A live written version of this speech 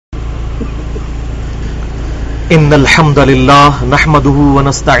إن الحمد لله نحمده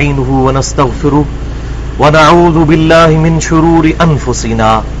ونستعينه ونستغفره ونعوذ بالله من شرور أنفسنا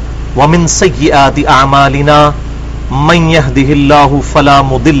ومن سيئات أعمالنا من يهده الله فلا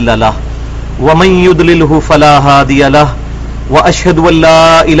مضل له ومن يضلله فلا هادي له وأشهد أن لا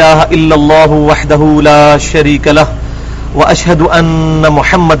إله إلا الله وحده لا شريك له وأشهد أن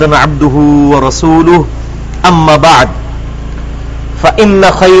محمدا عبده ورسوله أما بعد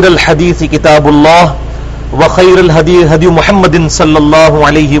فإن خير الحديث كتاب الله وخير الهدي هدي محمد صلى الله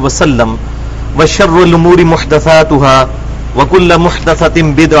عليه وسلم وشر الأمور محدثاتها وكل محدثة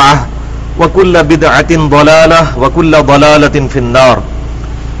بدعة وكل بدعة ضلالة وكل ضلالة في النار.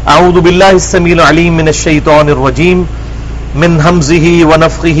 أعوذ بالله السميع العليم من الشيطان الرجيم من همزه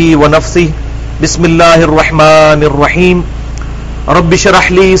ونفخه ونفثه. بسم الله الرحمن الرحيم. رب اشرح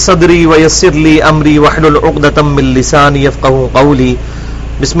لي صدري ويسر لي أمري واحلل عقدة من لساني يفقهوا قولي.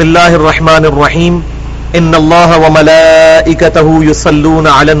 بسم الله الرحمن الرحيم. ان الله وملائكته يصلون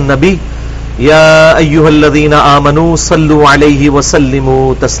على النبي يا ايها الذين امنوا صلوا عليه وسلموا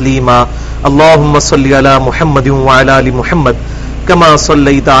تسليما. اللهم صل على محمد وعلى ال محمد كما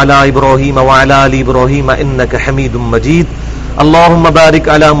صليت على ابراهيم وعلى ال ابراهيم انك حميد مجيد. اللهم بارك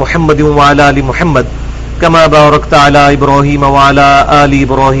على محمد وعلى ال محمد كما باركت على ابراهيم وعلى ال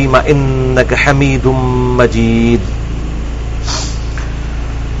ابراهيم انك حميد مجيد.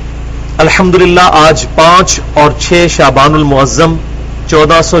 الحمدللہ آج 5 اور 6 شعبان المعظم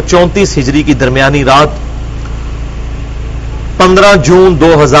 1434 ہجری کی درمیانی رات 15 جون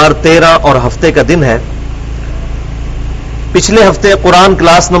 2013 اور ہفتے کا دن ہے. پچھلے ہفتے قرآن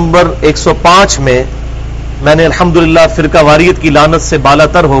کلاس نمبر 105 میں نے الحمدللہ فرقہ واریت کی لعنت سے بالا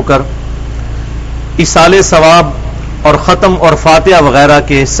تر ہو کر ایصال ثواب اور ختم اور فاتحہ وغیرہ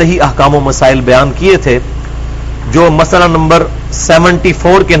کے صحیح احکام و مسائل بیان کیے تھے، جو مسئلہ نمبر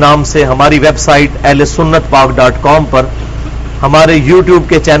 74 کے نام سے ہماری ویب سائٹ ahlsunnatpak.com پر ہمارے یوٹیوب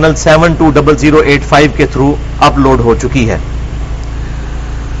کے چینل 720085 کے تھرو اپلوڈ ہو چکی ہے.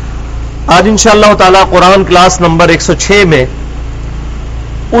 آج انشاءاللہ تعالی قرآن کلاس نمبر 106 میں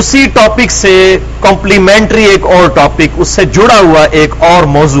اسی ٹاپک سے کمپلیمنٹری ایک اور ٹاپک، اس سے جڑا ہوا ایک اور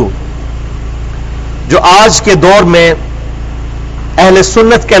موضوع جو آج کے دور میں اہل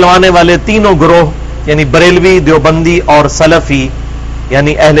سنت کہلوانے والے تینوں گروہ یعنی بریلوی، دیوبندی اور سلفی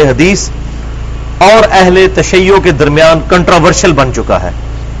یعنی اہل حدیث اور اہل تشیع کے درمیان کنٹراورشل بن چکا ہے.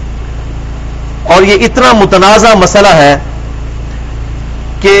 اور یہ اتنا متنازع مسئلہ ہے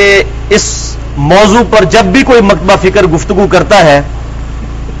کہ اس موضوع پر جب بھی کوئی مکتبہ فکر گفتگو کرتا ہے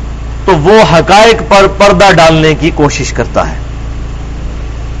تو وہ حقائق پر پردہ ڈالنے کی کوشش کرتا ہے،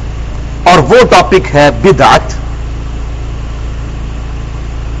 اور وہ ٹاپک ہے بدعت.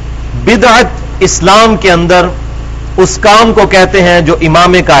 بدعت اسلام کے اندر اس کام کو کہتے ہیں جو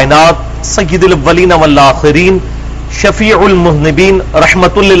امام کائنات سید الاولین والآخرین شفیع المذنبین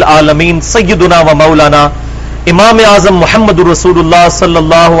رحمت للعالمین سیدنا و مولانا امام اعظم محمد رسول اللہ صلی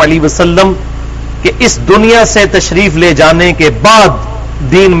اللہ علیہ وسلم کے اس دنیا سے تشریف لے جانے کے بعد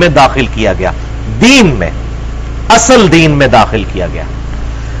دین میں داخل کیا گیا. دین میں، اصل دین میں داخل کیا گیا.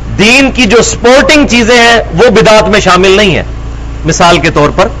 دین کی جو سپورٹنگ چیزیں ہیں وہ بدعت میں شامل نہیں ہیں. مثال کے طور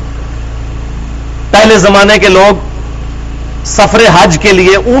پر پہلے زمانے کے لوگ سفر حج کے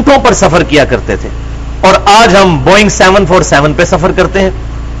لیے اونٹوں پر سفر کیا کرتے تھے، اور آج ہم بوئنگ 747 پہ سفر کرتے ہیں.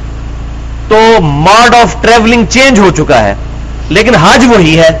 تو موڈ آف ٹریولنگ چینج ہو چکا ہے، لیکن حج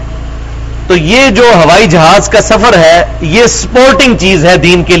وہی ہے. تو یہ جو ہوائی جہاز کا سفر ہے یہ سپورٹنگ چیز ہے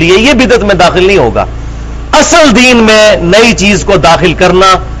دین کے لیے، یہ بدعت میں داخل نہیں ہوگا. اصل دین میں نئی چیز کو داخل کرنا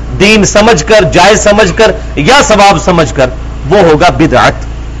دین سمجھ کر، جائز سمجھ کر یا ثواب سمجھ کر، وہ ہوگا بدعت.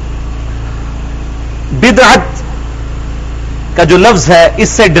 بدعت کا جو لفظ ہے اس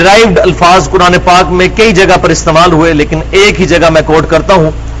سے ڈرائیوڈ الفاظ قرآن پاک میں کئی جگہ پر استعمال ہوئے، لیکن ایک ہی جگہ میں کوٹ کرتا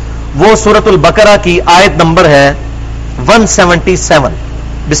ہوں، وہ سورۃ البقرہ کی آیت نمبر ہے 177.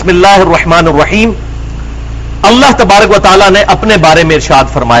 بسم اللہ الرحمن الرحیم. اللہ تبارک و تعالی نے اپنے بارے میں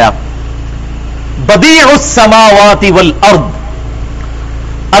ارشاد فرمایا، بدیع السماوات والارض.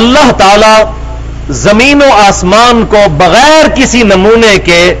 اللہ تعالی زمین و آسمان کو بغیر کسی نمونے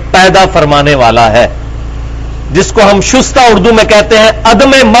کے پیدا فرمانے والا ہے، جس کو ہم شستہ اردو میں کہتے ہیں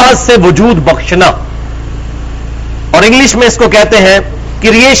عدم محض سے وجود بخشنا، اور انگلش میں اس کو کہتے ہیں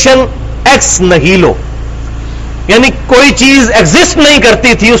کریشن ایکس نہیلو. یعنی کوئی چیز ایگزسٹ نہیں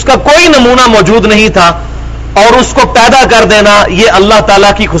کرتی تھی، اس کا کوئی نمونہ موجود نہیں تھا، اور اس کو پیدا کر دینا یہ اللہ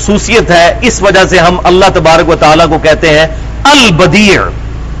تعالیٰ کی خصوصیت ہے. اس وجہ سے ہم اللہ تبارک و تعالیٰ کو کہتے ہیں البدیع.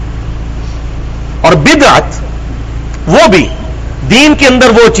 اور بدعت وہ بھی دین کے اندر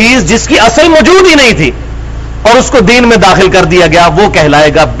وہ چیز جس کی اصل موجود ہی نہیں تھی اور اس کو دین میں داخل کر دیا گیا، وہ کہلائے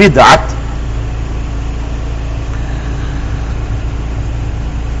گا بدعت.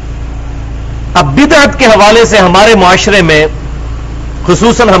 اب بدعت کے حوالے سے ہمارے معاشرے میں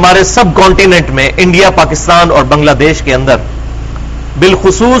خصوصاً ہمارے سب کانٹیننٹ میں انڈیا، پاکستان اور بنگلہ دیش کے اندر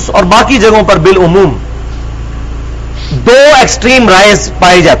بالخصوص اور باقی جگہوں پر بالعموم دو ایکسٹریم رائز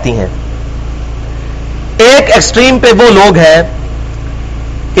پائی جاتی ہیں. ایک ایکسٹریم پہ وہ لوگ ہیں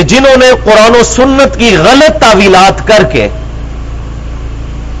کہ جنہوں نے قرآن و سنت کی غلط تعویلات کر کے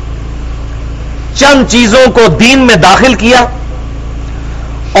چند چیزوں کو دین میں داخل کیا،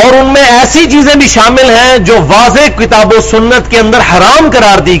 اور ان میں ایسی چیزیں بھی شامل ہیں جو واضح کتاب و سنت کے اندر حرام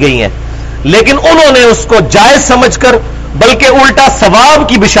قرار دی گئی ہیں، لیکن انہوں نے اس کو جائز سمجھ کر بلکہ الٹا ثواب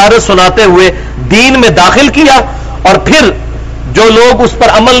کی بشارت سناتے ہوئے دین میں داخل کیا، اور پھر جو لوگ اس پر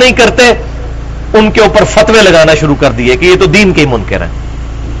عمل نہیں کرتے ان کے اوپر فتوے لگانا شروع کر دیے کہ یہ تو دین کے ہی منکر ہیں.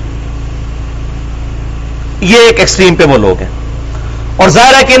 یہ ایک ایکسٹریم پہ وہ لوگ ہیں، اور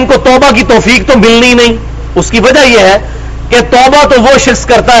ظاہر ہے کہ ان کو توبہ کی توفیق تو ملنی نہیں. اس کی وجہ یہ ہے کہ توبہ تو وہ شخص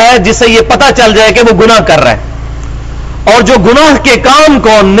کرتا ہے جسے یہ پتا چل جائے کہ وہ گناہ کر رہا ہے، اور جو گناہ کے کام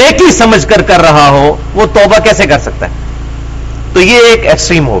کو نیکی سمجھ کر رہا ہو وہ توبہ کیسے کر سکتا ہے؟ تو یہ ایک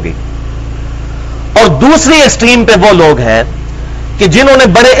ایکسٹریم ہوگی. اور دوسری ایکسٹریم پہ وہ لوگ ہیں کہ جنہوں نے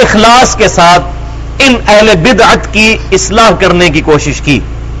بڑے اخلاص کے ساتھ ان اہل بدعت کی اصلاح کرنے کی کوشش کی،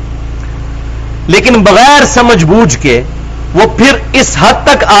 لیکن بغیر سمجھ بوجھ کے وہ پھر اس حد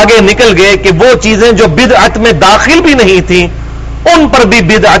تک آگے نکل گئے کہ وہ چیزیں جو بدعت میں داخل بھی نہیں تھیں ان پر بھی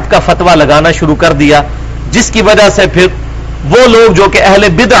بدعت کا فتویٰ لگانا شروع کر دیا، جس کی وجہ سے پھر وہ لوگ جو کہ اہل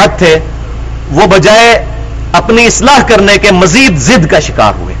بدعت تھے وہ بجائے اپنی اصلاح کرنے کے مزید ضد کا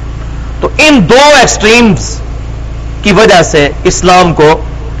شکار ہوئے. تو ان دو ایکسٹریمز کی وجہ سے اسلام کو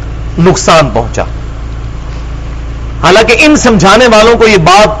نقصان پہنچا. حالانکہ ان سمجھانے والوں کو یہ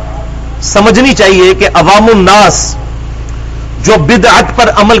بات سمجھنی چاہیے کہ عوام الناس جو بدعت پر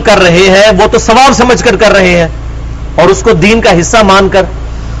عمل کر رہے ہیں وہ تو ثواب سمجھ کر رہے ہیں اور اس کو دین کا حصہ مان کر،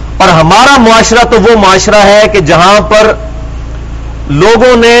 اور ہمارا معاشرہ تو وہ معاشرہ ہے کہ جہاں پر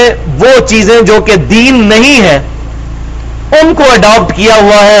لوگوں نے وہ چیزیں جو کہ دین نہیں ہے ان کو اڈاپٹ کیا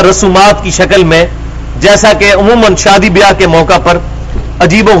ہوا ہے رسومات کی شکل میں، جیسا کہ عموماً شادی بیاہ کے موقع پر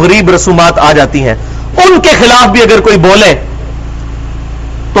عجیب و غریب رسومات آ جاتی ہیں. ان کے خلاف بھی اگر کوئی بولے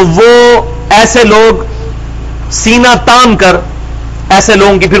تو وہ ایسے لوگ سینہ تان کر ایسے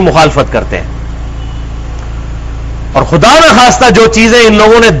لوگوں کی پھر مخالفت کرتے ہیں. اور خدا نہ خواستہ جو چیزیں ان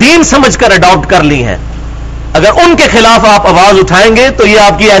لوگوں نے دین سمجھ کر اڈاپٹ کر لی ہیں، اگر ان کے خلاف آپ آواز اٹھائیں گے تو یہ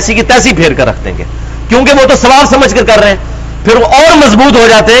آپ کی ایسی کی تیسی پھیر کر رکھ دیں گے، کیونکہ وہ تو ثواب سمجھ کر رہے ہیں. پھر وہ اور مضبوط ہو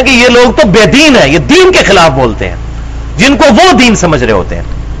جاتے ہیں کہ یہ لوگ تو بے دین ہیں، یہ دین کے خلاف بولتے ہیں جن کو وہ دین سمجھ رہے ہوتے ہیں.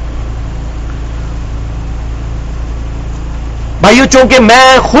 بھائیو، چونکہ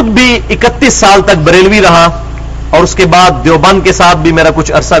میں خود بھی 31 سال تک بریلوی رہا اور اس کے بعد دیوبند کے ساتھ بھی میرا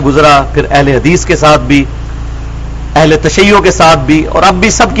کچھ عرصہ گزرا، پھر اہل حدیث کے ساتھ بھی، اہل تشیع کے ساتھ بھی، اور اب بھی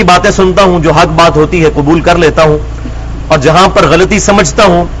سب کی باتیں سنتا ہوں. جو حق بات ہوتی ہے قبول کر لیتا ہوں، اور جہاں پر غلطی سمجھتا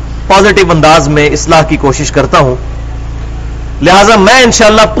ہوں پازیٹو انداز میں اصلاح کی کوشش کرتا ہوں. لہذا میں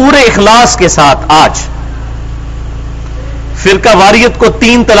انشاءاللہ پورے اخلاص کے ساتھ آج فرقہ واریت کو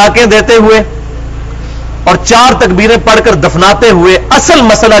 3 طلاقیں دیتے ہوئے اور 4 تکبیریں پڑھ کر دفناتے ہوئے اصل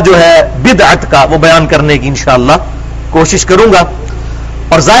مسئلہ جو ہے بدعت کا وہ بیان کرنے کی انشاءاللہ کوشش کروں گا.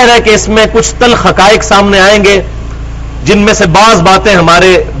 اور ظاہر ہے کہ اس میں کچھ تلخ حقائق سامنے آئیں گے جن میں سے بعض باتیں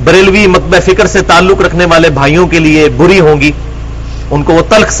ہمارے بریلوی مطبع فکر سے تعلق رکھنے والے بھائیوں کے لیے بری ہوں گی، ان کو وہ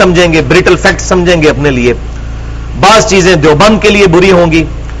تلخ سمجھیں گے، بریٹل فیکٹ سمجھیں گے اپنے لیے. بعض چیزیں دیوبند کے لیے بری ہوں گی،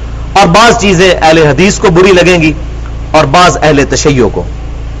 اور بعض چیزیں اہل حدیث کو بری لگیں گی، اور بعض اہل تشیع کو.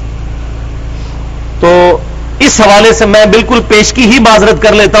 تو اس حوالے سے میں بالکل پیشکی ہی معذرت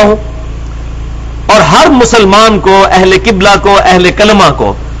کر لیتا ہوں، اور ہر مسلمان کو، اہل قبلہ کو، اہل کلمہ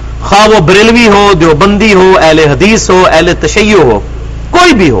کو، خواہ وہ بریلوی ہو، دیوبندی ہو، اہل حدیث ہو، اہل تشیع ہو،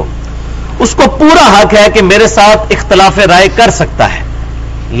 کوئی بھی ہو، اس کو پورا حق ہے کہ میرے ساتھ اختلاف رائے کر سکتا ہے،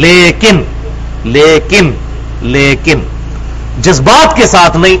 لیکن لیکن لیکن جذبات کے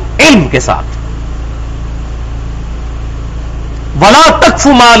ساتھ نہیں، علم کے ساتھ. وَلَا تَقْفُ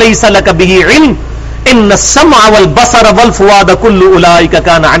مَا لَيْسَ لَكَ بِهِ عِلْمٌ إِنَّ السَّمْعَ وَالْبَصَرَ وَالْفُؤَادَ كُلُّ أُولَٰئِكَ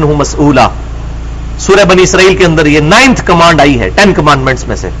كَانَ عَنْهُ مَسْئُولًا. سورہ بنی اسرائیل کے اندر یہ 9th کمانڈ آئی ہے 10 کمانڈمنٹس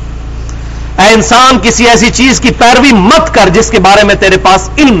میں سے. اے انسان، کسی ایسی چیز کی پیروی مت کر جس کے بارے میں تیرے پاس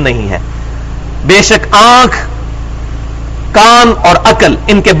علم نہیں ہے. بے شک آنکھ، کان اور عقل،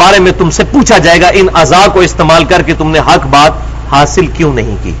 ان کے بارے میں تم سے پوچھا جائے گا، ان اعضاء کو استعمال کر کے تم نے حق بات حاصل کیوں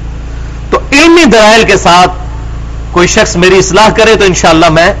نہیں کی. تو علمی دلائل کے ساتھ کوئی شخص میری اصلاح کرے تو انشاءاللہ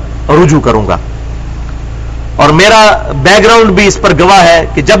میں رجوع کروں گا. اور میرا بیک گراؤنڈ بھی اس پر گواہ ہے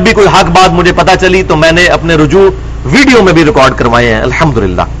کہ جب بھی کوئی حق بات مجھے پتا چلی تو میں نے اپنے رجوع ویڈیو میں بھی ریکارڈ کروائے ہیں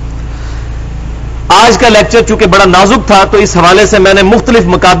الحمدللہ. آج کا لیکچر چونکہ بڑا نازک تھا تو اس حوالے سے میں نے مختلف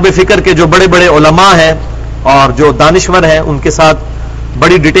مکاتب فکر کے جو بڑے بڑے علماء ہیں اور جو دانشور ہیں ان کے ساتھ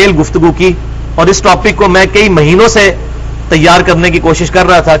بڑی ڈیٹیل گفتگو کی، اور اس ٹاپک کو میں کئی مہینوں سے تیار کرنے کی کوشش کر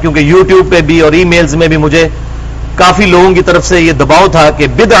رہا تھا، کیونکہ یوٹیوب پہ بھی اور ای میلز میں بھی مجھے کافی لوگوں کی طرف سے یہ دباؤ تھا کہ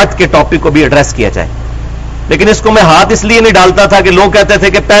بدعت کے ٹاپک کو بھی ایڈریس کیا جائے، لیکن اس کو میں ہاتھ اس لیے نہیں ڈالتا تھا کہ لوگ کہتے تھے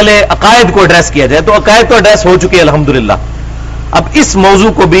کہ پہلے عقائد کو ایڈریس کیا جائے، تو عقائد تو ایڈریس ہو چکے الحمدللہ، اب اس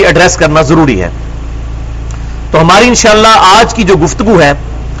موضوع کو بھی ایڈریس کرنا ضروری ہے۔ تو ہماری انشاءاللہ آج کی جو گفتگو ہے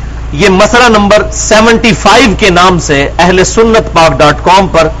یہ مسئلہ نمبر 75 کے نام سے اہل سنت پاک .com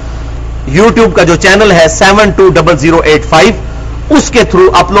پر یوٹیوب کا جو چینل ہے 720085 اس کے تھرو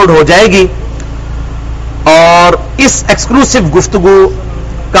اپلوڈ ہو جائے گی، اور اس ایکسکلوسیو گفتگو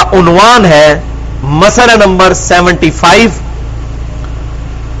کا عنوان ہے مسئلہ نمبر 75،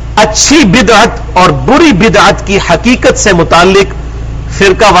 اچھی بدعت اور بری بدعت کی حقیقت سے متعلق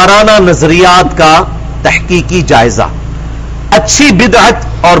فرقہ وارانہ نظریات کا تحقیقی جائزہ۔ اچھی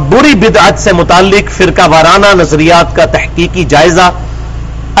بدعت اور بری بدعت سے متعلق فرقہ وارانہ نظریات کا تحقیقی جائزہ،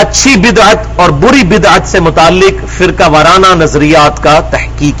 اچھی بدعت اور بری بدعت سے متعلق فرقہ وارانہ نظریات کا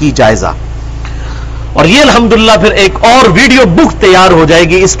تحقیقی جائزہ۔ اور یہ الحمدللہ پھر ایک اور ویڈیو بک تیار ہو جائے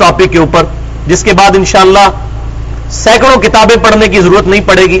گی اس ٹاپک کے اوپر، جس کے بعد انشاءاللہ سینکڑوں کتابیں پڑھنے کی ضرورت نہیں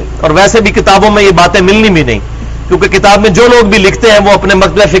پڑے گی، اور ویسے بھی کتابوں میں یہ باتیں ملنی بھی نہیں، کیونکہ کتاب میں جو لوگ بھی لکھتے ہیں وہ اپنے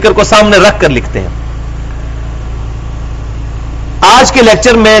مقطع فکر کو سامنے رکھ کر لکھتے ہیں۔ آج کے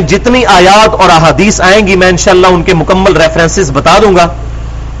لیکچر میں جتنی آیات اور احادیث آئیں گی میں انشاءاللہ ان کے مکمل ریفرنسز بتا دوں گا،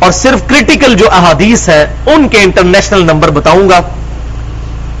 اور صرف کریٹیکل جو احادیث ہیں ان کے انٹرنیشنل نمبر بتاؤں گا،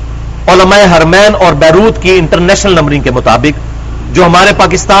 علماء حرمین اور بیروت کی انٹرنیشنل نمبرنگ کے مطابق، جو ہمارے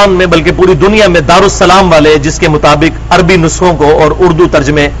پاکستان میں بلکہ پوری دنیا میں دارالسلام والے جس کے مطابق عربی نسخوں کو اور اردو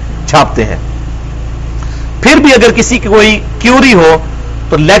ترجمے چھاپتے ہیں۔ پھر بھی اگر کسی کی کوئی کیوری ہو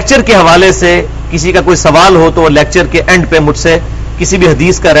تو لیکچر کے حوالے سے کسی کا کوئی سوال ہو تو وہ لیکچر کے اینڈ پہ مجھ سے کسی بھی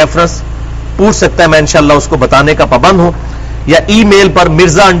حدیث کا ریفرنس پوچھ سکتا ہے، میں انشاءاللہ اس کو بتانے کا پابند ہوں، یا ای میل پر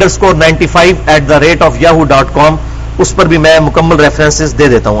mirza_95@yahoo.com اس پر بھی میں مکمل ریفرنسز دے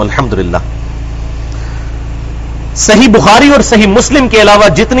دیتا ہوں الحمدللہ۔ صحیح بخاری اور صحیح مسلم کے علاوہ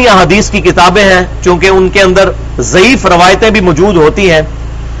جتنی احادیث کی کتابیں ہیں، چونکہ ان کے اندر ضعیف روایتیں بھی موجود ہوتی ہیں،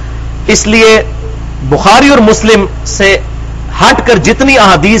 اس لیے بخاری اور مسلم سے ہٹ کر جتنی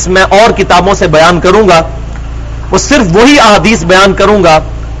احادیث میں اور کتابوں سے بیان کروں گا وہ صرف وہی احادیث بیان کروں گا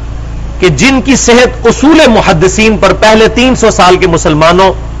کہ جن کی صحت اصول محدثین پر، پہلے 300 سال کے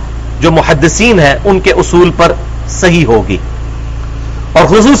مسلمانوں جو محدثین ہیں ان کے اصول پر صحیح ہوگی، اور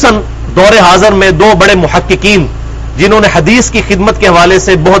خصوصاً دور حاضر میں دو بڑے محققین جنہوں نے حدیث کی خدمت کے حوالے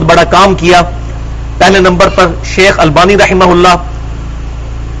سے بہت بڑا کام کیا، پہلے نمبر پر شیخ البانی رحمہ اللہ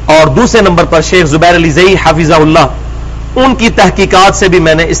اور دوسرے نمبر پر شیخ زبیر علی زئی حافظہ اللہ، ان کی تحقیقات سے بھی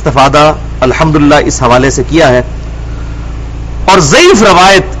میں نے استفادہ الحمدللہ اس حوالے سے کیا ہے۔ اور ضعیف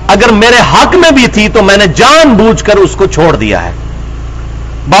روایت اگر میرے حق میں بھی تھی تو میں نے جان بوجھ کر اس کو چھوڑ دیا ہے۔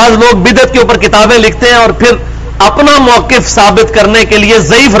 بعض لوگ بدعت کے اوپر کتابیں لکھتے ہیں اور پھر اپنا موقف ثابت کرنے کے لیے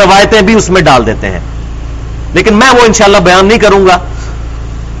ضعیف روایتیں بھی اس میں ڈال دیتے ہیں، لیکن میں وہ انشاءاللہ بیان نہیں کروں گا۔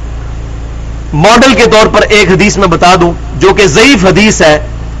 ماڈل کے طور پر ایک حدیث میں بتا دوں جو کہ ضعیف حدیث ہے،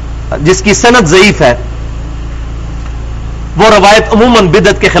 جس کی سند ضعیف ہے، وہ روایت عموماً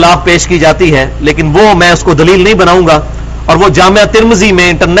بدعت کے خلاف پیش کی جاتی ہے، لیکن وہ میں اس کو دلیل نہیں بناؤں گا، اور وہ جامعہ ترمذی میں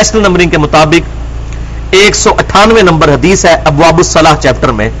انٹرنیشنل نمبرنگ کے مطابق 198 نمبر حدیث ہے ابواب الصلاح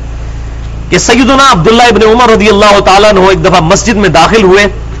چیپٹر میں، کہ سیدنا عبداللہ ابن عمر رضی اللہ تعالیٰ عنہ ایک دفعہ مسجد میں داخل ہوئے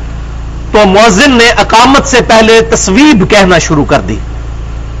تو مؤذن نے اقامت سے پہلے تسویب کہنا شروع کر دی۔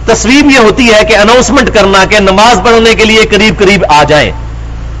 تسویب یہ ہوتی ہے کہ اناؤنسمنٹ کرنا کہ نماز پڑھنے کے لیے قریب قریب آ جائیں،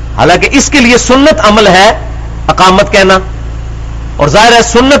 حالانکہ اس کے لیے سنت عمل ہے اقامت کہنا، اور ظاہر ہے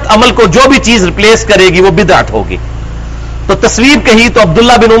سنت عمل کو جو بھی چیز ریپلیس کرے گی وہ بدعت ہوگی۔ تو تسویب کہی تو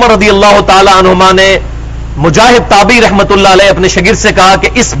عبداللہ بن عمر رضی اللہ تعالی عنہما نے مجاہد تابعی رحمت اللہ علیہ اپنے شاگرد سے کہا کہ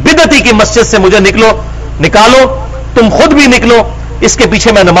اس بدعتی کی مسجد سے مجھے نکالو، تم خود بھی نکلو، اس کے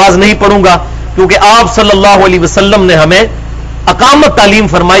پیچھے میں نماز نہیں پڑھوں گا، کیونکہ آپ صلی اللہ علیہ وسلم نے ہمیں اقامت تعلیم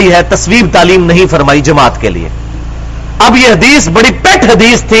فرمائی ہے، تسویب تعلیم نہیں فرمائی جماعت کے لیے۔ اب یہ حدیث بڑی پیٹ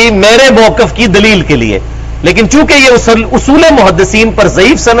حدیث تھی میرے موقف کی دلیل کے لیے، لیکن چونکہ یہ اصول محدثین پر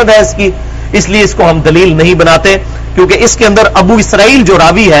ضعیف سند ہے اس کی، اس لیے اس کو ہم دلیل نہیں بناتے، کیونکہ اس کے اندر ابو اسرائیل جو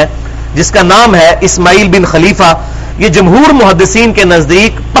راوی ہے جس کا نام ہے اسماعیل بن خلیفہ، یہ جمہور محدثین کے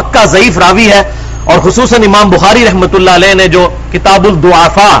نزدیک پکا ضعیف راوی ہے، اور خصوصاً امام بخاری رحمت اللہ علیہ نے جو کتاب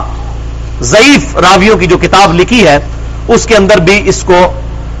الضعفاء ضعیف راویوں کی جو کتاب لکھی ہے اس کے اندر بھی اس کو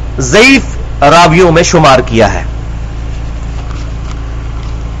ضعیف راویوں میں شمار کیا ہے۔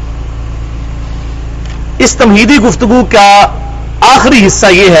 اس تمہیدی گفتگو کا آخری حصہ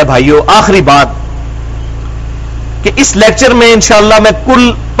یہ ہے بھائیو، آخری بات کہ اس لیکچر میں انشاءاللہ میں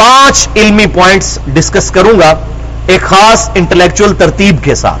کل 5 علمی پوائنٹس ڈسکس کروں گا ایک خاص انٹلیکچوئل ترتیب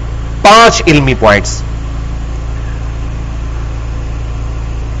کے ساتھ. 5 علمی پوائنٹس.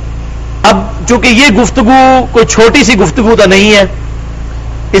 اب چونکہ یہ گفتگو کوئی چھوٹی سی گفتگو تو نہیں ہے,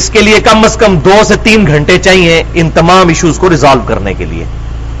 اس کے لیے کم از کم 2 سے 3 گھنٹے چاہیے ان تمام ایشوز کو ریزالو کرنے کے لیے.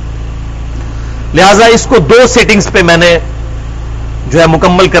 لہذا اس کو 2 سیٹنگز پہ میں نے جو ہے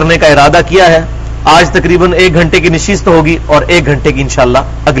مکمل کرنے کا ارادہ کیا ہے. آج تقریباً 1 گھنٹے کی نشست ہوگی اور 1 گھنٹے کی انشاءاللہ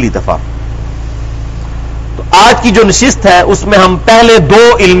اگلی دفعہ. تو آج کی جو نشست ہے اس میں ہم پہلے 2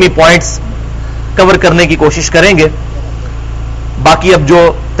 علمی پوائنٹس کور کرنے کی کوشش کریں گے. باقی اب جو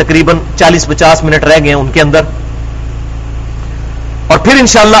تقریباً 40-50 منٹ رہ گئے ہیں ان کے اندر, اور پھر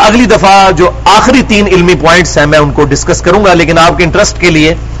انشاءاللہ اگلی دفعہ جو آخری 3 علمی پوائنٹس ہیں میں ان کو ڈسکس کروں گا. لیکن آپ کے انٹرسٹ کے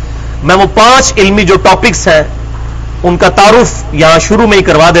لیے میں وہ 5 علمی جو ٹاپکس ہیں ان کا تعارف یہاں شروع میں ہی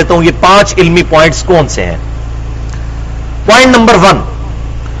کروا دیتا ہوں. یہ 5 علمی پوائنٹس کون سے ہیں؟ پوائنٹ نمبر 1,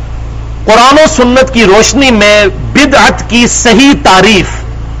 قرآن و سنت کی روشنی میں بدعت کی صحیح تعریف,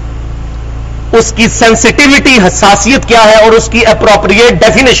 اس کی سینسٹیوٹی حساسیت کیا ہے اور اس کی اپروپریٹ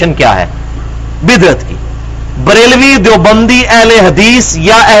ڈیفینیشن کیا ہے بدعت کی. بریلوی, دیوبندی, اہل حدیث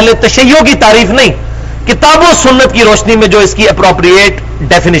یا اہل تشیع کی تعریف نہیں, کتاب و سنت کی روشنی میں جو اس کی اپروپریٹ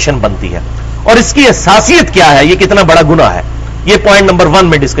ڈیفینیشن بنتی ہے اور اس کی حساسیت کیا ہے, یہ کتنا بڑا گناہ ہے. یہ پوائنٹ نمبر 1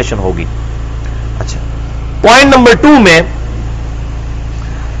 میں ڈسکشن ہوگی. اچھا, پوائنٹ نمبر 2 میں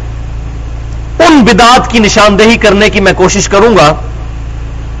ان بدعات کی نشاندہی کرنے کی میں کوشش کروں گا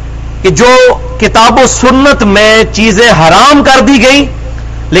کہ جو کتاب و سنت میں چیزیں حرام کر دی گئی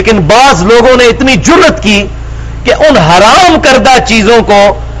لیکن بعض لوگوں نے اتنی جرت کی کہ ان حرام کردہ چیزوں کو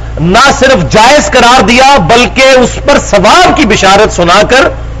نہ صرف جائز قرار دیا بلکہ اس پر ثواب کی بشارت سنا کر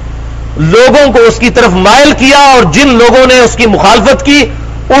لوگوں کو اس کی طرف مائل کیا, اور جن لوگوں نے اس کی مخالفت کی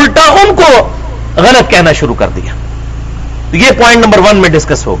الٹا ان کو غلط کہنا شروع کر دیا. تو یہ پوائنٹ نمبر 1 میں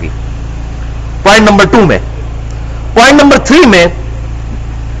ڈسکس ہوگی. پوائنٹ نمبر 2 میں, پوائنٹ نمبر 3 میں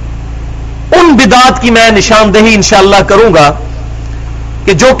ان بدعات کی میں نشاندہی انشاءاللہ کروں گا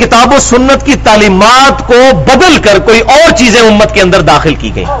کہ جو کتاب و سنت کی تعلیمات کو بدل کر کوئی اور چیزیں امت کے اندر داخل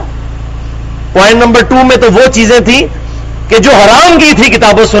کی گئی. پوائنٹ نمبر 2 میں تو وہ چیزیں تھیں کہ جو حرام کی تھی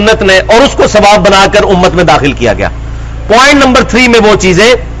کتاب و سنت نے اور اس کو ثواب بنا کر امت میں داخل کیا گیا. پوائنٹ نمبر 3 میں وہ چیزیں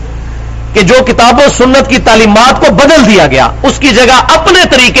کہ جو کتاب و سنت کی تعلیمات کو بدل دیا گیا, اس کی جگہ اپنے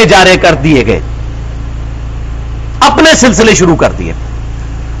طریقے جاری کر دیے گئے, اپنے سلسلے شروع کر دیے.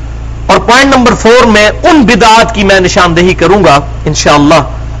 اور پوائنٹ نمبر 4 میں ان بدعات کی میں نشاندہی کروں گا انشاءاللہ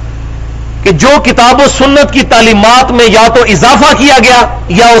کہ جو کتاب و سنت کی تعلیمات میں یا تو اضافہ کیا گیا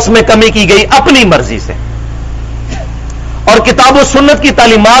یا اس میں کمی کی گئی اپنی مرضی سے, اور کتاب و سنت کی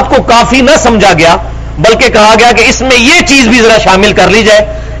تعلیمات کو کافی نہ سمجھا گیا بلکہ کہا گیا کہ اس میں یہ چیز بھی ذرا شامل کر لی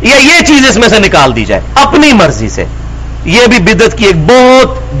جائے یا یہ چیز اس میں سے نکال دی جائے اپنی مرضی سے. یہ بھی بدعت کی ایک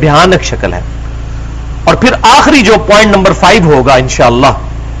بہت بھیانک شکل ہے. اور پھر آخری جو پوائنٹ نمبر 5 ہوگا انشاءاللہ,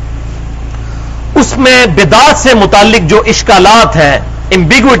 اس میں بدعات سے متعلق جو اشکالات ہیں,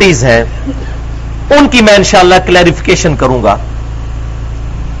 ایمبیگوٹیز ہیں, ان کی میں انشاءاللہ کلیریفیکیشن کروں گا.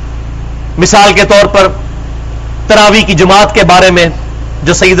 مثال کے طور پر تراویح کی جماعت کے بارے میں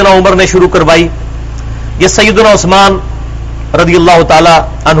جو سیدنا عمر نے شروع کروائی, یہ سیدنا عثمان رضی اللہ تعالی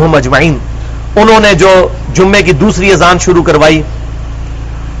عنہم اجمعین انہوں نے جو جمعے کی دوسری اذان شروع کروائی.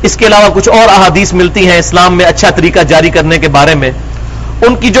 اس کے علاوہ کچھ اور احادیث ملتی ہیں اسلام میں اچھا طریقہ جاری کرنے کے بارے میں,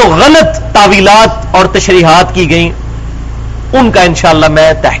 ان کی جو غلط تعویلات اور تشریحات کی گئیں ان کا انشاءاللہ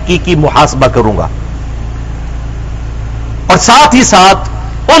میں تحقیقی محاسبہ کروں گا, اور ساتھ ہی ساتھ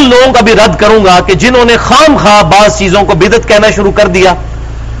ان لوگوں کا بھی رد کروں گا کہ جنہوں نے خام خواہ بعض چیزوں کو بدعت کہنا شروع کر دیا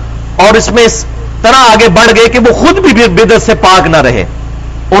اور اس میں اس طرح آگے بڑھ گئے کہ وہ خود بھی بدعت سے پاک نہ رہے,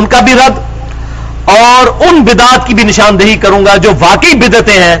 ان کا بھی رد, اور ان بدعات کی بھی نشاندہی کروں گا جو واقعی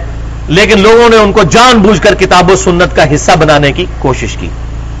بدعتیں ہیں لیکن لوگوں نے ان کو جان بوجھ کر کتاب و سنت کا حصہ بنانے کی کوشش کی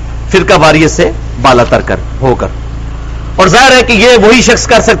فرقہ واریت سے بالا تر کر ہو کر. اور ظاہر ہے کہ یہ وہی شخص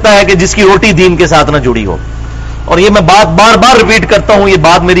کر سکتا ہے کہ جس کی روٹی دین کے ساتھ نہ جڑی ہو. اور یہ میں بات بار بار ریپیٹ کرتا ہوں, یہ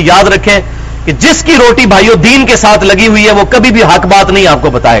بات میری یاد رکھیں کہ جس کی روٹی بھائیو دین کے ساتھ لگی ہوئی ہے وہ کبھی بھی حق بات نہیں آپ کو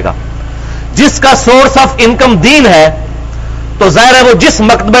بتائے گا. جس کا سورس آف انکم دین ہے تو ظاہر ہے وہ جس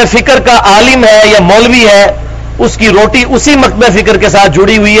مکتبہ فکر کا عالم ہے یا مولوی ہے اس کی روٹی اسی مکتبہ فکر کے ساتھ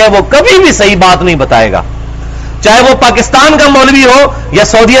جڑی ہوئی ہے, وہ کبھی بھی صحیح بات نہیں بتائے گا, چاہے وہ پاکستان کا مولوی ہو یا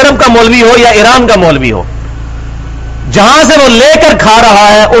سعودی عرب کا مولوی ہو یا ایران کا مولوی ہو. جہاں سے وہ لے کر کھا رہا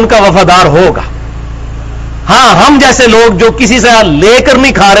ہے ان کا وفادار ہوگا. ہاں, ہم جیسے لوگ جو کسی سے لے کر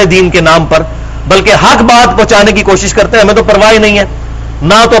نہیں کھا رہے دین کے نام پر بلکہ حق بات پہنچانے کی کوشش کرتے ہیں, ہمیں تو پرواہ نہیں ہے,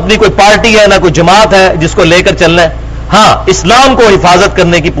 نہ تو اپنی کوئی پارٹی ہے نہ کوئی جماعت ہے جس کو لے کر چلنا ہے. ہاں, اسلام کو حفاظت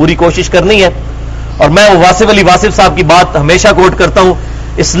کرنے کی پوری کوشش کرنی ہے اور میں واصف علی واصف صاحب کی بات ہمیشہ کوٹ کرتا ہوں،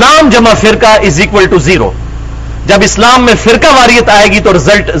 اسلام جمع فرقہ از اکول ٹو زیرو. جب اسلام میں فرقہ واریت آئے گی تو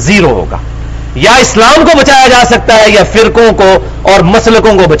رزلٹ زیرو ہوگا. یا اسلام کو بچایا جا سکتا ہے یا فرقوں کو اور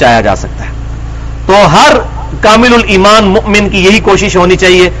مسلکوں کو بچایا جا سکتا ہے. تو ہر کامل الایمان مؤمن کی یہی کوشش ہونی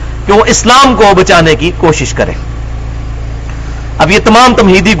چاہیے کہ وہ اسلام کو بچانے کی کوشش کرے. اب یہ تمام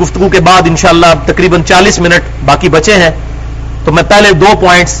تمہیدی گفتگو کے بعد انشاءاللہ اب تقریباً 40 منٹ باقی بچے ہیں، تو میں پہلے 2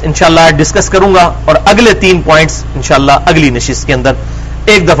 پوائنٹس انشاءاللہ ڈسکس کروں گا اور اگلے 3 پوائنٹس انشاءاللہ اگلی نشست کے اندر.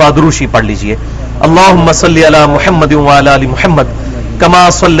 ایک دفعہ دروشی پڑھ لیجئے. اللہم صلی علی محمد وعلی آل محمد کما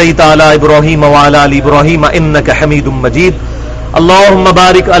صلیت علی ابراہیم وعلی آل ابراہیم انک حمید مجید. اللہم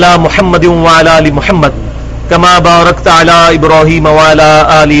بارک علی محمد وعلی آل محمد کما بارکت علی ابراہیم وعلی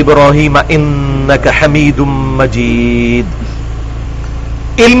آل ابراہیم انک حمید مجید.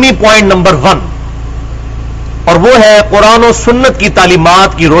 علمی پوائنٹ نمبر 1، اور وہ ہے قرآن و سنت کی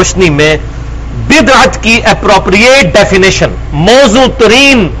تعلیمات کی روشنی میں بدعت کی اپروپریٹ ڈیفینیشن. موضوع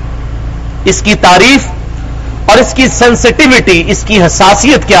ترین اس کی تعریف اور اس کی سینسٹیوٹی، اس کی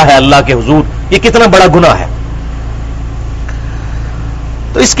حساسیت کیا ہے اللہ کے حضور، یہ کتنا بڑا گناہ ہے.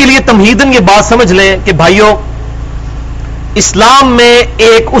 تو اس کے لیے تمہیدن یہ بات سمجھ لیں کہ بھائیوں، اسلام میں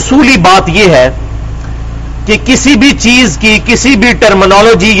ایک اصولی بات یہ ہے کہ کسی بھی چیز کی، کسی بھی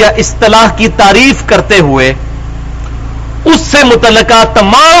ٹرمینالوجی یا اصطلاح کی تعریف کرتے ہوئے اس سے متعلقہ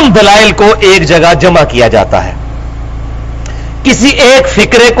تمام دلائل کو ایک جگہ جمع کیا جاتا ہے. کسی ایک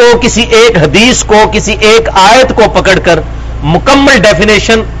فکرے کو، کسی ایک حدیث کو، کسی ایک آیت کو پکڑ کر مکمل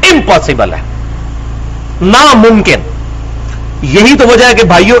ڈیفینیشن امپاسبل ہے، ناممکن. یہی تو وجہ ہے کہ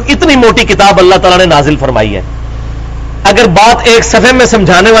بھائیوں اتنی موٹی کتاب اللہ تعالیٰ نے نازل فرمائی ہے. اگر بات ایک صفحے میں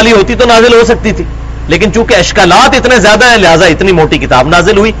سمجھانے والی ہوتی تو نازل ہو سکتی تھی، لیکن چونکہ اشکالات اتنے زیادہ ہیں لہذا اتنی موٹی کتاب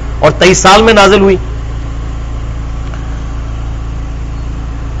نازل ہوئی اور 23 سال میں نازل ہوئی.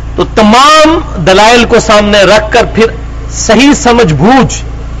 تو تمام دلائل کو سامنے رکھ کر پھر صحیح سمجھ بوجھ،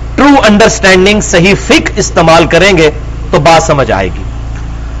 ٹرو انڈرسٹینڈنگ، صحیح فقہ استعمال کریں گے تو بات سمجھ آئے گی.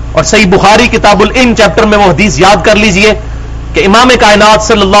 اور صحیح بخاری کتاب العلم چیپٹر میں وہ حدیث یاد کر لیجئے کہ امام کائنات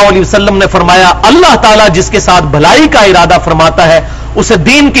صلی اللہ علیہ وسلم نے فرمایا اللہ تعالیٰ جس کے ساتھ بھلائی کا ارادہ فرماتا ہے اسے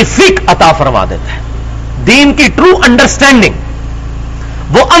دین کی فقہ عطا فرما دیتا ہے، دین کی ٹرو انڈرسٹینڈنگ.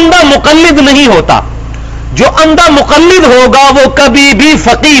 وہ اندھا مقلد نہیں ہوتا. جو اندھا مقلد ہوگا وہ کبھی بھی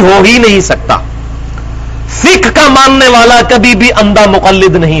فقیہ ہو ہی نہیں سکتا. فقہ کا ماننے والا کبھی بھی اندھا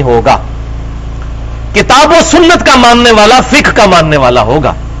مقلد نہیں ہوگا. کتاب و سنت کا ماننے والا فقہ کا ماننے والا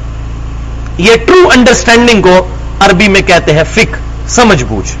ہوگا. یہ ٹرو انڈرسٹینڈنگ کو عربی میں کہتے ہیں فقہ، سمجھ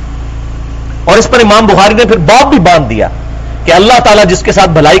بوجھ. اور اس پر امام بخاری نے پھر باب بھی باندھ دیا کہ اللہ تعالیٰ جس کے ساتھ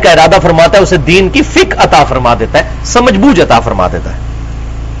بھلائی کا ارادہ فرماتا ہے اسے دین کی فقہ عطا فرما دیتا ہے، سمجھ بوجھ عطا فرما دیتا ہے.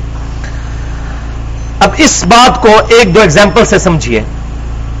 اب اس بات کو 1-2 ایگزامپل سے سمجھیے.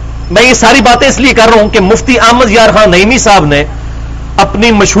 میں یہ ساری باتیں اس لیے کر رہا ہوں کہ مفتی احمد یار خان نعیمی صاحب نے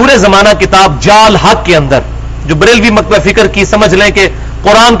اپنی مشہور زمانہ کتاب جال حق کے اندر، جو بریلوی مکتبہ فکر کی سمجھ لیں کہ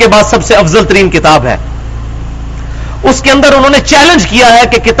قرآن کے بعد سب سے افضل ترین کتاب ہے، اس کے اندر انہوں نے چیلنج کیا ہے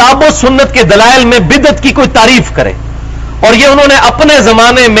کہ کتاب و سنت کے دلائل میں بدعت کی کوئی تعریف کرے. اور یہ انہوں نے اپنے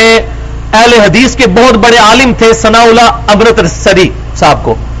زمانے میں اہل حدیث کے بہت بڑے عالم تھے ثناء اللہ امرتسری صاحب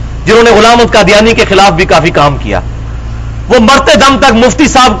کو، جنہوں نے غلام احمد قادیانی کے خلاف بھی کافی کام کیا. وہ مرتے دم تک مفتی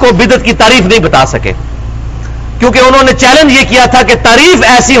صاحب کو بدعت کی تعریف نہیں بتا سکے، کیونکہ انہوں نے چیلنج یہ کیا تھا کہ تعریف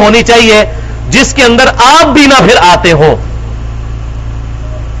ایسی ہونی چاہیے جس کے اندر آپ بھی نہ پھر آتے ہو.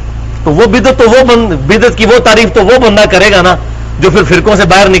 تو وہ بدعت کی وہ تعریف تو وہ بندہ کرے گا نا جو پھر فرقوں سے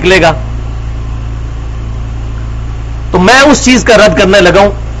باہر نکلے گا. تو میں اس چیز کا رد کرنے لگا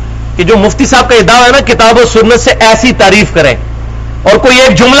ہوں کہ جو مفتی صاحب کا یہ دعویٰ ہے نا کتاب و سنت سے ایسی تعریف کریں اور کوئی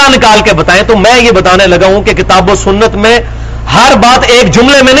ایک جملہ نکال کے بتائیں، تو میں یہ بتانے لگا ہوں کہ کتاب و سنت میں ہر بات ایک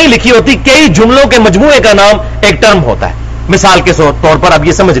جملے میں نہیں لکھی ہوتی، کئی جملوں کے مجموعے کا نام ایک ٹرم ہوتا ہے. مثال کے طور پر اب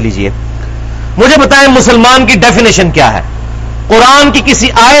یہ سمجھ لیجئے، مجھے بتائیں مسلمان کی ڈیفینیشن کیا ہے. قرآن کی کسی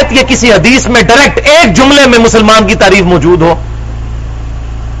آیت یا کسی حدیث میں ڈائریکٹ ایک جملے میں مسلمان کی تعریف موجود ہو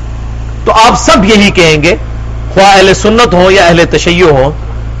تو آپ سب یہی کہیں گے، خواہ اہل سنت ہو یا اہل تشیع ہو،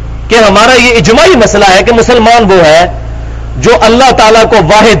 کہ ہمارا یہ اجماعی مسئلہ ہے کہ مسلمان وہ ہے جو اللہ تعالیٰ کو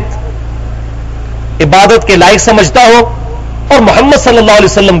واحد عبادت کے لائق سمجھتا ہو اور محمد صلی اللہ علیہ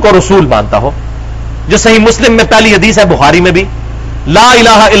وسلم کو رسول مانتا ہو. جو صحیح مسلم میں پہلی حدیث ہے، بخاری میں بھی، لا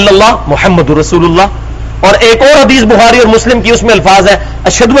الہ الا اللہ محمد رسول اللہ. اور ایک اور حدیث بخاری اور مسلم کی، اس میں الفاظ ہے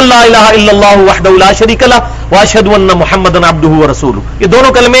اشہد ان لا الہ الا اللہ وحدہ لا شریک لہ واشہد ان محمدا عبدہ ورسولہ. یہ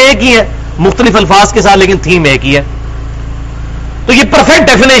دونوں کلمے ایک ہی ہیں، مختلف الفاظ کے ساتھ، لیکن تھیم ایک ہی ہے. تو یہ پرفیکٹ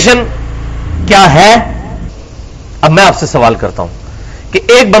ڈیفینیشن کیا ہے؟ اب میں آپ سے سوال کرتا ہوں کہ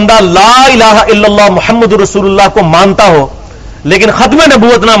ایک بندہ لا الہ الا اللہ محمد رسول اللہ کو مانتا ہو لیکن ختم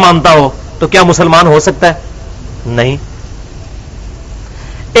نبوت نہ مانتا ہو تو کیا مسلمان ہو سکتا ہے؟ نہیں.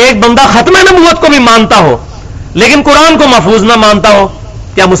 ایک بندہ ختم نبوت کو بھی مانتا ہو لیکن قرآن کو محفوظ نہ مانتا ہو،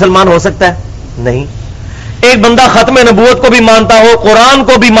 کیا مسلمان ہو سکتا ہے؟ نہیں. ایک بندہ ختم نبوت کو بھی مانتا ہو، قرآن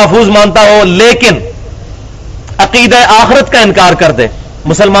کو بھی محفوظ مانتا ہو، لیکن عقیدہ آخرت کا انکار کر دے،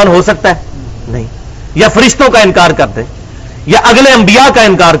 مسلمان ہو سکتا ہے؟ نہیں. یا فرشتوں کا انکار کر دے یا اگلے انبیاء کا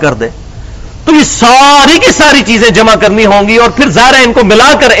انکار کر دے. تو یہ ساری کی ساری چیزیں جمع کرنی ہوں گی اور پھر ظاہر ہے ان کو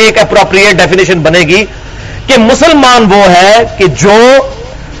ملا کر ایک اپروپریٹ ڈیفینیشن بنے گی کہ مسلمان وہ ہے کہ جو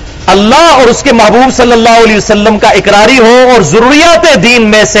اللہ اور اس کے محبوب صلی اللہ علیہ وسلم کا اقراری ہو اور ضروریات دین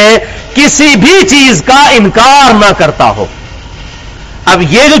میں سے کسی بھی چیز کا انکار نہ کرتا ہو. اب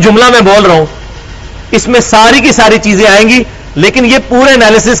یہ جو جملہ میں بول رہا ہوں اس میں ساری کی ساری چیزیں آئیں گی، لیکن یہ پورے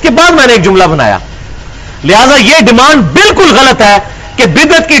انالیسس کے بعد میں نے ایک جملہ بنایا، لہذا یہ ڈیمانڈ بالکل غلط ہے کہ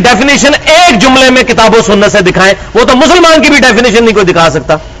بدعت کی ڈیفینیشن ایک جملے میں کتاب و سنت سے دکھائیں. وہ تو مسلمان کی بھی ڈیفینیشن نہیں کوئی دکھا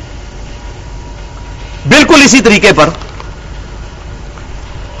سکتا. بالکل اسی طریقے پر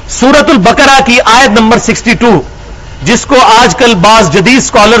سورۃ البقرہ کی آیت نمبر 62 جس کو آج کل بعض جدید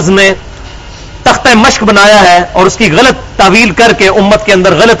سکالرز نے تختہ مشق بنایا ہے اور اس کی غلط تعویل کر کے امت کے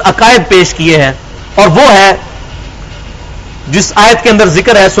اندر غلط عقائد پیش کیے ہیں، اور وہ ہے جس آیت کے اندر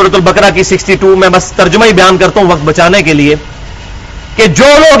ذکر ہے سورۃ البقرہ کی 62. میں بس ترجمہ ہی بیان کرتا ہوں وقت بچانے کے لیے، کہ جو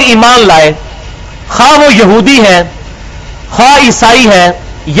لوگ ایمان لائے خواہ وہ یہودی ہے خواہ عیسائی ہے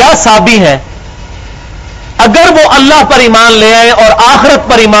یا صابی ہے، اگر وہ اللہ پر ایمان لے آئے اور آخرت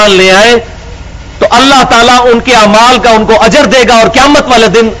پر ایمان لے آئے تو اللہ تعالیٰ ان کے اعمال کا ان کو اجر دے گا اور قیامت والے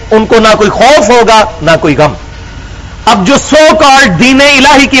دن ان کو نہ کوئی خوف ہوگا نہ کوئی غم. اب جو سو کالڈ دین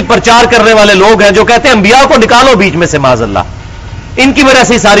الہی کی پرچار کرنے والے لوگ ہیں جو کہتے ہیں انبیاء کو نکالو بیچ میں سے معاذ اللہ، ان کی وجہ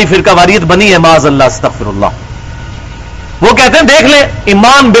سے ساری فرقہ واریت بنی ہے معاذ اللہ استغفر اللہ. وہ کہتے ہیں دیکھ لیں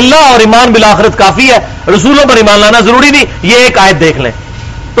ایمان باللہ اور ایمان بالآخرت کافی ہے، رسولوں پر ایمان لانا ضروری نہیں، یہ ایک آیت دیکھ لیں.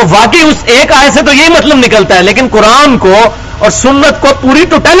 تو واقعی اس ایک آیت سے تو یہی مطلب نکلتا ہے، لیکن قرآن کو اور سنت کو پوری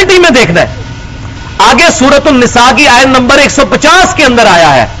ٹوٹیلٹی میں دیکھنا ہے. آگے سورۃ النساء کی آیت نمبر 150 کے اندر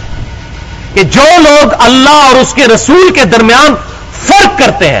آیا ہے کہ جو لوگ اللہ اور اس کے رسول کے درمیان فرق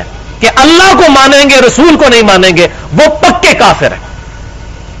کرتے ہیں کہ اللہ کو مانیں گے رسول کو نہیں مانیں گے، وہ پکے کافر ہیں.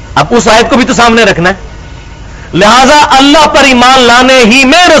 اب اس آیت کو بھی تو سامنے رکھنا ہے. لہذا اللہ پر ایمان لانے ہی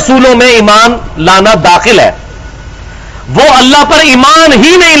میں رسولوں میں ایمان لانا داخل ہے. وہ اللہ پر ایمان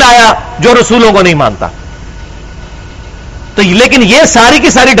ہی نہیں لایا جو رسولوں کو نہیں مانتا. تو لیکن یہ ساری کی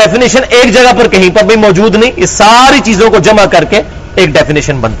ساری ڈیفینیشن ایک جگہ پر کہیں پر بھی موجود نہیں، اس ساری چیزوں کو جمع کر کے ایک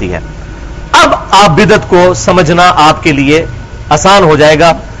ڈیفینیشن بنتی ہے. اب آپ بدعت کو سمجھنا آپ کے لیے آسان ہو جائے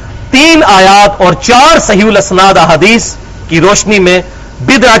گا. 3 آیات اور 4 صحیح الاسناد احادیث کی روشنی میں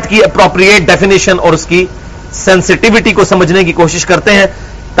بدعت کی اپروپریٹ ڈیفینیشن اور اس کی سینسٹیوٹی کو سمجھنے کی کوشش کرتے ہیں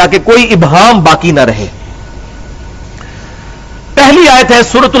تاکہ کوئی ابہام باقی نہ رہے. پہلی آیت ہے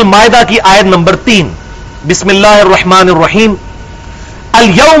سورۃ المائدہ کی آیت نمبر 3. بسم اللہ الرحمن الرحیم.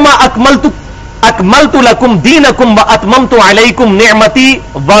 اليوم اکملت لکم دینکم واتممت علیکم نعمتی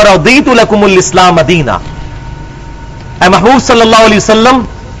ورضیت لکم الاسلام دینا. اے محبوب صلی اللہ علیہ وسلم،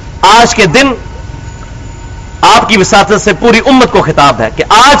 آج کے دن آپ کی وساطت سے پوری امت کو خطاب ہے کہ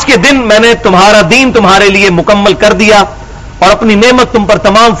آج کے دن میں نے تمہارا دین تمہارے لیے مکمل کر دیا اور اپنی نعمت تم پر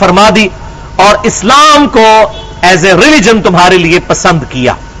تمام فرما دی اور اسلام کو ایز اے ریلیجن تمہارے لیے پسند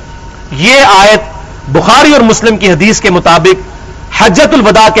کیا. یہ آیت بخاری اور مسلم کی حدیث کے مطابق حجۃ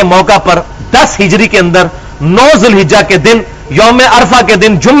الوداع کے موقع پر 10 ہجری کے اندر 9 ذی الحجہ کے دن یوم عرفہ کے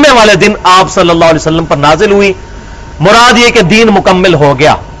دن جمعے والے دن آپ صلی اللہ علیہ وسلم پر نازل ہوئی. مراد یہ کہ دین مکمل ہو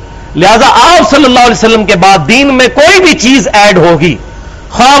گیا. لہذا آپ صلی اللہ علیہ وسلم کے بعد دین میں کوئی بھی چیز ایڈ ہوگی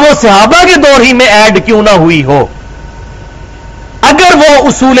خواہ وہ صحابہ کے دور ہی میں ایڈ کیوں نہ ہوئی ہو، اگر وہ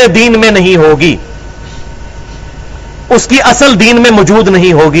اصول دین میں نہیں ہوگی، اس کی اصل دین میں موجود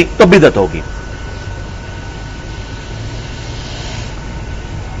نہیں ہوگی تو بدعت ہوگی.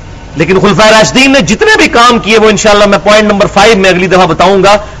 لیکن خلفائے راشدین نے جتنے بھی کام کیے وہ انشاءاللہ میں پوائنٹ نمبر 5 میں اگلی دفعہ بتاؤں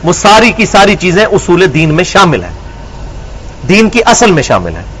گا، وہ ساری کی ساری چیزیں اصول دین میں شامل ہیں، دین کی اصل میں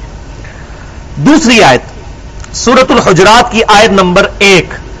شامل ہیں. دوسری آیت سورۃ الحجرات کی آیت نمبر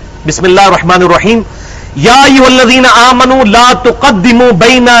 1. بسم اللہ الرحمن الرحیم. یا ایھا الذین آمنوا لا تقدموا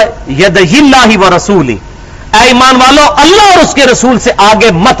بین یدی اللہ ورسولہ. اے ایمان والو اللہ اور اس کے رسول سے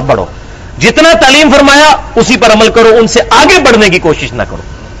آگے مت بڑھو. جتنا تعلیم فرمایا اسی پر عمل کرو، ان سے آگے بڑھنے کی کوشش نہ کرو.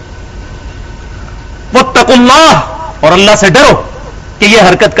 واتقوا اللہ، اور اللہ سے ڈرو کہ یہ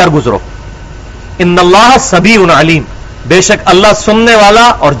حرکت کر گزرو. ان اللہ سمیع علیم، بے شک اللہ سننے والا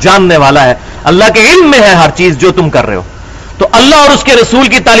اور جاننے والا ہے، اللہ کے علم میں ہے ہر چیز جو تم کر رہے ہو. تو اللہ اور اس کے رسول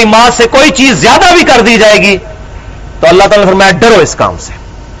کی تعلیمات سے کوئی چیز زیادہ بھی کر دی جائے گی تو اللہ تعالیٰ نے فرمایا ڈرو اس کام سے.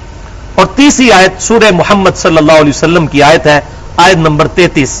 اور تیسری آیت سورہ محمد صلی اللہ علیہ وسلم کی آیت ہے، آیت نمبر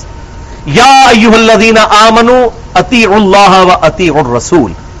 33. یا ایھا الذین آمنوا اطیعوا اللہ و اطیعوا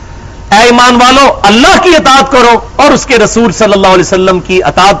الرسول، اے ایمان والو اللہ کی اطاعت کرو اور اس کے رسول صلی اللہ علیہ وسلم کی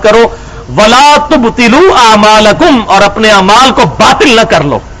اطاعت کرو، ولا تبطلوا اعمالکم، اور اپنے اعمال کو باطل نہ کر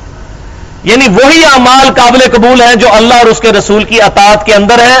لو. یعنی وہی اعمال قابل قبول ہیں جو اللہ اور اس کے رسول کی اطاعت کے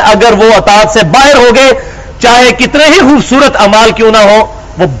اندر ہیں، اگر وہ اطاعت سے باہر ہو گئے چاہے کتنے ہی خوبصورت اعمال کیوں نہ ہو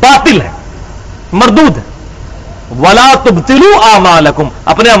وہ باطل ہے، مردود ہے. ولا تبطلوا اعمالکم،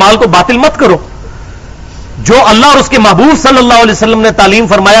 اپنے اعمال کو باطل مت کرو، جو اللہ اور اس کے محبوب صلی اللہ علیہ وسلم نے تعلیم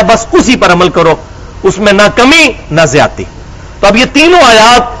فرمایا بس اسی پر عمل کرو، اس میں نہ کمی نہ زیادتی. تو اب یہ تینوں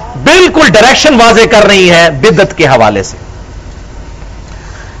آیات بالکل ڈائریکشن واضح کر رہی ہیں بدعت کے حوالے سے.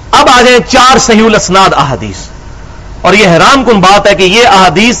 اب آ جائیں 4 صحیح الاسناد احادیث، اور یہ حیران کن بات ہے کہ یہ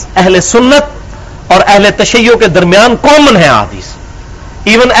احادیث اہل سنت اور اہل تشیع کے درمیان کامن ہے احادیث.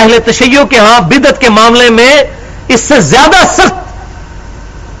 ایون اہل تشیع کے ہاں بدعت کے معاملے میں اس سے زیادہ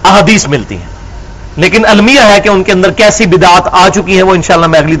سخت احادیث ملتی ہیں، لیکن المیہ ہے کہ ان کے اندر کیسی بدعات آ چکی ہیں وہ انشاءاللہ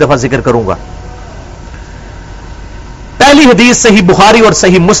میں اگلی دفعہ ذکر کروں گا. پہلی حدیث صحیح بخاری اور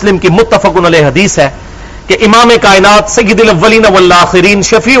صحیح مسلم کی متفق علیہ حدیث ہے کہ امام کائنات سید الاولین والآخرین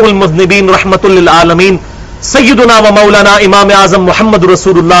شفیع المذنبین رحمت للعالمین سیدنا و مولانا امام اعظم محمد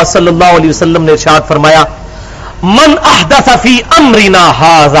رسول اللہ صلی اللہ علیہ وسلم نے ارشاد فرمایا، من احدث فی امرنا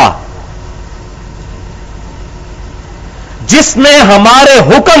ھذا، جس نے ہمارے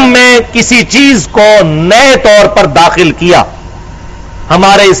حکم میں کسی چیز کو نئے طور پر داخل کیا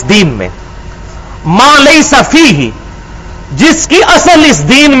ہمارے اس دین میں، ما لیس فیہ، جس کی اصل اس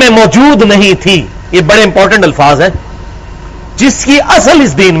دین میں موجود نہیں تھی. یہ بڑے امپورٹنٹ الفاظ ہیں، جس کی اصل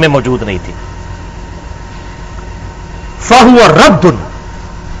اس دین میں موجود نہیں تھی. فہو رد،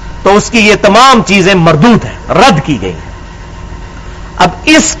 تو اس کی یہ تمام چیزیں مردود ہیں، رد کی گئی ہیں. اب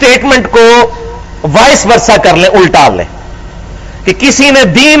اس سٹیٹمنٹ کو وائس ورسا کر لیں، الٹا لیں کہ کسی نے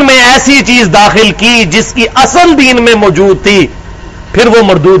دین میں ایسی چیز داخل کی جس کی اصل دین میں موجود تھی، پھر وہ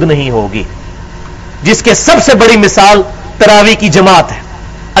مردود نہیں ہوگی. جس کے سب سے بڑی مثال تراویح کی جماعت ہے.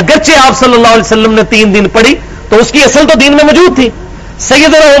 اگرچہ آپ صلی اللہ علیہ وسلم نے 3 دن پڑھی تو اس کی اصل تو دین میں موجود تھی،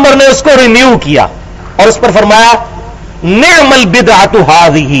 سیدنا عمر نے اس کو رینیو کیا اور اس پر فرمایا نعم البدعۃ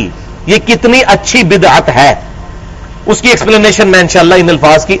ھذہ، یہ کتنی اچھی بدعت ہے. اس کی ایکسپلینیشن میں انشاءاللہ ان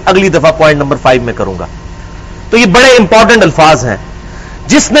الفاظ کی اگلی دفعہ پوائنٹ نمبر 5 میں کروں گا. تو یہ بڑے امپورٹنٹ الفاظ ہیں.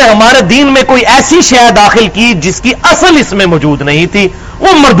 جس نے ہمارے دین میں کوئی ایسی شے داخل کی جس کی اصل اس میں موجود نہیں تھی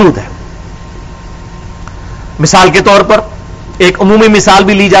وہ مردود ہے. مثال کے طور پر ایک عمومی مثال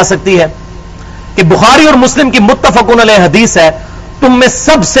بھی لی جا سکتی ہے کہ بخاری اور مسلم کی متفق علیہ حدیث ہے، تم میں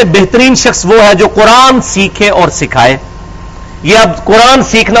سب سے بہترین شخص وہ ہے جو قرآن سیکھے اور سکھائے. یہ اب قرآن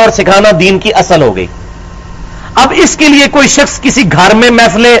سیکھنا اور سکھانا دین کی اصل ہو گئی. اب اس کے لیے کوئی شخص کسی گھر میں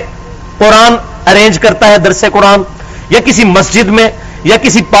محفل قرآن ارینج کرتا ہے، درس قرآن، یا کسی مسجد میں یا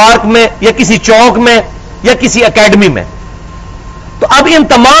کسی پارک میں یا کسی چوک میں یا کسی اکیڈمی میں، تو اب ان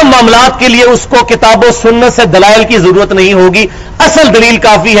تمام معاملات کے لیے اس کو کتاب و سنت سے دلائل کی ضرورت نہیں ہوگی. اصل دلیل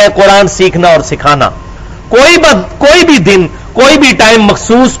کافی ہے قرآن سیکھنا اور سکھانا. کوئی بھی دن، کوئی بھی ٹائم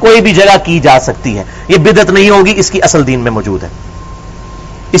مخصوص کوئی بھی جگہ کی جا سکتی ہے، یہ بدعت نہیں ہوگی، اس کی اصل دین میں موجود ہے.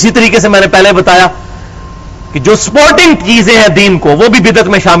 اسی طریقے سے میں نے پہلے بتایا کہ جو سپورٹنگ چیزیں ہیں دین کو وہ بھی بدعت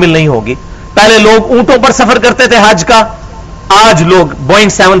میں شامل نہیں ہوگی. پہلے لوگ اونٹوں پر سفر کرتے تھے حج کا، آج لوگ بوئنگ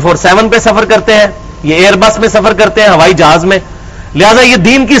 747 پہ سفر کرتے ہیں، یہ ایئر بس میں سفر کرتے ہیں، ہوائی جہاز میں. لہذا یہ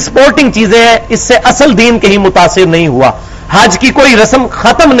دین کی سپورٹنگ چیزیں ہیں، اس سے اصل دین کہیں متاثر نہیں ہوا. حج کی کوئی رسم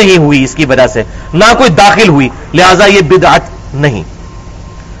ختم نہیں ہوئی اس کی وجہ سے، نہ کوئی داخل ہوئی، لہذا یہ بدعت نہیں.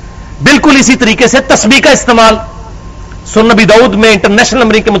 بالکل اسی طریقے سے تسبیح کا استعمال، سنن نبی داؤد میں انٹرنیشنل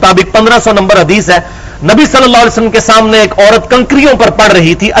نمبر کے مطابق 1500 نمبر حدیث ہے، نبی صلی اللہ علیہ وسلم کے سامنے ایک عورت کنکریوں پر پڑھ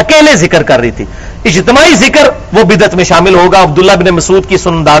رہی تھی، اکیلے ذکر کر رہی تھی. اجتماعی ذکر وہ بدعت میں شامل ہوگا. عبداللہ بن مسعود کی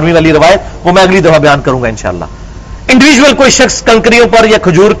سنن دارمی والی روایت وہ میں اگلی دفعہ بیان کروں گا انشاءاللہ. انڈیویجول کوئی شخص کنکریوں پر یا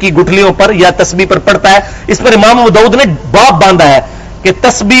کھجور کی گٹھلیوں پر یا تسبیح پر پڑھتا ہے، اس پر امام ابو داؤد نے باب باندھا ہے کہ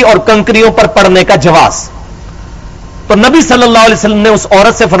تسبیح اور کنکریوں پر پڑھنے کا جواز. تو نبی صلی اللہ علیہ وسلم نے اس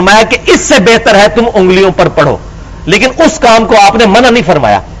عورت سے فرمایا کہ اس سے بہتر ہے تم انگلیوں پر پڑھو، لیکن اس کام کو آپ نے منع نہیں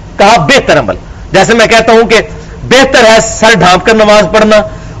فرمایا، کہا بہتر عمل. جیسے میں کہتا ہوں کہ بہتر ہے سر ڈھانپ کر نماز پڑھنا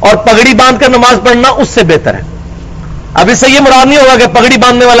اور پگڑی باندھ کر نماز پڑھنا، اس سے بہتر ہے. اب اس سے یہ مراد نہیں ہوگا کہ پگڑی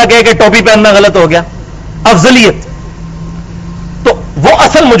باندھنے والا کہے کہ ٹوپی پہننا غلط ہو گیا. افضلیت تو وہ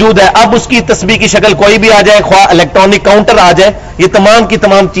اصل موجود ہے. اب اس کی تسبیح کی شکل کوئی بھی آ جائے، خواہ الیکٹرانک کاؤنٹر آ جائے، یہ تمام کی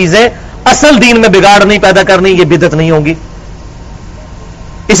تمام چیزیں اصل دین میں بگاڑ نہیں پیدا کرنی، یہ بدعت نہیں ہوگی.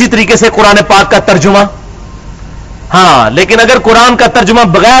 اسی طریقے سے قرآن پاک کا ترجمہ، ہاں لیکن اگر قرآن کا ترجمہ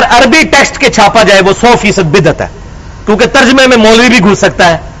بغیر عربی ٹیکسٹ کے چھاپا جائے وہ 100% بدعت ہے، کیونکہ ترجمے میں مولوی بھی گھس سکتا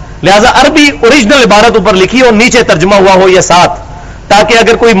ہے. لہذا عربی اوریجنل عبارت اوپر لکھی اور نیچے ترجمہ ہوا ہو یا ساتھ، تاکہ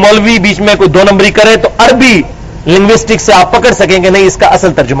اگر کوئی مولوی بیچ میں کوئی 2 نمبری کرے تو عربی لنگوسٹک سے آپ پکڑ سکیں گے نہیں اس کا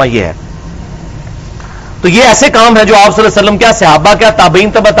اصل ترجمہ یہ ہے. تو یہ ایسے کام ہے جو آپ صلی اللہ علیہ وسلم کیا صحابہ کیا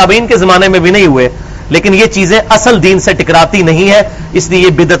تابعین تبع تابعین کے زمانے میں بھی نہیں ہوئے, لیکن یہ چیزیں اصل دین سے ٹکراتی نہیں ہے, اس لیے یہ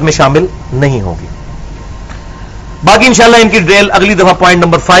بدعت میں شامل نہیں ہوگی. باقی انشاءاللہ ان کی ڈیٹیل اگلی دفعہ پوائنٹ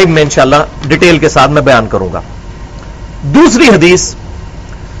نمبر 5 میں انشاءاللہ ڈیٹیل کے ساتھ میں بیان کروں گا. دوسری حدیث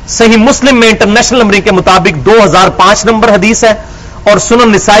صحیح مسلم میں انٹرنیشنل نمبرنگ کے مطابق 2005 نمبر حدیث ہے, اور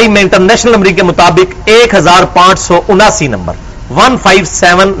سنن نسائی میں انٹرنیشنل نمبرنگ کے مطابق 1579 نمبر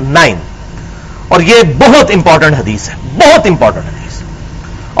 1579. اور یہ بہت امپورٹنٹ حدیث ہے, بہت امپورٹنٹ حدیث.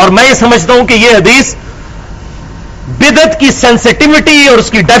 اور میں یہ سمجھتا ہوں کہ یہ حدیث بدعت کی سینسٹیوٹی اور اس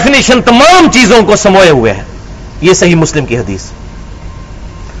کی ڈیفینیشن تمام چیزوں کو سموئے ہوئے ہے. یہ صحیح مسلم کی حدیث.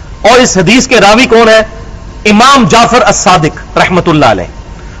 اور اس حدیث کے راوی کون ہے؟ امام جعفر الصادق رحمت اللہ علیہ,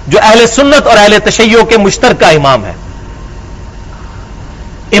 جو اہل سنت اور اہل تشیع کے مشترکہ امام ہے.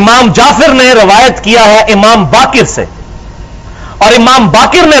 امام جعفر نے روایت کیا ہے امام باقر سے, اور امام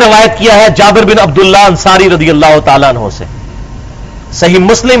باقر نے روایت کیا ہے جابر بن عبداللہ انصاری رضی اللہ تعالیٰ عنہ سے. صحیح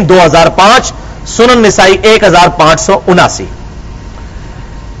مسلم 2005, سنن نسائی 1579.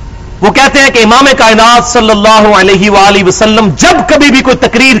 وہ کہتے ہیں کہ امام کائنات صلی اللہ علیہ وآلہ وسلم جب کبھی بھی کوئی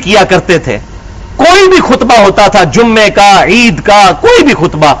تقریر کیا کرتے تھے, کوئی بھی خطبہ ہوتا تھا, جمعے کا, عید کا, کوئی بھی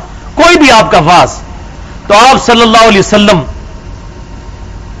خطبہ, کوئی بھی آپ کا واز, تو آپ صلی اللہ علیہ وسلم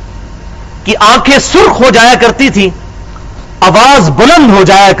کی آنکھیں سرخ ہو جایا کرتی تھی, آواز بلند ہو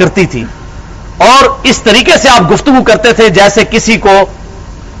جایا کرتی تھی, اور اس طریقے سے آپ گفتگو کرتے تھے جیسے کسی کو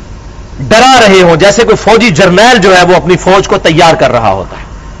ڈرا رہے ہوں, جیسے کوئی فوجی جرنیل جو ہے وہ اپنی فوج کو تیار کر رہا ہوتا ہے.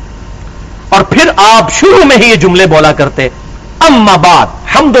 اور پھر آپ شروع میں ہی یہ جملے بولا کرتے, اما بعد,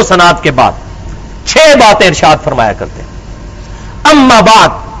 حمد و ثناء کے بعد 6 باتیں ارشاد فرمایا کرتے. اما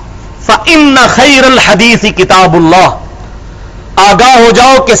بعد فإن خیر الحدیث کتاب اللہ, آگاہ ہو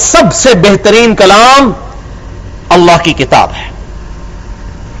جاؤ کہ سب سے بہترین کلام اللہ کی کتاب ہے.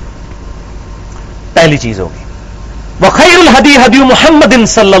 پہلی چیز ہوگی. وخیر الہدی ہدی محمد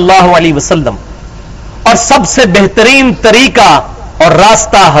صلی اللہ علیہ وسلم, اور سب سے بہترین طریقہ اور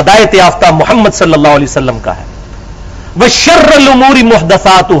راستہ ہدایت یافتہ محمد صلی اللہ علیہ وسلم کا ہے. وشر الامور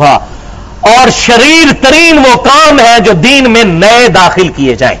محدثاتها, اور شریر ترین وہ کام ہے جو دین میں نئے داخل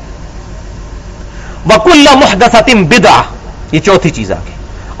کیے جائیں. وکل محدثۃ بدعہ, یہ چوتھی چیز آ گئی,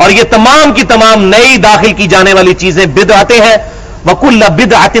 اور یہ تمام کی تمام نئی داخل کی جانے والی چیزیں بدعتیں ہیں. وکل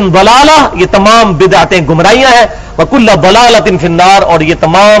بدعۃ ضلالہ, یہ تمام بدعتیں گمراہیاں ہیں. وکل ضلالۃ فی النار, اور یہ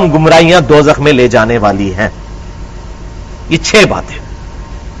تمام گمراہیاں دوزخ میں لے جانے والی ہیں. یہ 6 باتیں.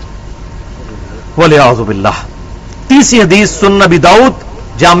 والعیاذ باللہ. تیسری حدیث سنن ابی داؤد,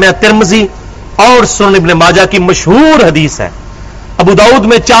 جامعہ ترمذی اور سنن ابن ماجہ کی مشہور حدیث ہے. ابو داؤد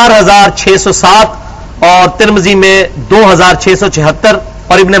میں 4607 اور ترمذی میں 2676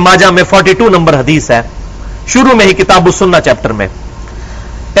 اور ابن ماجہ میں 42 نمبر حدیث ہے. شروع میں ہی کتاب السنہ چیپٹر میں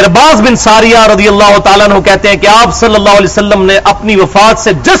ارباز بن ساریہ رضی اللہ تعالیٰ عنہ کہتے ہیں کہ آپ صلی اللہ علیہ وسلم نے اپنی وفات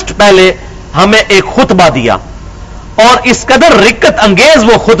سے جسٹ پہلے ہمیں ایک خطبہ دیا, اور اس قدر رکت انگیز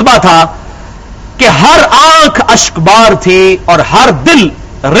وہ خطبہ تھا کہ ہر آنکھ اشکبار تھی اور ہر دل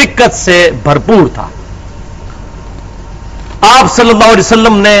رکت سے بھرپور تھا. آپ صلی اللہ علیہ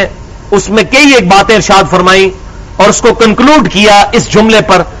وسلم نے اس میں کئی ایک باتیں ارشاد فرمائی, اور اس کو کنکلوڈ کیا اس جملے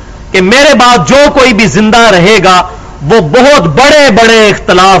پر کہ میرے بعد جو کوئی بھی زندہ رہے گا وہ بہت بڑے بڑے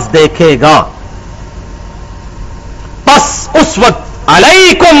اختلاف دیکھے گا. پس اس وقت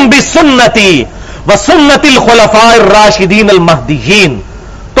علیکم بسنتی وسنت الخلفاء الراشدین المہدیین,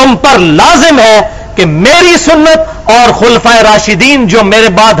 تم پر لازم ہے کہ میری سنت اور خلفائے راشدین جو میرے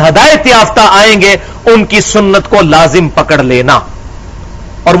بعد ہدایت یافتہ آئیں گے ان کی سنت کو لازم پکڑ لینا.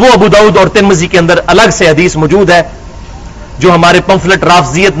 اور وہ ابو داؤد اور ترمذی کے اندر الگ سے حدیث موجود ہے جو ہمارے پمفلٹ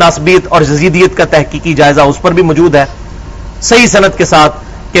رافضیت, ناسبیت اور یزیدیت کا تحقیقی جائزہ اس پر بھی موجود ہے صحیح سند کے ساتھ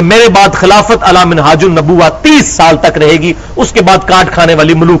کہ میرے بعد خلافت علی منہاج النبوہ 30 سال تک رہے گی, اس کے بعد کاٹ کھانے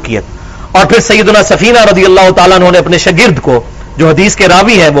والی ملوکیت. اور پھر سیدنا سفینہ رضی اللہ تعالیٰ عنہ نے اپنے شاگرد کو, جو حدیث کے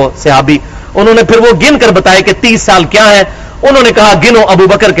راوی ہیں وہ صحابی, انہوں نے پھر وہ گن کر بتایا کہ 30 سال کیا ہے. انہوں نے کہا گنو ابو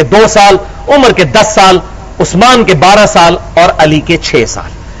بکر کے 2 سال, عمر کے 10 سال, عثمان کے 12 سال اور علی کے 6 سال,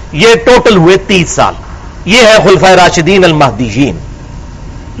 یہ ٹوٹل ہوئے 30 سال. یہ ہے خلفائے راشدین المہدیین,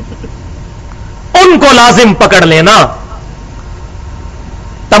 ان کو لازم پکڑ لینا.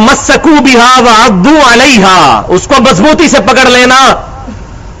 تمسکوا بہا وعضوا علیہا, اس کو مضبوطی سے پکڑ لینا.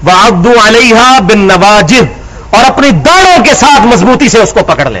 وعضوا علیہا بالنواجذ, اور اپنی داڑھوں کے ساتھ مضبوطی سے اس کو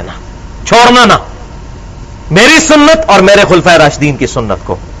پکڑ لینا, چھوڑنا نہ. میری سنت اور میرے خلفائے راشدین کی سنت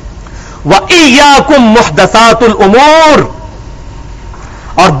کو. وَإِيَّاكُمْ مُحْدَثَاتُ الْأُمُورِ,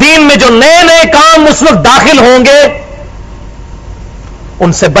 اور دین میں جو نئے نئے کام اس وقت داخل ہوں گے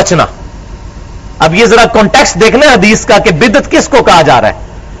ان سے بچنا. اب یہ ذرا کانٹیکسٹ دیکھنا ہے حدیث کا کہ بدعت کس کو کہا جا رہا ہے.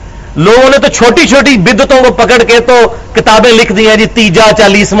 لوگوں نے تو چھوٹی چھوٹی بدعتوں کو پکڑ کے تو کتابیں لکھ دی ہیں جی 30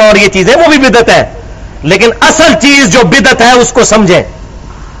 40واں اور یہ چیزیں وہ بھی بدعت ہے, لیکن اصل چیز جو بدعت ہے اس کو سمجھیں.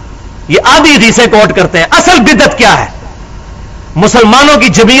 یہ آدھی حدیثیں کوٹ کرتے ہیں. اصل بدعت کیا ہے؟ مسلمانوں کی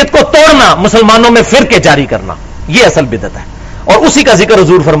جمعیت کو توڑنا, مسلمانوں میں فرقے جاری کرنا, یہ اصل بدعت ہے. اور اسی کا ذکر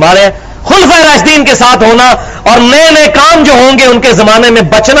حضور فرما رہے ہیں. خلفائے راشدین کے ساتھ ہونا اور نئے نئے کام جو ہوں گے ان کے زمانے میں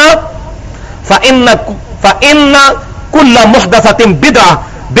بچنا. فَإِنَّ كُلَّ مُحْدَثَةٍ بِدْعَةٍ,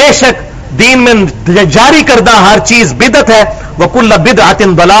 بے شک دین میں جاری کردہ ہر چیز بدعت ہے. وَكُلَّ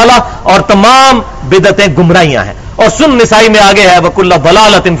بِدْعَةٍ ضَلَالَةٍ, اور تمام بدعتیں گمراہیاں ہیں. اور سن نسائی میں آگے ہے وَكُلَّ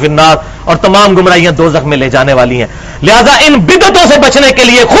ضَلَالَةٍ فِي النَّارِ, اور تمام گمراہیاں دوزخ میں لے جانے والی ہیں. لہذا ان بدعتوں سے بچنے کے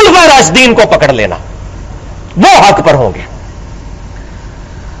لیے خلفائے راشدین کو پکڑ لینا, وہ حق پر ہوں گے.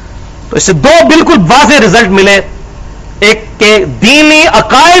 تو اس سے دو بالکل واضح رزلٹ ملے. ایک کہ دینی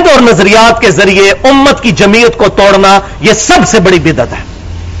عقائد اور نظریات کے ذریعے امت کی جمعیت کو توڑنا یہ سب سے بڑی بدعت ہے.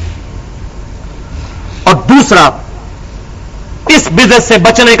 اور دوسرا, اس بدعت سے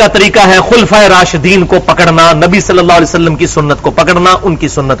بچنے کا طریقہ ہے خلفائے راشدین کو پکڑنا, نبی صلی اللہ علیہ وسلم کی سنت کو پکڑنا, ان کی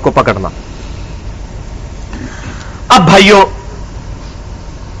سنت کو پکڑنا. اب بھائیوں,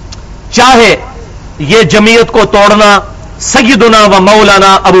 چاہے یہ جمعیت کو توڑنا سیدنا و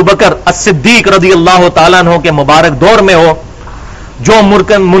مولانا ابو بکر الصدیق رضی اللہ تعالیٰ عنہ کے مبارک دور میں ہو, جو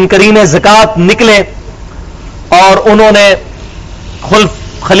منکرین زکات نکلے اور انہوں نے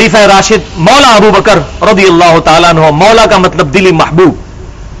خلیفہ راشد مولا ابو بکر رضی اللہ تعالیٰ عنہ, مولا کا مطلب دلی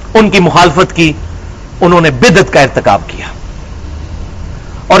محبوب, ان کی مخالفت کی, انہوں نے بدعت کا ارتکاب کیا.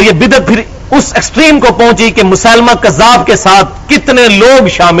 اور یہ بدعت پھر اس ایکسٹریم کو پہنچی کہ مسلمہ کذاب کے ساتھ کتنے لوگ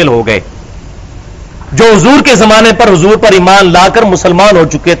شامل ہو گئے جو حضور کے زمانے پر حضور پر ایمان لا کر مسلمان ہو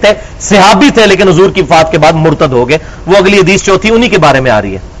چکے تھے, صحابی تھے, لیکن حضور کی وفات کے بعد مرتد ہو گئے. وہ اگلی حدیث چوتھی انہی کے بارے میں آ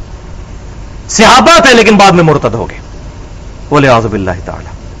رہی ہے. صحابہ تھے لیکن بعد میں مرتد ہو گئے, والعیاذ باللہ تعالی.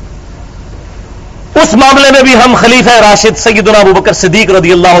 اس معاملے میں بھی ہم خلیفہ راشد سیدنا ابو بکر صدیق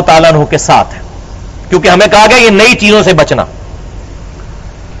رضی اللہ تعالیٰ عنہ کے ساتھ ہیں, کیونکہ ہمیں کہا گیا یہ نئی چیزوں سے بچنا.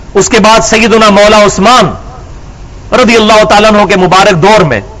 اس کے بعد سیدنا مولا عثمان رضی اللہ تعالیٰ عنہ کے مبارک دور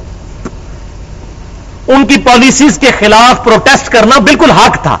میں ان کی پالیسیز کے خلاف پروٹیسٹ کرنا بالکل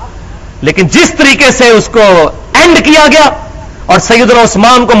حق تھا, لیکن جس طریقے سے اس کو اینڈ کیا گیا اور سیدنا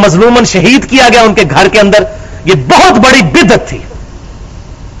عثمان کو مظلوماً شہید کیا گیا ان کے گھر کے اندر, یہ بہت بڑی بدعت تھی.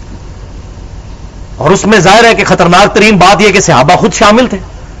 اور اس میں ظاہر ہے کہ خطرناک ترین بات یہ کہ صحابہ خود شامل تھے.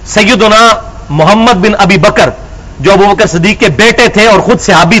 سیدنا محمد بن ابی بکر جو ابو بکر صدیق کے بیٹے تھے اور خود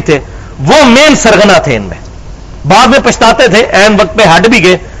صحابی تھے, وہ مین سرغنہ تھے ان میں. بعد میں پچھتاتے تھے, عین وقت پہ ہٹ بھی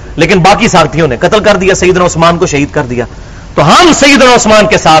گئے, لیکن باقی ساتھیوں نے قتل کر دیا, سیدنا عثمان کو شہید کر دیا. تو ہم سیدنا عثمان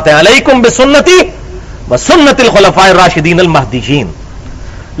کے ساتھ ہیں, علیکم بسنتی و سنت الخلفاء الراشدین المہدیین.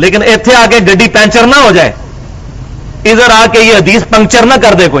 لیکن ایتھے آ کے گڈی پنچر نہ ہو جائے, ادھر آ کے یہ حدیث پنکچر نہ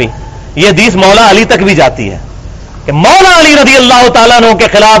کر دے کوئی. یہ حدیث مولا علی تک بھی جاتی ہے کہ مولا علی رضی اللہ تعالیٰ عنہ کے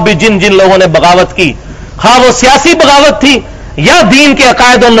خلاف بھی جن جن لوگوں نے بغاوت کی, ہاں وہ سیاسی بغاوت تھی یا دین کے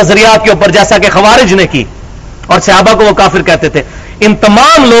عقائد اور نظریات کے اوپر, جیسا کہ خوارج نے کی اور صحابہ کو وہ کافر کہتے تھے, ان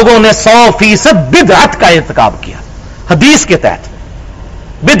تمام لوگوں نے 100% بدعت کا ارتکاب کیا. حدیث کے تحت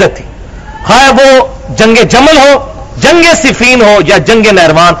بدعت تھی, خواہ وہ جنگ جمل ہو, جنگ صفین ہو یا جنگ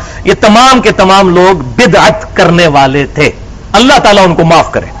نہروان, یہ تمام کے تمام لوگ بدعت کرنے والے تھے. اللہ تعالیٰ ان کو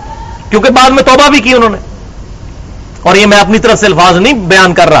معاف کرے, کیونکہ بعد میں توبہ بھی کی انہوں نے. اور یہ میں اپنی طرف سے الفاظ نہیں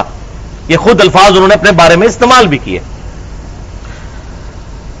بیان کر رہا, یہ خود الفاظ انہوں نے اپنے بارے میں استعمال بھی کیے.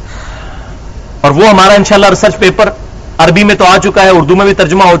 اور وہ ہمارا انشاءاللہ ریسرچ پیپر عربی میں تو آ چکا ہے, اردو میں بھی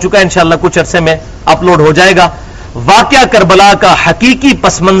ترجمہ ہو چکا ہے, انشاءاللہ کچھ عرصے میں اپلوڈ ہو جائے گا. واقعہ کربلا کا حقیقی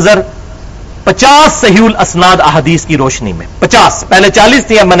پس منظر 50 صحیح الاسناد احادیث کی روشنی میں, 50 پہلے 40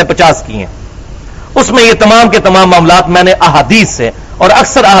 تھی, اب میں نے 50 کی ہیں. اس میں یہ تمام کے تمام معاملات میں نے احادیث سے, اور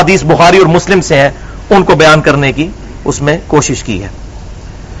اکثر احادیث بخاری اور مسلم سے ہیں, ان کو بیان کرنے کی اس میں کوشش کی ہے.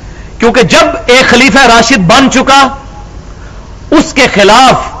 کیونکہ جب ایک خلیفہ راشد بن چکا, اس کے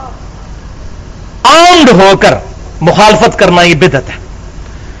خلاف آرمڈ ہو کر مخالفت کرنا یہ بدعت ہے.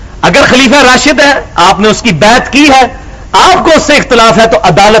 اگر خلیفہ راشد ہے, آپ نے اس کی بیعت کی ہے, آپ کو اس سے اختلاف ہے, تو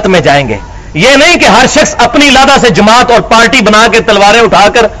عدالت میں جائیں گے. یہ نہیں کہ ہر شخص اپنی لادہ سے جماعت اور پارٹی بنا کے تلواریں اٹھا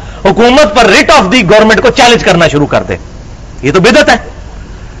کر حکومت پر ریٹ آف دی گورنمنٹ کو چیلنج کرنا شروع کر دے. یہ تو بدعت ہے.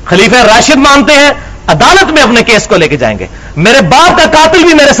 خلیفہ راشد مانتے ہیں, عدالت میں اپنے کیس کو لے کے جائیں گے. میرے باپ کا قاتل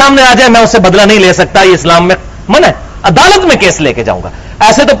بھی میرے سامنے آ جائے, میں اس سے بدلہ نہیں لے سکتا, یہ اسلام میں منع ہے. عدالت میں کیس لے کے جاؤں گا,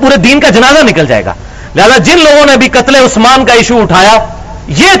 ایسے تو پورے دین کا جنازہ نکل جائے گا. لہذا جن لوگوں نے بھی قتل عثمان کا ایشو اٹھایا,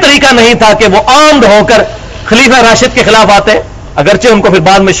 یہ طریقہ نہیں تھا کہ وہ آرمڈ ہو کر خلیفہ راشد کے خلاف آتے, اگرچہ ان کو پھر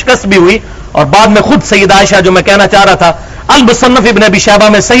بعد میں شکست بھی ہوئی اور بعد میں خود سید عائشہ، جو میں کہنا چاہ رہا تھا، المصنف ابن ابی شیبہ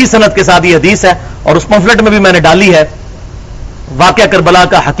میں صحیح سند کے ساتھ یہ حدیث ہے، اور اس پمفلٹ میں بھی میں نے ڈالی ہے، واقعہ کربلا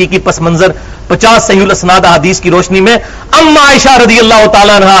کا حقیقی پس منظر 50 صحیح الاسناد احادیث کی روشنی میں، اما عائشہ رضی اللہ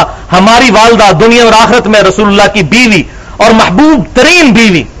تعالیٰ عنہ، ہماری والدہ، دنیا اور آخرت میں رسول اللہ کی بیوی اور محبوب ترین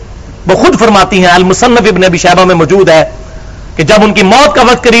بیوی، وہ خود فرماتی ہیں، المصنف ابن ابی شیبہ میں موجود ہے، کہ جب ان کی موت کا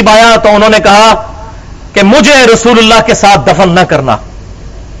وقت قریب آیا تو انہوں نے کہا کہ مجھے رسول اللہ کے ساتھ دفن نہ کرنا،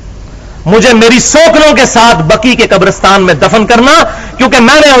 مجھے میری سوکنوں کے ساتھ بقی کے قبرستان میں دفن کرنا، کیونکہ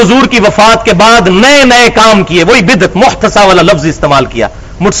میں نے حضور کی وفات کے بعد نئے نئے کام کیے، وہی بدعت، محتسا والا لفظ استعمال کیا،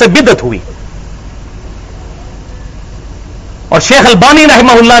 مجھ سے بدعت ہوئی۔ اور شیخ البانی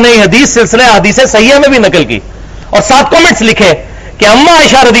رحمہ اللہ نے یہ حدیث سلسلہ حدیث صحیحہ میں بھی نقل کی، اور ساتھ کامنٹس لکھے کہ اما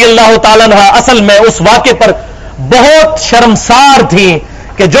عائشہ رضی اللہ تعالیٰ عنہ اصل میں اس واقعے پر بہت شرمسار تھیں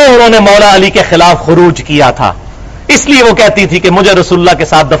کہ جو انہوں نے مولا علی کے خلاف خروج کیا تھا، اس لیے وہ کہتی تھی کہ مجھے رسول اللہ کے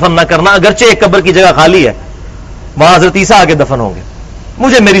ساتھ دفن نہ کرنا، اگرچہ ایک قبر کی جگہ خالی ہے، وہاں حضرت عیسیٰ آگے دفن ہوں گے،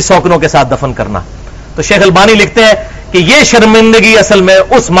 مجھے میری سوکنوں کے ساتھ دفن کرنا۔ تو شیخ البانی لکھتے ہیں کہ یہ شرمندگی اصل میں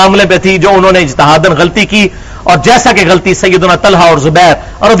اس معاملے پہ تھی جو انہوں نے اجتہاداً غلطی کی، اور جیسا کہ غلطی سیدنا طلحہ اور زبیر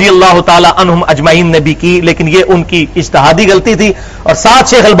رضی اللہ تعالی عنہم اجمعین نے بھی کی، لیکن یہ ان کی اجتہادی غلطی تھی۔ اور ساتھ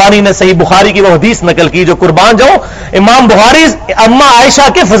شیخ البانی نے صحیح بخاری کی وہ حدیث نقل کی جو قربان جاؤں امام بخاری اما عائشہ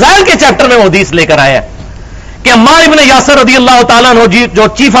کے فضائل کے چیپٹر میں وہ حدیث لے کر آئے ہیں کہ عمار ابن یاسر رضی اللہ تعالیٰ عنہ جو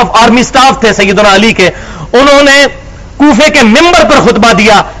چیف آف آرمی سٹاف تھے سیدنا علی کے، انہوں نے کوفے کے منبر پر خطبہ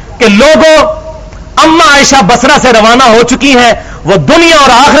دیا کہ لوگوں، اما عائشہ بصرہ سے روانہ ہو چکی ہیں، وہ دنیا اور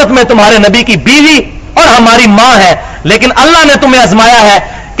آخرت میں تمہارے نبی کی بیوی اور ہماری ماں ہے، لیکن اللہ نے تمہیں آزمایا ہے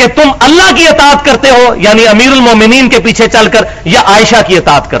کہ تم اللہ کی اطاعت کرتے ہو، یعنی امیر المومنین کے پیچھے چل کر، یا عائشہ کی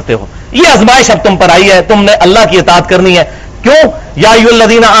اطاعت کرتے ہو۔ یہ آزمائش اب تم پر آئی ہے، تم نے اللہ کی اطاعت کرنی ہے۔ کیوں؟ یا ایھا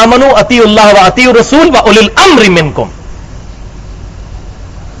الذین آمنوا اطیعوا اللہ واطیعوا الرسول واولی الامر منکم۔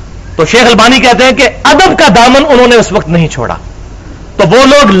 تو شیخ البانی کہتے ہیں کہ ادب کا دامن انہوں نے اس وقت نہیں چھوڑا۔ تو وہ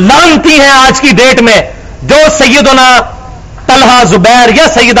لوگ لعنتی ہیں آج کی ڈیٹ میں جو سیدنا طلحہ، زبیر یا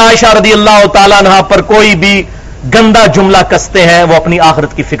سیدہ عائشہ رضی اللہ تعالیٰ عنہ پر کوئی بھی گندا جملہ کستے ہیں، وہ اپنی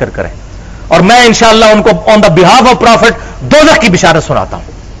آخرت کی فکر کریں، اور میں انشاءاللہ ان کو آن دا بہاف آف پروفٹ دوزخ کی بشارت سناتا ہوں۔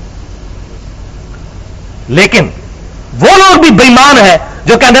 لیکن وہ لوگ بھی بےمان ہیں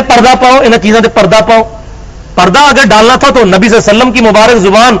جو کہتے ہیں پردہ پاؤ، ان چیزوں سے پردہ پاؤ۔ پردہ اگر ڈالنا تھا تو نبی صلی اللہ علیہ وسلم کی مبارک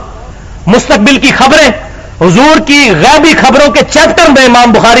زبان، مستقبل کی خبریں، حضور کی غیبی خبروں کے چیپٹر میں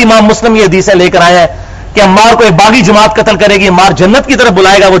امام بخاری، امام مسلم یہ حدیثیں لے کر آئے ہیں کہ عمار کو ایک باغی جماعت قتل کرے گی، عمار جنت کی طرف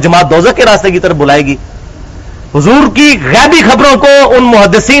بلائے گا، وہ جماعت دوزخ کے راستے کی طرف بلائے گی۔ حضور کی غیبی خبروں کو ان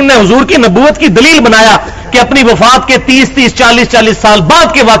محدثین نے حضور کی نبوت کی دلیل بنایا کہ اپنی وفات کے 30 40 سال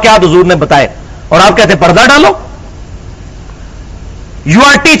بعد کے واقعات حضور نے بتائے، اور آپ کہتے ہیں پردہ ڈالو۔ You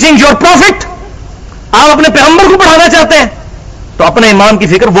are teaching your prophet, آپ اپنے پیغمبر کو پڑھانا چاہتے ہیں تو اپنے ایمان کی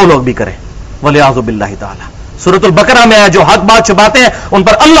فکر وہ لوگ بھی کریں۔ وَلِعَاذُ بِاللَّهِ تعالی سورۃ البقرہ میں ہے جو حق بات چھپاتے ہیں ان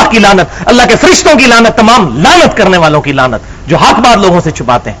پر اللہ کی لعنت، اللہ کے فرشتوں کی لعنت، تمام لعنت کرنے والوں کی لعنت جو حق بات لوگوں سے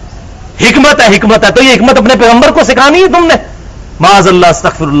چھپاتے ہیں۔ حکمت ہے تو یہ حکمت اپنے پیغمبر کو سکھانی ہے تم نے؟ معاذ اللہ،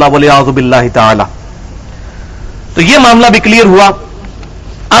 استغفر اللہ، وَلِعَاذُ بِاللَّهِ تعالی۔ تو یہ معاملہ بھی کلیئر ہوا۔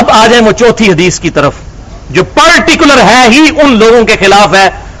 اب آ جائیں وہ چوتھی حدیث کی طرف جو پرٹیکولر ہے ہی ان لوگوں کے خلاف ہے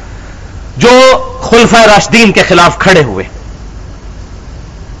جو خلفائے راشدین کے خلاف کھڑے ہوئے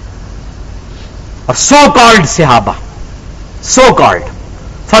اور سو کالڈ صحابہ، سو کالڈ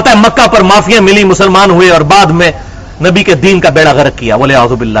فتح مکہ پر معافیاں ملی، مسلمان ہوئے اور بعد میں نبی کے دین کا بیڑا غرق کیا،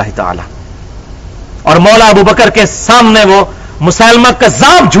 وَلِعَاذُ بِاللَّهِ تعالی۔ اور مولا ابو بکر کے سامنے وہ مسلمہ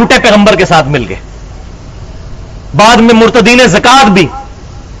کذاب جھوٹے پیغمبر کے ساتھ مل گئے، بعد میں مرتدین زکات بھی،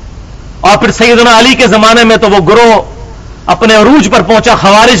 اور پھر سیدنا علی کے زمانے میں تو وہ گروہ اپنے عروج پر پہنچا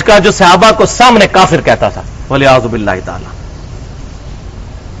خوارج کا جو صحابہ کو سامنے کافر کہتا تھا، وَلِعَاذُ بِاللَّهِ تعالی۔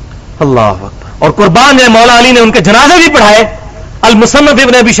 اللہ اکبر۔ اور قربان ہے مولا علی نے ان کے جنازے بھی پڑھائے، المصنف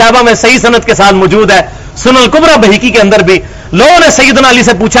ابن ابی شیبہ میں صحیح سند کے ساتھ موجود ہے، سنن الکبریٰ بہقی کے اندر بھی۔ لوگوں نے سیدنا علی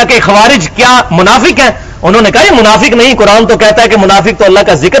سے پوچھا کہ خوارج کیا منافق ہیں؟ انہوں نے کہا یہ منافق نہیں، قرآن تو کہتا ہے کہ منافق تو اللہ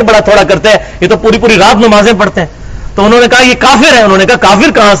کا ذکر بڑا تھوڑا کرتے ہیں، یہ تو پوری پوری رات نمازیں پڑھتے ہیں۔ تو انہوں نے کہا یہ کافر ہیں۔ انہوں نے کہا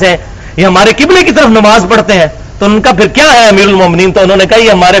کافر کہاں سے ہیں؟ یہ ہمارے قبلے کی طرف نماز پڑھتے ہیں۔ تو ان کا پھر کیا ہے امیر المومنین؟ تو انہوں نے کہا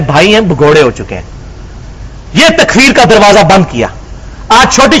یہ ہمارے بھائی ہیں، بھگوڑے ہو چکے ہیں۔ یہ تکفیر کا دروازہ بند کیا۔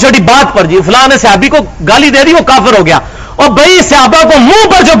 آج چھوٹی چھوٹی بات پر جی فلاں نے صحابی کو گالی دے دی وہ کافر ہو گیا، اور بھائی صحابہ کو منہ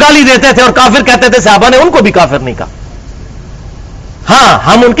پر جو گالی دیتے تھے اور کافر کہتے تھے صحابہ نے ان کو بھی کافر نہیں کہا۔ ہاں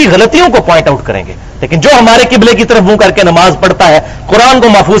ہم ان کی غلطیوں کو پوائنٹ آؤٹ کریں گے، لیکن جو ہمارے قبلے کی طرف منہ کر کے نماز پڑھتا ہے، قرآن کو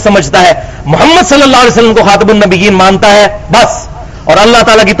محفوظ سمجھتا ہے، محمد صلی اللہ علیہ وسلم کو خاتم النبیین مانتا ہے بس، اور اللہ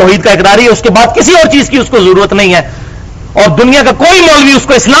تعالیٰ کی توحید کا اقراری ہے، اس کے بعد کسی اور چیز کی اس کو ضرورت نہیں ہے، اور دنیا کا کوئی مولوی اس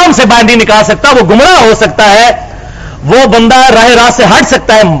کو اسلام سے باہر نہیں نکال سکتا، وہ گمراہ ہو سکتا ہے وہ بندہ راہ راست سے ہٹ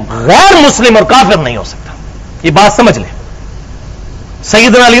سکتا ہے، غیر مسلم اور کافر نہیں ہو سکتا. یہ بات سمجھ لیں.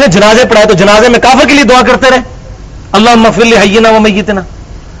 سیدنا علی نے جنازے پڑھائے تو جنازے میں کافر کے لیے دعا کرتے رہے، اللہم اغفر لحینا و میتنا.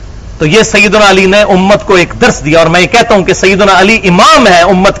 تو یہ سیدنا علی نے امت کو ایک درس دیا. اور میں یہ کہتا ہوں کہ سیدنا علی امام ہے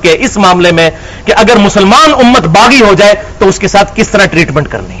امت کے اس معاملے میں کہ اگر مسلمان امت باغی ہو جائے تو اس کے ساتھ کس طرح ٹریٹمنٹ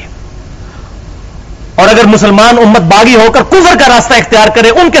کرنی ہے، اور اگر مسلمان امت باغی ہو کر کفر کا راستہ اختیار کرے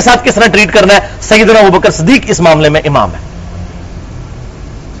ان کے ساتھ کس طرح ٹریٹ کرنا ہے. سیدنا ابوبکر صدیق اس معاملے میں امام ہے.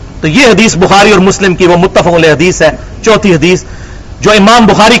 تو یہ حدیث بخاری اور مسلم کی وہ متفق علیہ حدیث ہے. چوتھی حدیث جو امام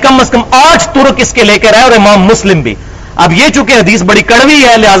بخاری کم از کم 8 طرق اس کے لے کر آئے اور امام مسلم بھی. اب یہ چونکہ حدیث بڑی کڑوی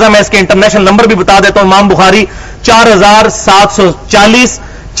ہے لہذا میں اس کے انٹرنیشنل نمبر بھی بتا دیتا ہوں. امام بخاری 4740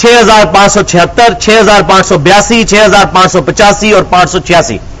 6576 6582 6585 اور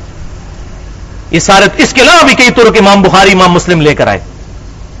 586. یہ سارے اس کے علاوہ بھی کئی طرق امام بخاری امام مسلم لے کر آئے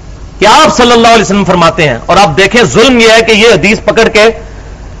کہ آپ صلی اللہ علیہ وسلم فرماتے ہیں. اور آپ دیکھیں ظلم یہ ہے کہ یہ حدیث پکڑ کے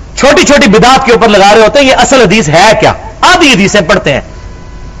چھوٹی چھوٹی بدعات کے اوپر لگا رہے ہوتے ہیں. یہ اصل حدیث ہے کیا؟ آدھی حدیثیں پڑھتے ہیں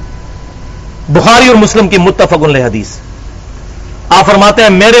بخاری اور مسلم کی متفق علیہ حدیث. آپ فرماتے ہیں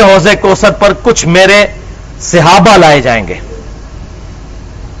میرے حوض کوثر پر کچھ میرے صحابہ لائے جائیں گے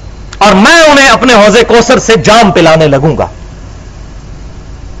اور میں انہیں اپنے حوض کوثر سے جام پلانے لگوں گا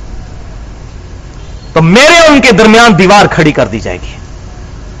تو میرے ان کے درمیان دیوار کھڑی کر دی جائے گی.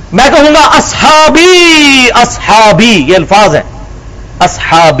 میں کہوں گا اصحابی اصحابی، یہ الفاظ ہیں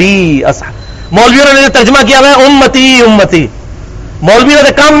اصحابی اصحابی. مولویوں نے ترجمہ کیا ہوا ہے امتی امتی. مولویوں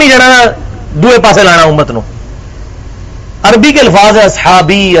نے کام نہیں جانا دوئے پاسے لانا امت نو. عربی کے الفاظ ہے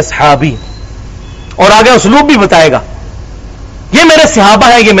اصحابی اصحابی. اور آگے اسلوب بھی بتائے گا یہ میرے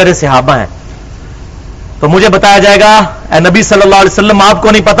صحابہ ہیں یہ میرے صحابہ ہیں. تو مجھے بتایا جائے گا اے نبی صلی اللہ علیہ وسلم آپ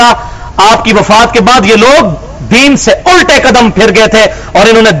کو نہیں پتا آپ کی وفات کے بعد یہ لوگ دین سے الٹے قدم پھر گئے تھے اور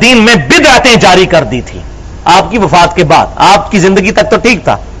انہوں نے دین میں بدعتیں جاری کر دی تھی. آپ کی وفات کے بعد آپ کی زندگی تک تو ٹھیک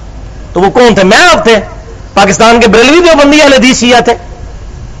تھا. تو وہ کون تھے؟ میں آپ تھے. پاکستان کے بریلوی دیوبندی اہل حدیث شیعہ تھے.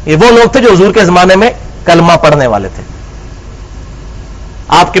 یہ وہ لوگ تھے جو حضور کے زمانے میں کلمہ پڑھنے والے تھے.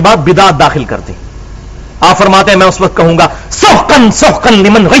 آپ کے بعد بدعت داخل کر دی. آپ فرماتے ہیں میں اس وقت کہوں گا سحقن سحقن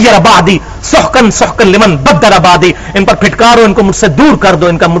لمن غیر بعدی سحقن سحقن لمن بدل بعدی. ان پر پھٹکارو، ان کو مجھ سے دور کر دو،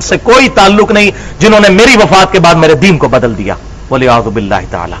 ان کا مجھ سے کوئی تعلق نہیں جنہوں نے میری وفات کے بعد میرے دین کو بدل دیا. وَلِعَاذُ بِاللَّهِ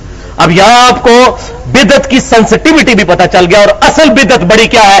تعالی. اب یہاں آپ کو بدعت کی سینسٹیوٹی بھی پتہ چل گیا. اور اصل بدعت بڑی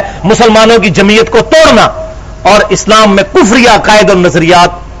کیا ہے؟ مسلمانوں کی جمعیت کو توڑنا اور اسلام میں کفری عقائد اور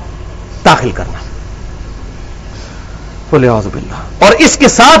نظریات داخل کرنا. وَلِعَاذُ بِاللَّهِ. اور اس کے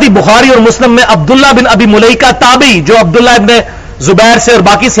ساتھ ہی بخاری اور مسلم میں عبداللہ بن ابی ملیکہ تابعی جو عبداللہ ابن زبیر سے اور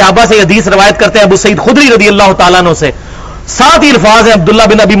باقی صحابہ سے حدیث روایت کرتے ہیں ابو سعید خدری رضی اللہ تعالیٰ عنہ سے، ساتھ ہی الفاظ ہیں عبداللہ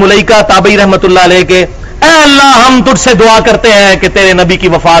بن ابی ملیکہ تابعی رحمۃ اللہ علیہ کے اے اللہ ہم تجھ سے دعا کرتے ہیں کہ تیرے نبی کی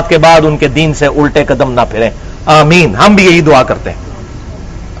وفات کے بعد ان کے دین سے الٹے قدم نہ پھریں. آمین. ہم بھی یہی دعا کرتے ہیں.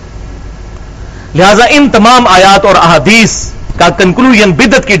 لہذا ان تمام آیات اور احادیث کا کنکلوژن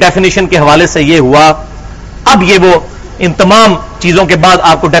بدعت کی ڈیفینیشن کے حوالے سے یہ ہوا. اب یہ وہ ان تمام چیزوں کے بعد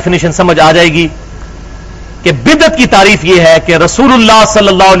آپ کو ڈیفینیشن سمجھ آ جائے گی کہ بدعت کی تعریف یہ ہے کہ رسول اللہ صلی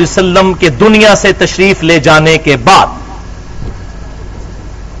اللہ علیہ وسلم کے دنیا سے تشریف لے جانے کے بعد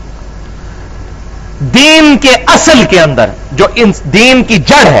دین کے اصل کے اندر جو دین کی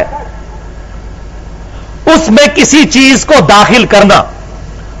جڑ ہے اس میں کسی چیز کو داخل کرنا،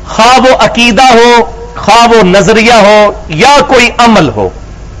 خواہ وہ عقیدہ ہو، خواہ وہ نظریہ ہو یا کوئی عمل ہو،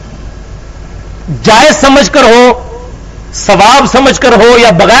 جائز سمجھ کر ہو، ثواب سمجھ کر ہو یا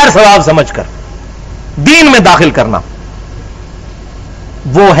بغیر ثواب سمجھ کر دین میں داخل کرنا،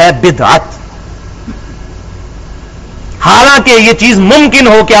 وہ ہے بدعت. حالانکہ یہ چیز ممکن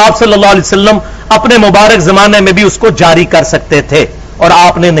ہو کہ آپ صلی اللہ علیہ وسلم اپنے مبارک زمانے میں بھی اس کو جاری کر سکتے تھے اور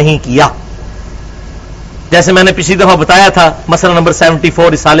آپ نے نہیں کیا. جیسے میں نے پچھلی دفعہ بتایا تھا مسئلہ نمبر 74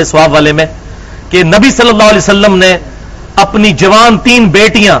 رسالہ ثواب والے میں کہ نبی صلی اللہ علیہ وسلم نے اپنی جوان 3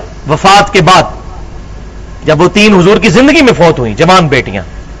 بیٹیاں وفات کے بعد، جب وہ 3 حضور کی زندگی میں فوت ہوئی جوان بیٹیاں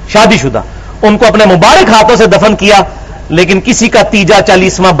شادی شدہ، ان کو اپنے مبارک ہاتھوں سے دفن کیا لیکن کسی کا تیجا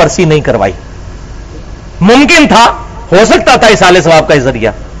 40واں برسی نہیں کروائی. ممکن تھا، ہو سکتا تھا رسالہ ثواب کا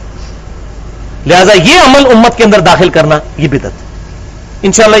ذریعہ. لہذا یہ عمل امت کے اندر داخل کرنا یہ بدعت.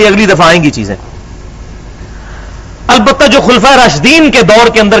 انشاءاللہ یہ اگلی دفعہ آئیں گی چیزیں. البتہ جو خلفائے راشدین کے دور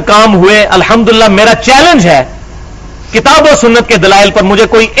کے اندر کام ہوئے، الحمدللہ میرا چیلنج ہے کتاب و سنت کے دلائل پر مجھے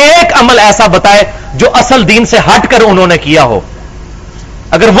کوئی ایک عمل ایسا بتائے جو اصل دین سے ہٹ کر انہوں نے کیا ہو.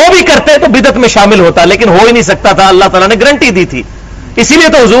 اگر وہ بھی کرتے تو بدعت میں شامل ہوتا، لیکن ہو ہی نہیں سکتا تھا. اللہ تعالیٰ نے گارنٹی دی تھی. اسی لیے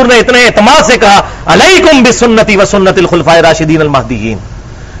تو حضور نے اتنے اعتماد سے کہا علیکم بسنتی و سنت الخلفاء الراشدین المہدیین،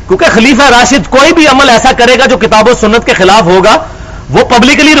 کیونکہ خلیفہ راشد کوئی بھی عمل ایسا کرے گا جو کتاب و سنت کے خلاف ہوگا وہ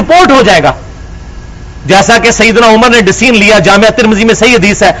پبلکلی رپورٹ ہو جائے گا. جیسا کہ سیدنا عمر نے ڈسین لیا، جامعہ ترمذی میں صحیح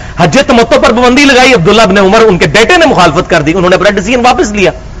حدیث ہے، حج تمتع پر پابندی لگائی، عبداللہ بن عمر ان کے بیٹے نے مخالفت کر دی، انہوں نے اپنا ڈسین واپس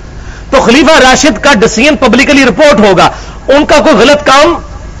لیا. تو خلیفہ راشد کا ڈسین پبلکلی رپورٹ ہوگا، ان کا کوئی غلط کام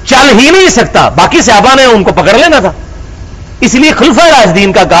چل ہی نہیں سکتا، باقی صحابہ نے ان کو پکڑ لینا تھا. اس لیے خلفۂ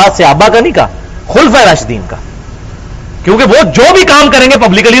راشدین کا کہا، صحابہ کا نہیں کہا، خلفۂ راشدین کا، کیونکہ وہ جو بھی کام کریں گے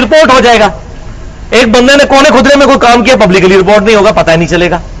پبلکلی رپورٹ ہو جائے گا. ایک بندے نے کونے خدرے میں کوئی کام کیا، پبلکلی رپورٹ نہیں ہوگا، پتہ ہی نہیں چلے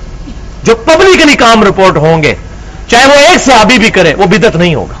گا. جو پبلکلی کام رپورٹ ہوں گے، چاہے وہ ایک صحابی بھی کرے، وہ بدعت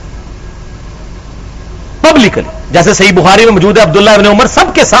نہیں ہوگا پبلکلی. جیسے صحیح بخاری میں موجود ہے، عبداللہ بن عمر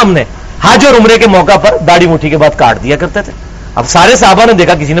سب کے سامنے حج اور عمرے کے موقع پر داڑھی مٹھی کے بعد کاٹ دیا کرتے تھے. اب سارے صحابہ نے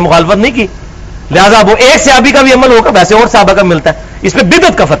دیکھا کسی نے مخالفت نہیں کی، لہذا وہ ایک صحابی کا بھی عمل ہوگا، ویسے اور صحابہ کا ملتا ہے، اس پہ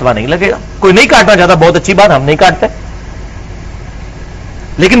بدعت کا فتویٰ نہیں لگے گا. کوئی نہیں کاٹنا چاہتا، بہت اچھی بات، ہم نہیں کاٹتے،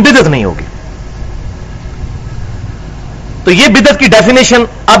 لیکن بدعت نہیں ہوگی. تو یہ بدعت کی ڈیفینیشن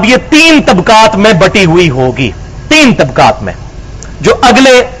اب یہ 3 طبقات میں بٹی ہوئی ہوگی، 3 طبقات میں، جو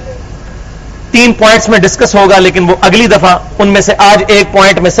اگلے 3 پوائنٹس میں ڈسکس ہوگا، لیکن وہ اگلی دفعہ. ان میں سے آج ایک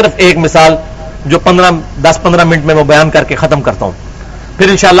پوائنٹ میں صرف ایک مثال جو 10-15 منٹ میں وہ بیان کر کے ختم کرتا ہوں، پھر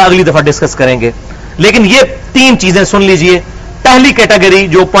انشاءاللہ اگلی دفعہ ڈسکس کریں گے. لیکن یہ 3 چیزیں سن لیجئے. پہلی کیٹیگری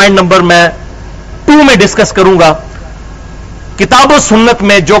جو پوائنٹ نمبر میں 2 میں ڈسکس کروں گا، کتاب و سنت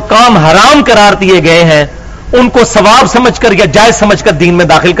میں جو کام حرام قرار دیے گئے ہیں ان کو ثواب سمجھ کر یا جائز سمجھ کر دین میں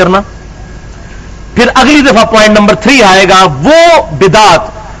داخل کرنا. پھر اگلی دفعہ پوائنٹ نمبر 3 آئے گا، وہ بدعات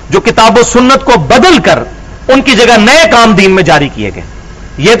جو کتاب و سنت کو بدل کر ان کی جگہ نئے کام دین میں جاری کیے گئے.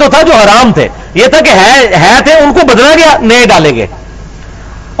 یہ تو تھا جو حرام تھے، یہ تھا کہ ہے تھے، ان کو بدلا گیا، نئے ڈالے گئے.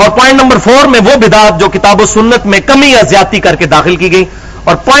 اور پوائنٹ نمبر 4 میں وہ بدعات جو کتاب و سنت میں کمی یا زیادتی کر کے داخل کی گئی.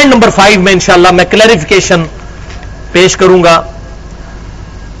 اور پوائنٹ نمبر 5 میں انشاءاللہ میں کلیریفیکیشن پیش کروں گا،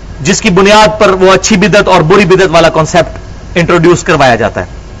 جس کی بنیاد پر وہ اچھی بدعت اور بری بدعت والا کانسیپٹ انٹروڈیوس کروایا جاتا ہے.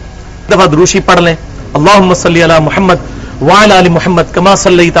 دفعہ دروشی پڑھ لیں. اللہم صلی علی محمد وعلی آل محمد کما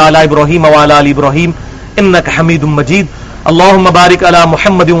صلیت علی ابراہیم وعلی آل ابراہیم انک حمید مجید. اللہم بارک علی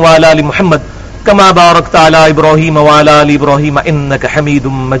محمد وعلی آل محمد کما بارکت علی ابراہیم وعلی آل ابراہیم انک حمید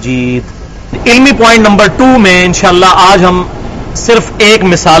مجید. علمی پوائنٹ نمبر 2 میں انشاءاللہ آج ہم صرف ایک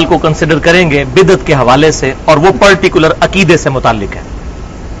مثال کو کنسیڈر کریں گے بدعت کے حوالے سے، اور وہ پرٹیکولر عقیدے سے متعلق ہے.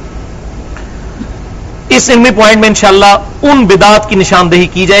 اس علمی پوائنٹ میں انشاءاللہ ان بدعات کی نشاندہی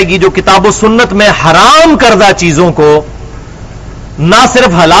کی جائے گی جو کتاب و سنت میں حرام کردہ چیزوں کو نہ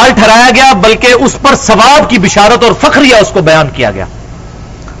صرف حلال ٹھہرایا گیا بلکہ اس پر ثواب کی بشارت اور فخریہ اس کو بیان کیا گیا،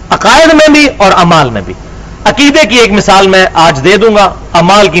 عقائد میں بھی اور اعمال میں بھی. عقیدے کی ایک مثال میں آج دے دوں گا،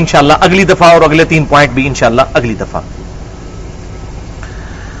 اعمال کی انشاءاللہ اگلی دفعہ، اور اگلے 3 پوائنٹ بھی انشاءاللہ اگلی دفعہ.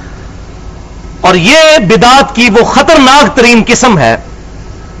 اور یہ بدعات کی وہ خطرناک ترین قسم ہے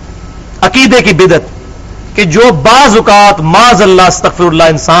عقیدے کی بدعت کہ جو بعض اوقات معاذ اللہ استغفر اللہ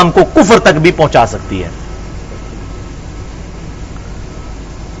انسان کو کفر تک بھی پہنچا سکتی ہے.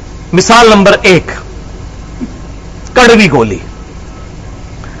 مثال نمبر 1، کڑوی گولی،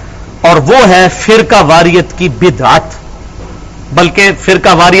 اور وہ ہے فرقہ واریت کی بدعت، بلکہ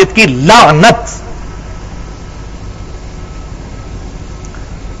فرقہ واریت کی لعنت.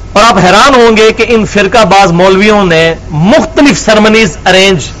 اور آپ حیران ہوں گے کہ ان فرقہ باز مولویوں نے مختلف سرمنیز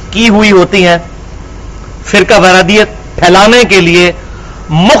ارینج کی ہوئی ہوتی ہیں فرقہ واریت پھیلانے کے لیے.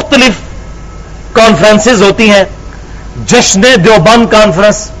 مختلف کانفرنسز ہوتی ہیں، جشن دیوبند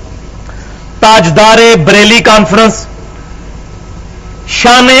کانفرنس، تاجدار بریلی کانفرنس،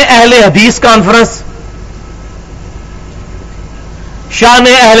 شان اہل حدیث کانفرنس، شان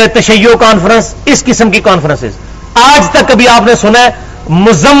اہل تشیع کانفرنس، اس قسم کی کانفرنسز. آج تک کبھی آپ نے سنا ہے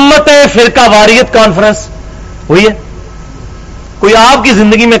مذمت فرقہ واریت کانفرنس ہوئی ہے؟ کوئی آپ کی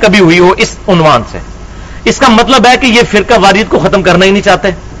زندگی میں کبھی ہوئی ہو اس عنوان سے؟ اس کا مطلب ہے کہ یہ فرقہ واریت کو ختم کرنا ہی نہیں چاہتے،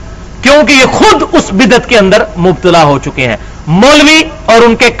 کیونکہ یہ خود اس بدعت کے اندر مبتلا ہو چکے ہیں. مولوی اور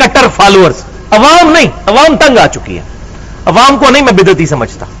ان کے کٹر فالوورز، عوام نہیں، عوام تنگ آ چکی ہے. عوام کو نہیں میں بدعت ہی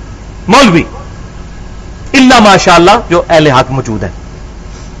سمجھتا، مولوی الا ماشاء اللہ جو اہل حق موجود ہے.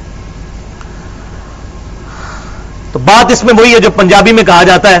 تو بات اس میں وہی ہے جو پنجابی میں کہا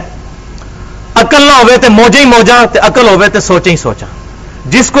جاتا ہے، عقل نہ ہوئے تے موجے ہی موجاں تے عقل ہوئے تے سوچے ہی سوچاں.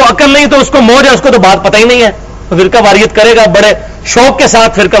 جس کو عقل نہیں تو اس کو موج ہے، اس کو تو بات پتہ ہی نہیں ہے، فرقہ واریت کرے گا، بڑے شوق کے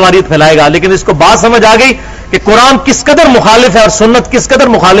ساتھ فرقہ واریت پھیلائے گا. لیکن اس کو بات سمجھ آ گئی کہ قرآن کس قدر مخالف ہے اور سنت کس قدر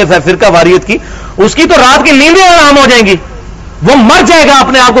مخالف ہے فرقہ واریت کی، اس کی تو رات کی نیندیں آرام ہو جائیں گی. وہ مر جائے گا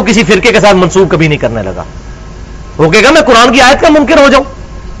اپنے آپ کو کسی فرقے کے ساتھ منسوب کبھی نہیں کرنے لگا. وہ کہے گا میں قرآن کی آیت کا منکر ہو جاؤں،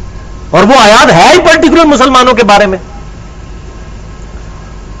 اور وہ آیات ہے ہی پرٹیکولر مسلمانوں کے بارے میں.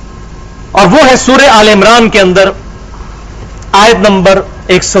 اور وہ ہے سورہ آل عمران کے اندر آیت نمبر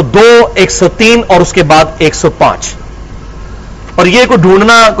 102، 103 اور اس کے بعد 105. اور یہ کوئی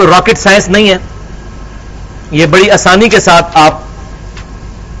ڈھونڈنا کوئی راکٹ سائنس نہیں ہے، یہ بڑی آسانی کے ساتھ آپ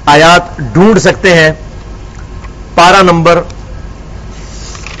آیات ڈھونڈ سکتے ہیں. پارہ نمبر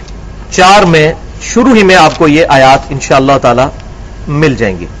 4 میں شروع ہی میں آپ کو یہ آیات انشاءاللہ تعالی مل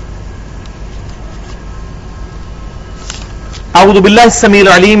جائیں گی. اعوذ باللہ السمیع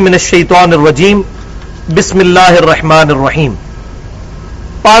العلیم من الشیطان الرجیم بسم اللہ الرحمن الرحیم.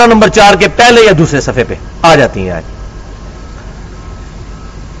 پارہ نمبر 4 کے پہلے یا دوسرے صفحے پہ آ جاتی ہیں آیت.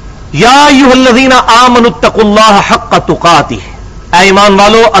 یا ایھا الذین آمنوا اتقوا اللہ حق تقاتہ، اے ایمان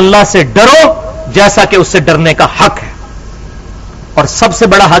والو اللہ سے ڈرو جیسا کہ اس سے ڈرنے کا حق ہے. اور سب سے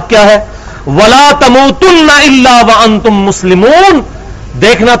بڑا حق کیا ہے؟ ولا تموتن الا وانتم مسلمون،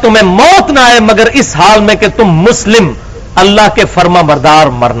 دیکھنا تمہیں موت نہ آئے مگر اس حال میں کہ تم مسلم، اللہ کے فرما بردار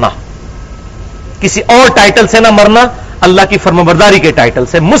مرنا. کسی اور ٹائٹل سے نہ مرنا، اللہ کی فرما برداری کے ٹائٹل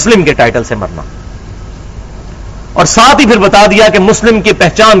سے، مسلم کے ٹائٹل سے مرنا. اور ساتھ ہی پھر بتا دیا کہ مسلم کی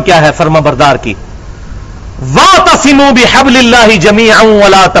پہچان کیا ہے فرما بردار کی. وَاعْتَصِمُوا بِحَبْلِ اللَّهِ جَمِيعًا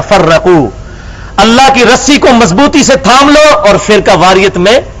وَلَا تَفَرَّقُوا، اللہ کی رسی کو مضبوطی سے تھام لو اور فرقہ واریت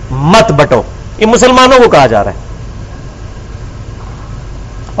میں مت بٹو. یہ مسلمانوں کو کہا جا رہا ہے.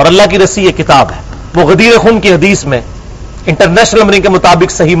 اور اللہ کی رسی یہ کتاب ہے. وہ غدیر خم کی حدیث میں انٹرنیشنل نمبرنگ کے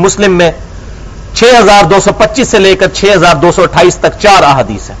مطابق صحیح مسلم میں 6225 سے لے کر 6228 تک 4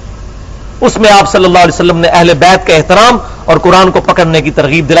 احادیث ہیں. اس میں آپ صلی اللہ علیہ وسلم نے اہل بیت کا احترام اور قرآن کو پکڑنے کی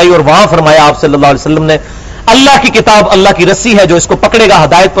ترغیب دلائی. اور وہاں فرمایا آپ صلی اللہ علیہ وسلم نے اللہ کی کتاب اللہ کی رسی ہے، جو اس کو پکڑے گا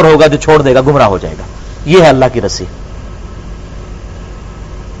ہدایت پر ہوگا، جو چھوڑ دے گا گمراہ ہو جائے گا. یہ ہے اللہ کی رسی.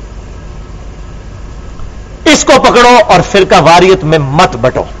 اس کو پکڑو اور فرقہ واریت میں مت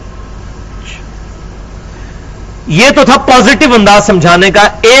بٹو. یہ تو تھا پازیٹو انداز سمجھانے کا.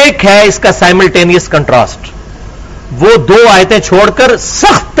 ایک ہے اس کا سائملٹینیس کنٹراسٹ. وہ 2 آیتیں چھوڑ کر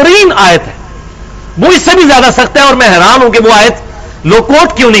سخت ترین آیت ہے، وہ اس سے بھی زیادہ سخت ہے. اور میں حیران ہوں کہ وہ آیت لوگ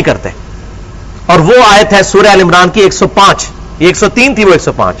کوٹ کیوں نہیں کرتے. اور وہ آیت ہے سورہ ال عمران کی 105. یہ 103 تھی، وہ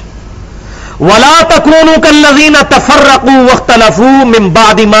 105. وَلَا تَكُونُوا كَالَّذِينَ تَفَرَّقُوا وَاخْتَلَفُوا مِن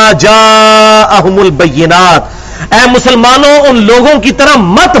بَعْدِ مَا جَاءَهُمُ الْبَيِّنَاتُ، اے مسلمانوں ان لوگوں کی طرح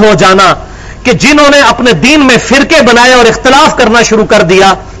مت ہو جانا کہ جنہوں نے اپنے دین میں فرقے بنائے اور اختلاف کرنا شروع کر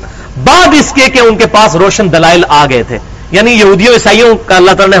دیا بعد اس کے کہ ان کے پاس روشن دلائل آ گئے تھے. یعنی یہودیوں عیسائیوں کا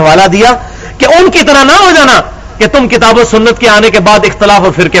اللہ تعالیٰ نے حوالہ دیا کہ ان کی طرح نہ ہو جانا کہ تم کتاب و سنت کے آنے کے بعد اختلاف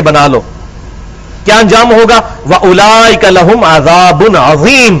اور فرقے بنا لو. کیا انجام ہوگا؟ وَأُولَئِكَ لَهُمْ عَذَابٌ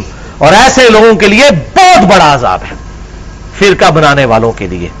عَظِيمٌ، اور ایسے لوگوں کے لیے بہت بڑا عذاب ہے فرقہ بنانے والوں کے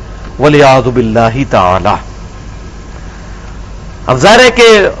لیے. وَلِعَاذُ بِاللَّهِ تَعَالَى. اب ظاہر ہے کہ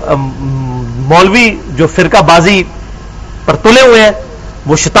مولوی جو فرقہ بازی پر تلے ہوئے ہیں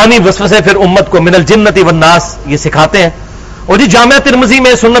وہ شیطانی وسوسے پھر امت کو من الجنت والناس یہ سکھاتے ہیں. اور جی جامعہ ترمذی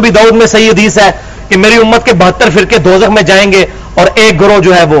میں سنن ابی داؤد میں صحیح حدیث ہے کہ میری امت کے 72 فرقے دوزخ میں جائیں گے اور ایک گروہ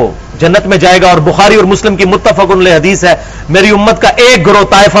جو ہے وہ جنت میں جائے گا. اور بخاری اور مسلم کی متفق علیہ حدیث ہے میری امت کا ایک گروہ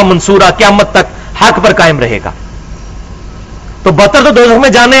طائفہ منصورہ قیامت تک حق پر قائم رہے گا. تو 72 تو دوزخ میں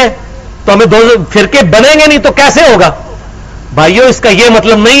جانے ہیں تو ہمیں فرقے بنیں گے نہیں تو کیسے ہوگا؟ بھائیو اس کا یہ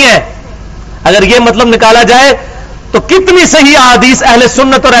مطلب نہیں ہے. اگر یہ مطلب نکالا جائے تو کتنی صحیح احادیث اہل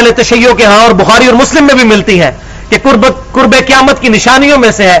سنت اور اہل تشیع کے ہاں اور بخاری اور مسلم میں بھی ملتی ہیں کہ قرب قیامت کی نشانیوں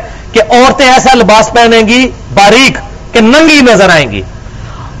میں سے ہے کہ عورتیں ایسا لباس پہنیں گی باریک کہ ننگی نظر آئیں گی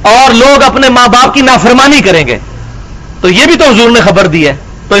اور لوگ اپنے ماں باپ کی نافرمانی کریں گے. تو یہ بھی تو حضور نے خبر دی ہے،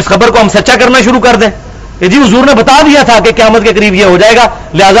 تو اس خبر کو ہم سچا کرنا شروع کر دیں کہ جی حضور نے بتا دیا تھا کہ قیامت کے قریب یہ ہو جائے گا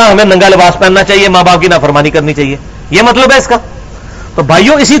لہذا ہمیں ننگا لباس پہننا چاہیے، ماں باپ کی نافرمانی کرنی چاہیے. یہ مطلب ہے اس کا. تو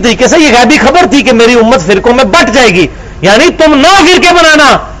بھائیوں اسی طریقے سے یہ غیبی خبر تھی کہ میری امت فرقوں میں بٹ جائے گی، یعنی تم نہ فرقے بنانا.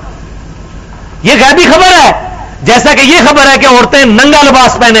 یہ غیبی خبر ہے. جیسا کہ یہ خبر ہے کہ عورتیں ننگا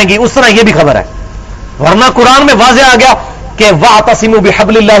لباس پہنیں گی اس طرح یہ بھی خبر ہے. ورنہ قرآن میں واضح آ گیا کہ وَاعْتَصِمُوا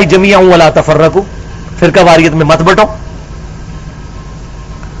بِحَبْلِ اللَّهِ جَمِيعًا وَلَا تَفَرَّقُوا، فرقہ واریت میں مت بٹو.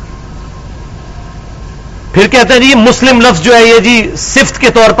 پھر کہتے ہیں جی مسلم لفظ جو ہے یہ جی صفت کے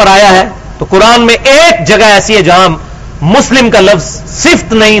طور پر آیا ہے. تو قرآن میں ایک جگہ ایسی ہے جہاں مسلم کا لفظ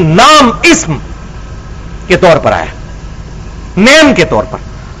صفت نہیں نام اسم کے طور پر آیا، نیم کے طور پر.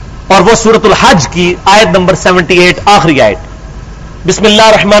 اور وہ سورۃ الحج کی آیت نمبر 78 آخری آیت. بسم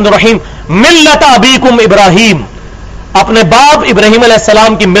اللہ الرحمن الرحیم. ملت ابیکم ابراہیم، اپنے باپ ابراہیم علیہ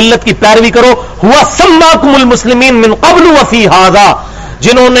السلام کی ملت کی پیروی کرو. ہوا سماکم المسلمین من قبل وفی ھذا،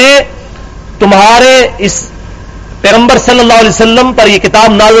 جنہوں نے تمہارے اس پیغمبر صلی اللہ علیہ وسلم پر یہ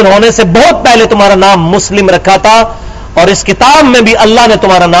کتاب نازل ہونے سے بہت پہلے تمہارا نام مسلم رکھا تھا، اور اس کتاب میں بھی اللہ نے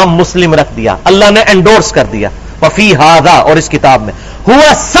تمہارا نام مسلم رکھ دیا، اللہ نے انڈورس کر دیا. وفی ھذا، اور اس کتاب میں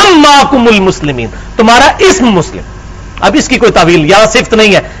ہوا سماکم المسلمین، تمہارا اسم مسلم. اب اس کی کوئی تعویل یہاں صفت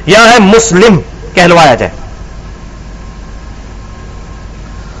نہیں ہے، یہاں ہے مسلم کہلوایا جائے.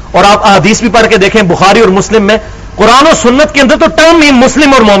 اور آپ احادیث بھی پڑھ کے دیکھیں بخاری اور مسلم میں، قرآن و سنت کے اندر تو ٹرم ہی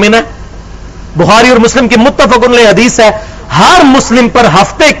مسلم اور مومن ہے، بخاری اور مسلم کی متفق علیہ حدیث ہے، ہر مسلم پر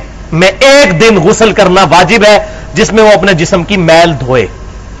ہفتے میں ایک دن غسل کرنا واجب ہے جس میں وہ اپنے جسم کی میل دھوئے،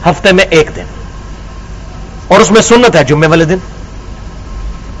 ہفتے میں ایک دن، اور اس میں سنت ہے جمعے والے دن۔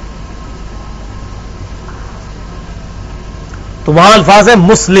 تو وہاں الفاظ ہے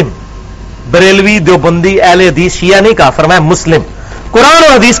مسلم، بریلوی، دیوبندی، اہل حدیث، شیعہ نہیں کہا، فرمایا مسلم۔ قرآن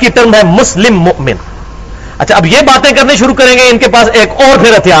اور حدیث کی ٹرم ہے مسلم مؤمن۔ اچھا اب یہ باتیں کرنے شروع کریں گے، ان کے پاس ایک اور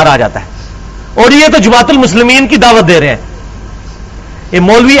پھر ہتھیار آ جاتا ہے، اور یہ تو جماعت المسلمین کی دعوت دے رہے ہیں۔ یہ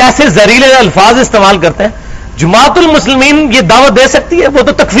مولوی ایسے زہریلے الفاظ استعمال کرتے ہیں، جماعت المسلمین یہ دعوت دے سکتی ہے؟ وہ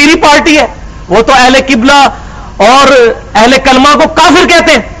تو تکفیری پارٹی ہے، وہ تو اہل قبلہ اور اہل کلمہ کو کافر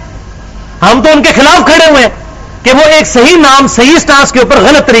کہتے ہیں، ہم تو ان کے خلاف کھڑے ہوئے ہیں کہ وہ ایک صحیح نام صحیح سٹانس کے اوپر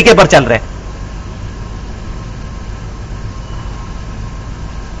غلط طریقے پر چل رہے ہیں۔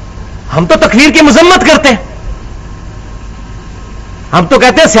 ہم تو تکفیر کی مذمت کرتے ہیں، ہم تو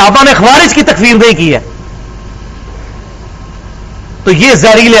کہتے ہیں صحابہ نے خوارج کی تکفیر نہیں کی ہے۔ تو یہ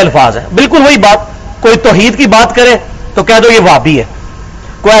زہریلے الفاظ ہیں، بالکل وہی بات، کوئی توحید کی بات کرے تو کہہ دو یہ وہابی ہے،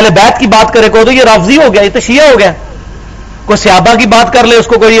 کوئی اہل بیت کی بات کرے کہہ دو یہ رافضی ہو گیا، یہ تو شیعہ ہو گیا، کوئی صحابہ کی بات کر لے اس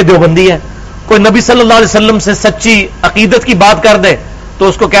کو کوئی یہ دیوبندی ہے، کوئی نبی صلی اللہ علیہ وسلم سے سچی عقیدت کی بات کر دے تو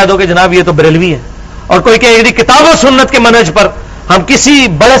اس کو کہہ دو کہ جناب یہ تو بریلوی ہے، اور کوئی کہ یعنی کتاب و سنت کے منہج پر ہم کسی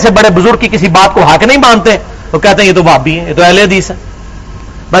بڑے سے بڑے بزرگ کی کسی بات کو حق نہیں مانتے تو کہتے ہیں یہ تو وہابی ہے، یہ تو اہل حدیث ہے۔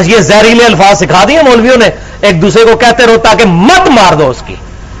 بس یہ زہریلے الفاظ سکھا دیے مولویوں نے، ایک دوسرے کو کہتے رہو تاکہ مت مار دو اس کی،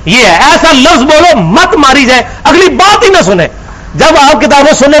 یہ ہے ایسا لفظ بولو مت ماری جائے، اگلی بات ہی نہ سنے۔ جب آپ کتاب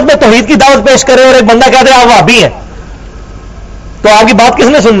و سنت میں توحید کی دعوت پیش کرے اور ایک بندہ کہہ دے آپ وہابی ہیں تو آپ کی بات کس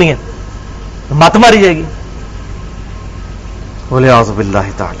نے سننی ہے؟ مت ماری جائے گی۔ وَلِعَاذُ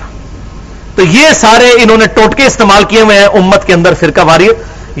بِاللَّهِ تعالی۔ تو یہ سارے انہوں نے ٹوٹکے استعمال کیے ہوئے ہیں امت کے اندر فرقہ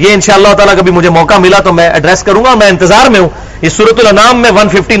واریت، یہ انشاءاللہ تعالی کبھی مجھے موقع ملا تو میں ایڈریس کروں گا، میں انتظار میں ہوں۔ یہ سورۃ الانعام میں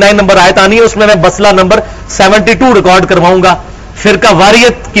 159 نمبر آیت آنی ہے، اس میں بسلہ نمبر 72 ریکارڈ کرواؤں گا، فرقہ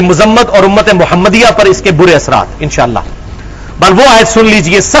واریت کی مذمت اور امت محمدیہ پر اس کے برے اثرات انشاءاللہ۔ بل وہ آیت سن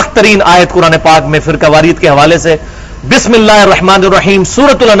لیجئے، سخت ترین آیت قرآن پاک میں فرقہ واریت کے حوالے سے، بسم اللہ الرحمن الرحیم،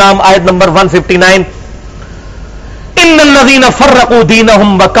 سورۃ الانعام آیت نمبر 159، ان الذین فرقوا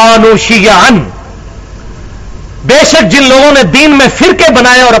دینہم وکانوا شیعا، بے شک جن لوگوں نے دین میں فرقے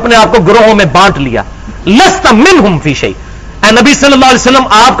بنائے اور اپنے آپ کو گروہوں میں بانٹ لیا، لست منہم فی شیء، اے نبی صلی اللہ علیہ وسلم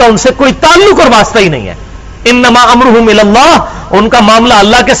آپ کا ان سے کوئی تعلق اور واسطہ ہی نہیں ہے، انما امرہم الی اللہ، ان کا معاملہ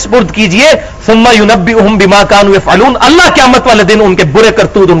اللہ کے سپرد کیجئے، ثم ینبئہم بما کانوا یفعلون، اللہ قیامت والے دن ان کے برے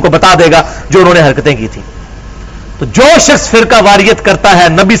کرتوت ان کو بتا دے گا جو انہوں نے حرکتیں کی تھیں۔ تو جو شخص فرقہ واریت کرتا ہے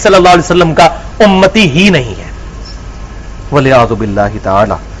نبی صلی اللہ علیہ وسلم کا امتی ہی نہیں ہے، وَلِعَاذُ بِاللَّهِ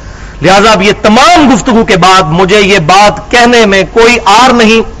تعالی۔ لہذا اب یہ تمام گفتگو کے بعد مجھے یہ بات کہنے میں کوئی آر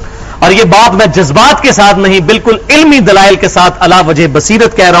نہیں، اور یہ بات میں جذبات کے ساتھ نہیں، بالکل علمی دلائل کے ساتھ علی وجہ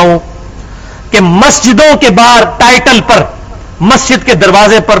بصیرت کہہ رہا ہوں کہ مسجدوں کے باہر ٹائٹل پر، مسجد کے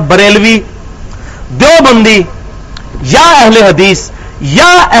دروازے پر بریلوی، دیوبندی یا اہل حدیث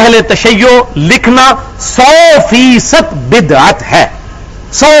یا اہل تشیع لکھنا 100% بدعت ہے،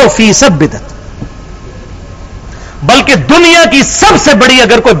 100% بدعت۔ بلکہ دنیا کی سب سے بڑی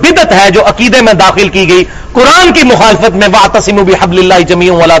اگر کوئی بدعت ہے جو عقیدے میں داخل کی گئی قرآن کی مخالفت میں، وَاعْتَصِمُوا بِحَبْلِ اللَّهِ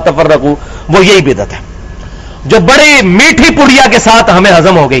جَمِيعًا وَلَا تَفَرَّقُوا، وہ یہی بدعت ہے جو بڑی میٹھی پڑیا کے ساتھ ہمیں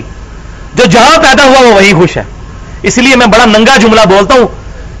ہضم ہو گئی، جو جہاں پیدا ہوا وہ وہی خوش ہے۔ اس لیے میں بڑا ننگا جملہ بولتا ہوں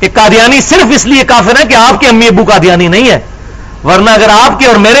کہ قادیانی صرف اس لیے کافر ہے کہ آپ کے امی ابو قادیانی نہیں ہے، ورنہ اگر آپ کے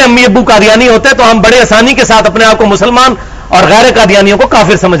اور میرے امی ابو قادیانی ہوتے تو ہم بڑے آسانی کے ساتھ اپنے آپ کو مسلمان اور غیر قادیانیوں کو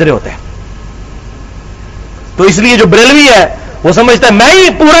کافر سمجھ رہے ہوتے ہیں۔ تو اس لیے جو بریلوی ہے وہ سمجھتا ہے میں ہی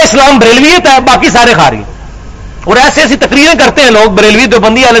پورا اسلام بریلویت ہے، باقی سارے خارجی، اور ایسی ایسی تقریریں کرتے ہیں لوگ، بریلوی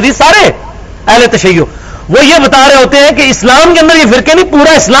دیوبندی اہل حدیث سارے اہل تشیع، وہ یہ بتا رہے ہوتے ہیں کہ اسلام کے اندر یہ فرقے نہیں،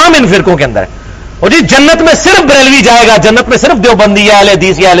 پورا اسلام ان فرقوں کے اندر ہے، اور جی جنت میں صرف بریلوی جائے گا، جنت میں صرف دیوبندی یا اہل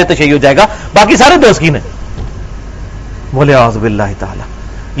حدیث یا اہل تشیع جائے گا، باقی سارے دوسکین ہیں۔ بولے اعوذ باللہ تعالی،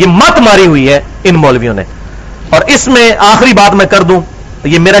 یہ مت ماری ہوئی ہے ان مولویوں نے۔ اور اس میں آخری بات میں کر دوں،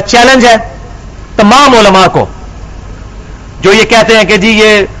 یہ میرا چیلنج ہے تمام علماء کو جو یہ کہتے ہیں کہ جی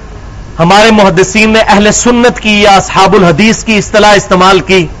یہ ہمارے محدثین نے اہل سنت کی یا اصحاب الحدیث کی اصطلاح استعمال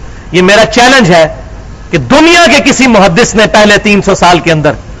کی، یہ میرا چیلنج ہے کہ دنیا کے کسی محدث نے پہلے 300 سال کے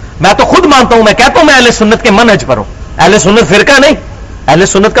اندر، میں تو خود مانتا ہوں، میں کہتا ہوں میں اہل سنت کے منہج پر ہوں، اہل سنت فرقہ نہیں، اہل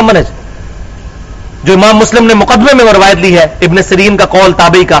سنت کا منہج، جو امام مسلم نے مقدمے میں روایت لی ہے ابن سیرین کا قول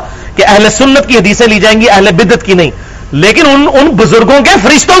تابعی کا کہ اہل سنت کی حدیثیں لی جائیں گی، اہل بدعت کی نہیں۔ لیکن ان بزرگوں کے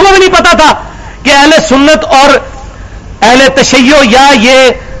فرشتوں کو بھی نہیں پتا تھا کہ اہل سنت اور اہل تشیع یا یہ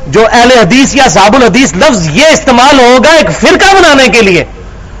جو اہل حدیث یا اصحاب الحدیث لفظ یہ استعمال ہوگا ایک فرقہ بنانے کے لیے،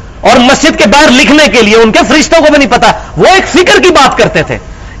 اور مسجد کے باہر لکھنے کے لیے ان کے فرشتوں کو بھی نہیں پتا. وہ ایک فکر کی بات کرتے تھے.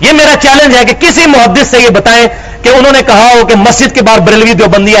 یہ میرا چیلنج ہے کہ کسی محدث سے یہ بتائیں کہ انہوں نے کہا ہو کہ مسجد کے باہر بریلوی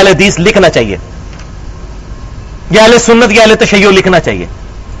دیوبندی اہل حدیث لکھنا چاہیے یا اہل سنت یا اہل تشیع لکھنا چاہیے.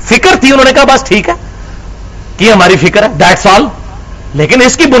 فکر تھی, انہوں نے کہا بس ٹھیک ہے کہ ہماری فکر ہے, دیٹس آل. لیکن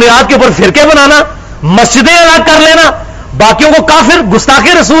اس کی بنیاد کے اوپر فرقے بنانا, مسجدیں الگ کر لینا, باقیوں کو کافر, گستاخ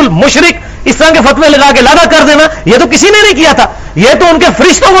رسول, مشرک, اس طرح کے فتوے لگا کے لادا کر دینا, یہ تو کسی نے نہیں کیا تھا. یہ تو ان کے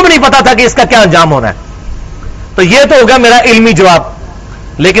فرشتوں کو بھی نہیں پتا تھا کہ اس کا کیا انجام ہونا ہے. تو یہ تو ہوگا میرا علمی جواب.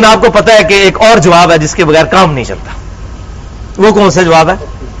 لیکن آپ کو پتا ہے کہ ایک اور جواب ہے جس کے بغیر کام نہیں چلتا. وہ کون سا جواب ہے؟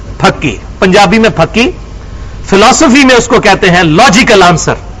 پھکی. پنجابی میں پھکی, فلسفی میں اس کو کہتے ہیں لاجیکل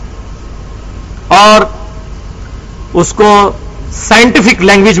آنسر, اور اس کو سائنٹیفک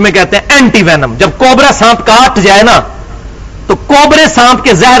لینگویج میں کہتے ہیں اینٹی وینم. جب کوبرا سانپ کاٹ جائے نا تو کوبرے سانپ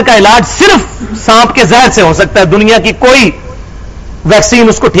کے زہر کا علاج صرف سانپ کے زہر سے ہو سکتا ہے. دنیا کی کوئی ویکسین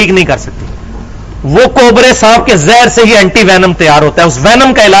اس کو ٹھیک نہیں کر سکتی. وہ کوبرے سانپ کے زہر سے ہی اینٹی وینم تیار ہوتا ہے. اس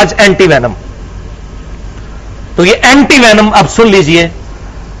وینم کا علاج اینٹی وینم. تو یہ اینٹی وینم اب سن لیجئے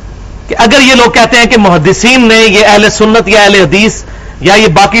کہ اگر یہ لوگ کہتے ہیں کہ محدثین نے یہ اہل سنت یا اہل حدیث یا یہ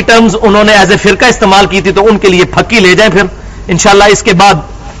باقی ٹرمز انہوں نے ایز اے فرقہ استعمال کی تھی, تو ان کے لیے پھکی لے جائیں. پھر انشاءاللہ اس کے بعد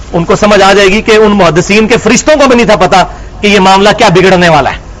ان کو سمجھ آ جائے گی کہ ان محدثین کے فرشتوں کو بھی نہیں تھا پتا کہ یہ معاملہ کیا بگڑنے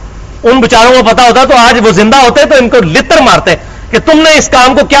والا ہے. ان بچاروں کو پتا ہوتا تو آج وہ زندہ ہوتے تو ان کو لتر مارتے کہ تم نے اس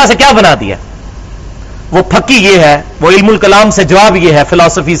کام کو کیا سے کیا بنا دیا. وہ پھکی یہ ہے, وہ علم الکلام سے جواب یہ ہے,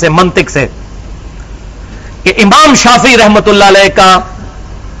 فلسفی سے, منطق سے, کہ امام شافعی رحمت اللہ علیہ کا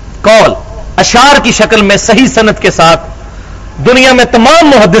قول اشعار کی شکل میں صحیح سند کے ساتھ دنیا میں تمام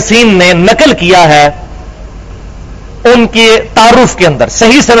محدثین نے نقل کیا ہے. ان کے تعارف کے اندر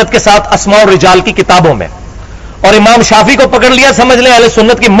صحیح سند کے ساتھ اسماء الرجال کی کتابوں میں. اور امام شافعی کو پکڑ لیا, سمجھ لیں اہل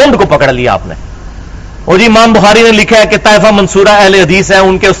سنت کی منڈ کو پکڑ لیا آپ نے. اور جی امام بخاری نے لکھا ہے کہ طائفہ منصورہ اہل حدیث ہے,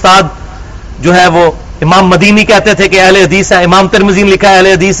 ان کے استاد جو ہے وہ امام مدینی کہتے تھے کہ اہل حدیث ہے, امام ترمذی نے لکھا ہے اہل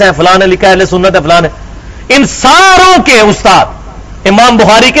حدیث ہے, فلاں نے لکھا ہے اہل سنت ہے, فلاں نے. ان ساروں کے استاد, امام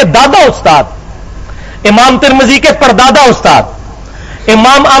بخاری کے دادا استاد, امام ترمذی کے پردادا استاد,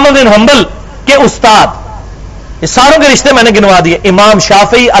 امام احمد بن حنبل کے استاد, یہ ساروں کے رشتے میں نے گنوا دیے. امام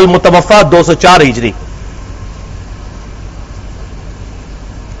شافعی المتوفا 204 ہجری,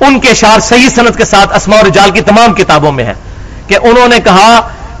 ان کے اشعار صحیح سند کے ساتھ اسماء الرجال کی تمام کتابوں میں ہیں کہ انہوں نے کہا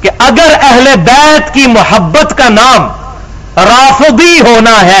کہ اگر اہل بیت کی محبت کا نام رافضی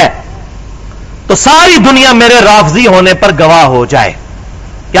ہونا ہے تو ساری دنیا میرے رافضی ہونے پر گواہ ہو جائے.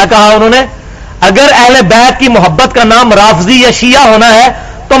 کیا کہا انہوں نے؟ اگر اہل بیت کی محبت کا نام رافضی یا شیعہ ہونا ہے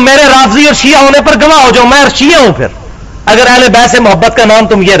تو میرے رافضی اور شیعہ ہونے پر گواہ ہو جاؤ, میں شیعہ ہوں. پھر اگر اہل بیت سے محبت کا نام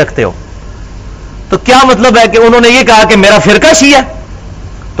تم یہ رکھتے ہو تو کیا مطلب ہے کہ انہوں نے یہ کہا کہ میرا فرقہ شیعہ.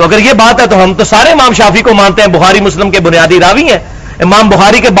 تو اگر یہ بات ہے تو ہم تو سارے امام شافعی کو مانتے ہیں, بخاری مسلم کے بنیادی راوی ہیں, امام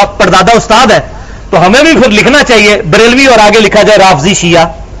بخاری کے پردادا استاد ہیں, تو ہمیں بھی پھر لکھنا چاہیے بریلوی اور آگے لکھا جائے رافضی شیعہ,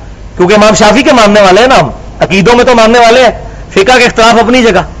 کیونکہ امام شافعی کے ماننے والے ہیں نا, ہم عقیدوں میں تو ماننے والے ہیں, فقہ کے اختلاف اپنی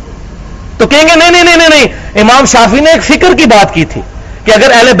جگہ. تو کہیں گے نہیں نہیں نہیں نہیں, امام شافعی نے ایک فکر کی بات کی تھی کہ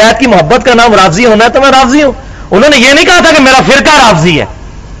اگر اہل بیت کی محبت کا نام رافضی ہونا ہے تو میں رافضی ہوں. انہوں نے یہ نہیں کہا تھا کہ میرا فرقہ رافضی ہے.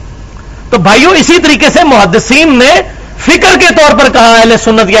 تو بھائیوں اسی طریقے سے محدثین نے فکر کے طور پر کہا اہل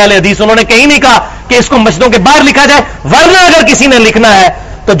سنت یا اہل حدیث, انہوں نے کہیں نہیں کہا کہ اس کو مسجدوں کے باہر لکھا جائے. ورنہ اگر کسی نے لکھنا ہے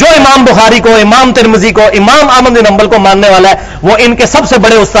تو جو امام بخاری کو, امام ترمذی کو, امام احمد بن حنبل کو ماننے والا ہے, وہ ان کے سب سے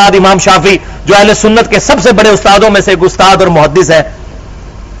بڑے استاد امام شافعی, جو اہل سنت کے سب سے بڑے استادوں میں سے ایک استاد اور محدث ہے,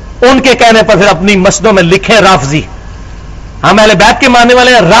 ان کے کہنے پر پھر اپنی مسجدوں میں لکھیں رافضی. ہم اہل بیت کے ماننے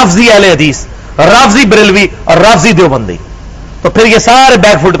والے ہیں رافضی اہل حدیث, رافضی بریلوی اور رافضی دیوبندی. تو پھر یہ سارے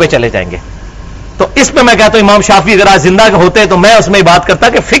بیک فٹ پہ چلے جائیں گے. تو اس پہ میں کہتا ہوں امام شافعی اگر آج زندہ ہوتے تو میں اس میں بات کرتا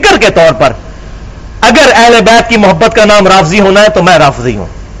کہ فکر کے طور پر اگر اہل بیت کی محبت کا نام رافضی ہونا ہے تو میں رافضی ہوں,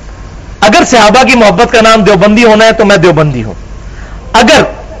 اگر صحابہ کی محبت کا نام دیوبندی ہونا ہے تو میں دیوبندی ہوں, اگر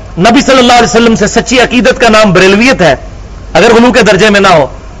نبی صلی اللہ علیہ وسلم سے سچی عقیدت کا نام بریلویت ہے, اگر غلو کے درجے میں نہ ہو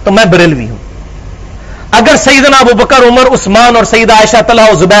تو میں بریلوی ہوں, اگر سیدنا ابوبکر, عمر, عثمان اور سیدہ عائشہ,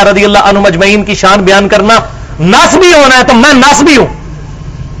 طلحہ و زبیر رضی اللہ عنہم اجمعین کی شان بیان کرنا ناسبی ہونا ہے تو میں ناسبی ہوں,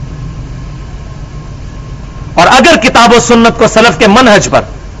 اور اگر کتاب و سنت کو سلف کے منہج پر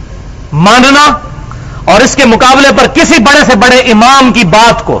ماننا اور اس کے مقابلے پر کسی بڑے سے بڑے امام کی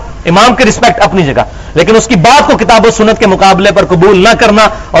بات کو, امام کی رسپیکٹ اپنی جگہ, لیکن اس کی بات کو کتاب و سنت کے مقابلے پر قبول نہ کرنا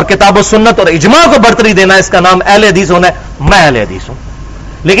اور کتاب و سنت اور اجماع کو برتری دینا, اس کا نام اہل حدیث ہونا ہے. میں اہل حدیث ہوں.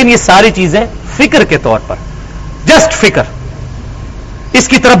 لیکن یہ ساری چیزیں فکر کے طور پر, جسٹ فکر, اس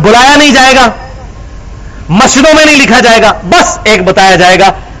کی طرف بلایا نہیں جائے گا, مسجدوں میں نہیں لکھا جائے گا, بس ایک بتایا جائے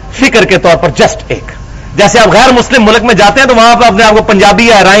گا فکر کے طور پر, جسٹ ایک. جیسے آپ غیر مسلم ملک میں جاتے ہیں تو وہاں پہ اپنے آپ کو پنجابی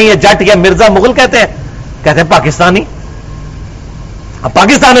یا رائی یا جٹ یا مرزا مغل کہتے ہیں پاکستانی. اب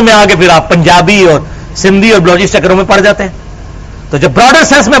پاکستان میں آگے پھر آپ پنجابی اور سندھی اور بلوچی چکروں میں پڑ جاتے ہیں. تو جب براڈر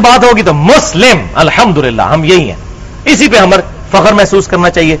سینس میں بات ہوگی تو مسلم الحمدللہ ہم یہی ہیں, اسی پہ ہمیں فخر محسوس کرنا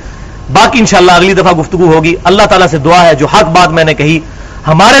چاہیے. باقی انشاءاللہ اگلی دفعہ گفتگو ہوگی. اللہ تعالیٰ سے دعا ہے جو حق بات میں نے کہی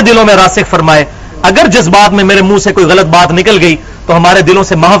ہمارے دلوں میں راسخ فرمائے. اگر جس بات میں میرے منہ سے کوئی غلط بات نکل گئی تو ہمارے دلوں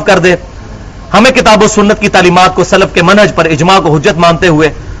سے محو کر دے. ہمیں کتاب و سنت کی تعلیمات کو سلف کے منہج پر اجماع کو حجت مانتے ہوئے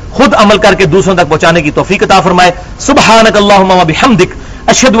خود عمل کر کے دوسروں تک پہنچانے کی توفیق عطا فرمائے. سبحانک اللہم و بحمدک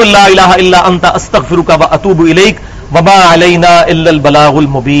اشہد ان لا الہ الا انت استغفرک و اتوب الیک وما علینا الا البلاغ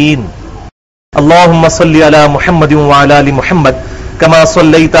المبین. اللہم صلی علی محمد وعلی آل محمد كما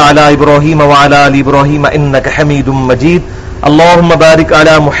صليت على ابراہیم وعلى آل ابراہیم انك حمید مجید. اللہم بارک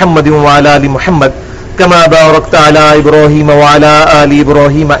علی محمد وعلى آل محمد كما باركت على ابراہیم وعلى آل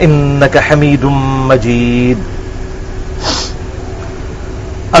ابراہیم انك حمید مجید.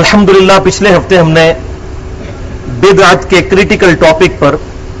 الحمدللہ پچھلے ہفتے ہم نے بدعت کے کریٹیکل ٹاپک پر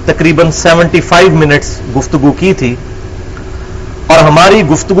تقریباً 75 منٹس گفتگو کی تھی, اور ہماری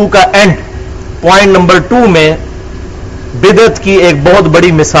گفتگو کا اینڈ پوائنٹ نمبر 2 میں بدعت کی ایک بہت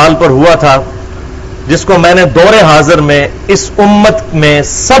بڑی مثال پر ہوا تھا, جس کو میں نے دور حاضر میں اس امت میں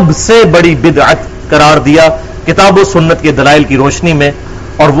سب سے بڑی بدعت قرار دیا کتاب و سنت کے دلائل کی روشنی میں,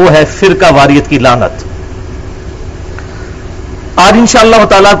 اور وہ ہے فرقہ واریت کی لعنت. آج انشاءاللہ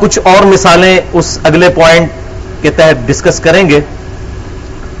تعالی کچھ اور مثالیں اس اگلے پوائنٹ کے تحت ڈسکس کریں گے,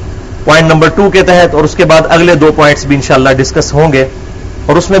 پوائنٹ نمبر 2 کے تحت, اور اس کے بعد اگلے 2 پوائنٹس بھی انشاءاللہ ڈسکس ہوں گے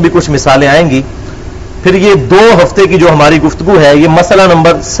اور اس میں بھی کچھ مثالیں آئیں گی. پھر یہ 2 ہفتے کی جو ہماری گفتگو ہے یہ مسئلہ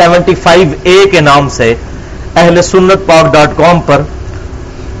نمبر 75A کے نام سے اہل سنت پاک.com پر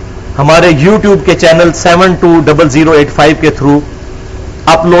ہمارے یوٹیوب کے چینل 720085 کے تھرو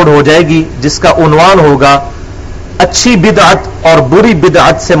اپلوڈ ہو جائے گی, جس کا عنوان ہوگا اچھی بدعت اور بری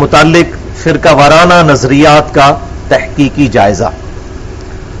بدعت سے متعلق فرقہ وارانہ نظریات کا تحقیقی جائزہ.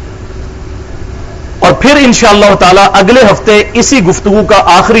 اور پھر انشاءاللہ تعالی اگلے ہفتے اسی گفتگو کا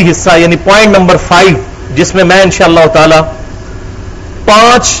آخری حصہ یعنی پوائنٹ نمبر 5, جس میں میں انشاءاللہ تعالی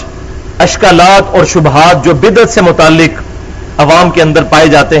 5 اشکالات اور شبہات جو بدعت سے متعلق عوام کے اندر پائے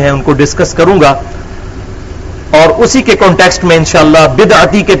جاتے ہیں ان کو ڈسکس کروں گا, اور اسی کے کانٹیکسٹ میں انشاءاللہ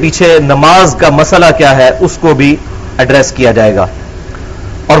بدعتی کے پیچھے نماز کا مسئلہ کیا ہے اس کو بھی ایڈریس کیا جائے گا.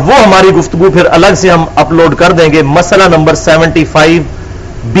 اور وہ ہماری گفتگو پھر الگ سے ہم اپلوڈ کر دیں گے مسئلہ نمبر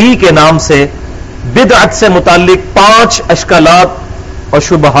 75B کے نام سے بدعت سے متعلق 5 اشکالات اور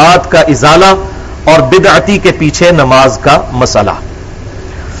شبہات کا ازالہ اور بدعتی کے پیچھے نماز کا مسئلہ.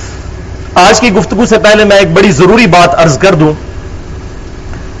 آج کی گفتگو سے پہلے میں ایک بڑی ضروری بات عرض کر دوں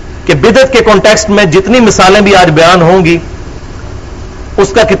کہ بدعت کے کانٹیکسٹ میں جتنی مثالیں بھی آج بیان ہوں گی اس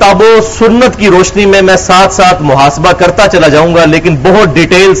کا کتاب و سنت کی روشنی میں ساتھ ساتھ محاسبہ کرتا چلا جاؤں گا, لیکن بہت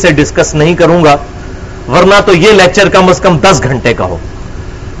ڈیٹیل سے ڈسکس نہیں کروں گا, ورنہ تو یہ لیکچر کم از کم 10 گھنٹے کا ہو.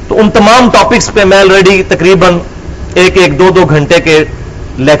 تو ان تمام ٹاپکس پہ میں آلریڈی تقریباً 1-2 گھنٹے کے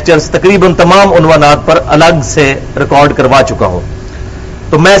لیکچرز تقریباً تمام عنوانات پر الگ سے ریکارڈ کروا چکا ہوں,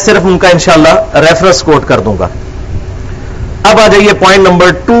 تو میں صرف ان کا انشاءاللہ ریفرنس کوٹ کر دوں گا. اب آ جائیے پوائنٹ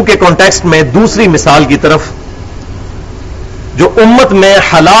نمبر 2 کے کانٹیکسٹ میں دوسری مثال کی طرف, جو امت میں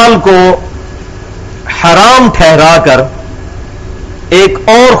حلال کو حرام ٹھہرا کر ایک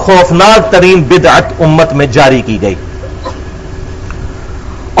اور خوفناک ترین بدعت امت میں جاری کی گئی,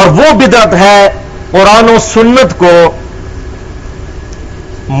 اور وہ بدعت ہے قرآن و سنت کو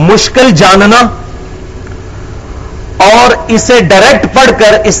مشکل جاننا اور اسے ڈائریکٹ پڑھ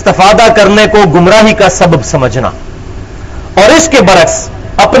کر استفادہ کرنے کو گمراہی کا سبب سمجھنا, اور اس کے برعکس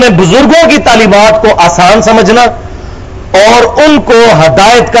اپنے بزرگوں کی تعلیمات کو آسان سمجھنا اور ان کو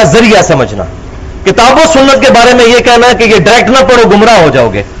ہدایت کا ذریعہ سمجھنا. کتاب و سنت کے بارے میں یہ کہنا ہے کہ یہ ڈائریکٹ نہ پڑھو گمراہ ہو جاؤ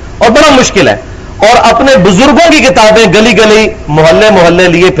گے, اور بڑا مشکل ہے, اور اپنے بزرگوں کی کتابیں گلی گلی محلے محلے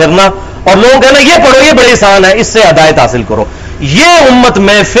لیے پھرنا اور لوگوں کہنا یہ پڑھو یہ بڑی آسان ہے, اس سے ہدایت حاصل کرو. یہ امت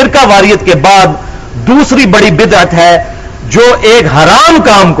میں فرقہ واریت کے بعد دوسری بڑی بدعت ہے, جو ایک حرام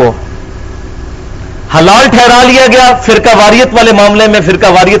کام کو حلال ٹھہرا لیا گیا. فرقہ واریت والے معاملے میں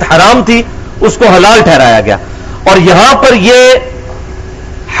فرقہ واریت حرام تھی, اس کو حلال ٹھہرایا گیا, اور یہاں پر یہ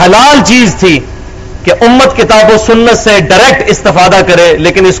حلال چیز تھی کہ امت کتاب و سنت سے ڈائریکٹ استفادہ کرے,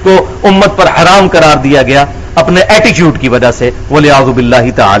 لیکن اس کو امت پر حرام قرار دیا گیا اپنے ایٹیچیوڈ کی وجہ سے, والعیاذ باللہ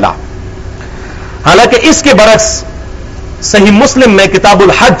تعالی. حالانکہ اس کے برعکس صحیح مسلم میں کتاب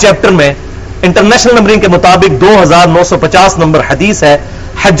الحج چیپٹر میں انٹرنیشنل نمبرنگ کے مطابق 2950 نمبر حدیث ہے.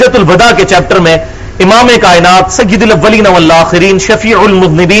 حجۃ الوداع کے چیپٹر میں امام کائنات سید الاولین والآخرین شفیع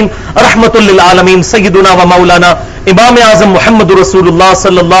المذنبین رحمت للعالمین سیدنا و مولانا امام اعظم محمد رسول اللہ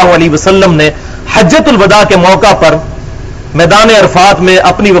صلی اللہ علیہ وسلم نے حجۃ الوداع کے موقع پر میدان عرفات میں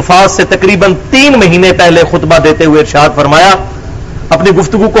اپنی وفات سے تقریباً 3 مہینے پہلے خطبہ دیتے ہوئے ارشاد فرمایا, اپنی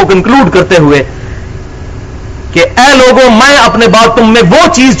گفتگو کو کنکلوڈ کرتے ہوئے کہ اے لوگوں، میں اپنے بعد تم میں وہ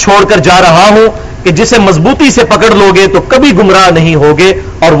چیز چھوڑ کر جا رہا ہوں کہ جسے مضبوطی سے پکڑ لوگے تو کبھی گمراہ نہیں ہوگے،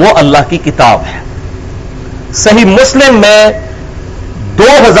 اور وہ اللہ کی کتاب ہے۔ صحیح مسلم میں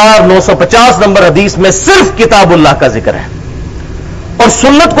 2950 نمبر حدیث میں صرف کتاب اللہ کا ذکر ہے، اور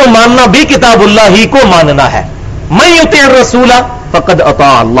سنت کو ماننا بھی کتاب اللہ ہی کو ماننا ہے۔ من یطیع الرسول فقد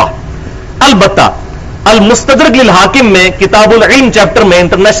اطاع اللہ۔ البتہ المستدرک للحاکم میں کتاب العلم چیپٹر میں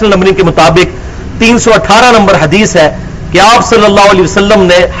انٹرنیشنل نمبرنگ کے مطابق 318 نمبر حدیث ہے کہ آپ صلی اللہ علیہ وسلم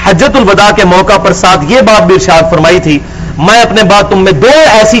نے حجۃ الوداع کے موقع پر ساتھ یہ بات بھی ارشاد فرمائی تھی، میں اپنے بعد تم میں دو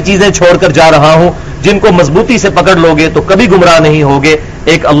ایسی چیزیں چھوڑ کر جا رہا ہوں جن کو مضبوطی سے پکڑ لوگے تو کبھی گمراہ نہیں ہوگے،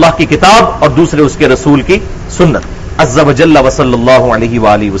 ایک اللہ کی کتاب اور دوسرے اس کے رسول کی سنت عز وجل وصلی اللہ علیہ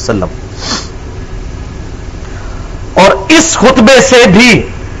وآلہ وسلم۔ اور اس خطبے سے بھی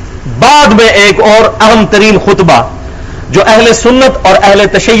بعد میں ایک اور اہم ترین خطبہ جو اہل سنت اور اہل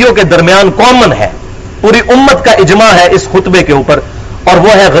تشیع کے درمیان کامن ہے، پوری امت کا اجماع ہے اس خطبے کے اوپر، اور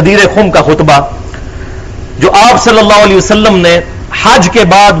وہ ہے غدیر خم کا خطبہ، جو آپ صلی اللہ علیہ وسلم نے حج کے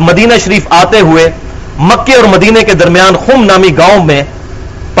بعد مدینہ شریف آتے ہوئے مکے اور مدینے کے درمیان خم نامی گاؤں میں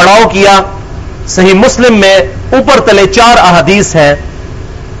پڑاؤ کیا۔ صحیح مسلم میں اوپر تلے 4 احادیث ہیں،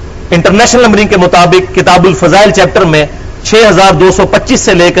 انٹرنیشنل نمبرنگ کے مطابق کتاب الفضائل چیپٹر میں 6225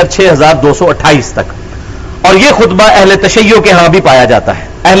 سے لے کر 6228 تک، اور یہ خطبہ اہل تشیع کے ہاں بھی پایا جاتا ہے۔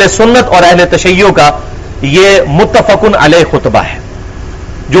 اہل سنت اور اہل تشیع کا یہ متفقن علیہ خطبہ ہے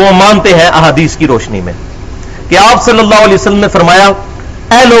جو وہ مانتے ہیں احادیث کی روشنی میں، کہ آپ صلی اللہ علیہ وسلم نے فرمایا،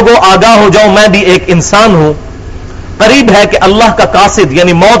 اے لوگوں آگاہ ہو جاؤ، میں بھی ایک انسان ہوں، قریب ہے کہ اللہ کا قاصد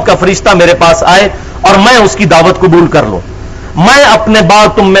یعنی موت کا فرشتہ میرے پاس آئے اور میں اس کی دعوت قبول کر لوں۔ میں اپنے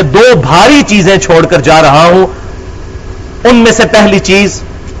بعد تم میں 2 بھاری چیزیں چھوڑ کر جا رہا ہوں، ان میں سے پہلی چیز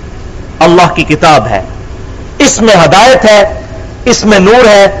اللہ کی کتاب ہے، اس میں ہدایت ہے، اس میں نور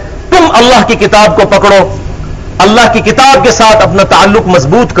ہے، تم اللہ کی کتاب کو پکڑو، اللہ کی کتاب کے ساتھ اپنا تعلق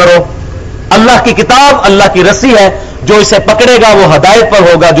مضبوط کرو۔ اللہ کی کتاب اللہ کی رسی ہے، جو اسے پکڑے گا وہ ہدایت پر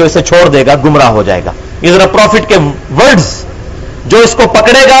ہوگا، جو اسے چھوڑ دے گا گمراہ ہو جائے گا۔ یہ ذرا پروفٹ کے ورڈز، جو اس کو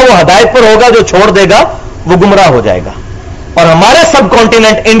پکڑے گا وہ ہدایت پر ہوگا، جو چھوڑ دے گا وہ گمراہ ہو جائے گا۔ اور ہمارے سب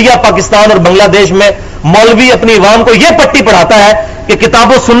کانٹیننٹ انڈیا، پاکستان اور بنگلہ دیش میں مولوی اپنی عوام کو یہ پٹی پڑھاتا ہے کہ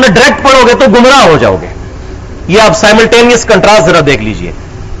کتاب و سنت ڈائریکٹ پڑھو گے تو گمراہ ہو جاؤ گے۔ یہ آپ سائملٹینیس کنٹراسٹ ذرا دیکھ لیجئے۔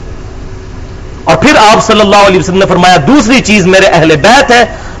 اور پھر آپ صلی اللہ علیہ وسلم نے فرمایا، دوسری چیز میرے اہل بیت ہے،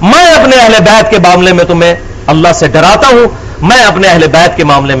 میں اپنے اہل بیت کے معاملے میں تمہیں اللہ سے ڈراتا ہوں، میں اپنے اہل بیت کے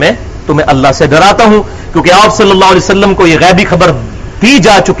معاملے میں تمہیں اللہ سے ڈراتا ہوں، کیونکہ آپ صلی اللہ علیہ وسلم کو یہ غیبی خبر دی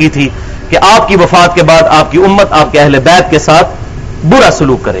جا چکی تھی کہ آپ کی وفات کے بعد آپ کی امت آپ کے اہل بیت کے ساتھ برا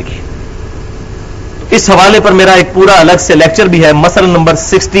سلوک کرے گی۔ اس حوالے پر میرا ایک پورا الگ سے لیکچر بھی ہے، مسئلہ نمبر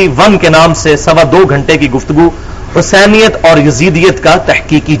 61 کے نام سے 2.25 گھنٹے کی گفتگو، حسینیت اور یزیدیت کا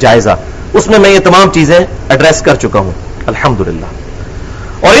تحقیقی جائزہ، اس میں یہ تمام چیزیں ایڈریس کر چکا ہوں الحمدللہ۔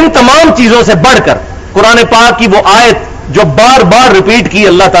 اور ان تمام چیزوں سے بڑھ کر قرآن پاک کی وہ آیت جو بار بار ریپیٹ کی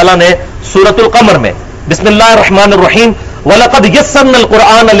اللہ تعالیٰ نے سورۃ القمر میں، بسم اللہ الرحمن الرحیم، وَلَقَدْ يَسَّرْنَا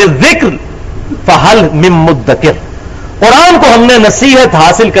الْقُرْآنَ لِلذِّكْرِ فَهَلْ مِن مُدَّكِرٍ، قرآن کو ہم نے نصیحت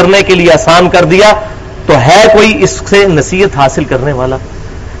حاصل کرنے کے لیے آسان کر دیا، تو ہے کوئی اس سے نصیحت حاصل کرنے والا؟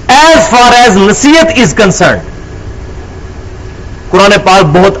 ایز فار ایز نصیحت از کنسرنڈ قرآن پاک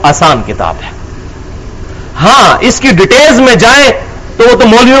بہت آسان کتاب ہے۔ ہاں اس کی ڈیٹیلز میں جائیں تو وہ تو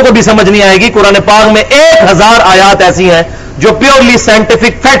مولویوں کو بھی سمجھ نہیں آئے گی۔ قرآن پاک میں 1000 آیات ایسی ہیں جو پیورلی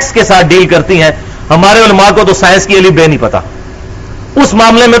سائنٹیفک فیکٹس کے ساتھ ڈیل کرتی ہیں، ہمارے علماء کو تو سائنس کی الف بے نہیں پتا، اس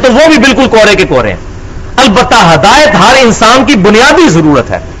معاملے میں تو وہ بھی بالکل کورے کے کورے ہیں۔ البتہ ہدایت ہر انسان کی بنیادی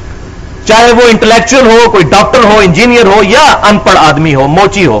ضرورت ہے، چاہے وہ انٹلیکچوئل ہو، کوئی ڈاکٹر ہو، انجینئر ہو، یا ان پڑھ آدمی ہو،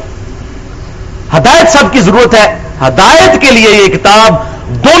 موچی ہو، ہدایت سب کی ضرورت ہے۔ ہدایت کے لیے یہ کتاب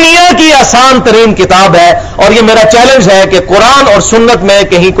دنیا کی آسان ترین کتاب ہے، اور یہ میرا چیلنج ہے کہ قرآن اور سنت میں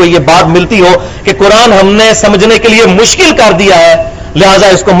کہیں کوئی یہ بات ملتی ہو کہ قرآن ہم نے سمجھنے کے لیے مشکل کر دیا ہے لہذا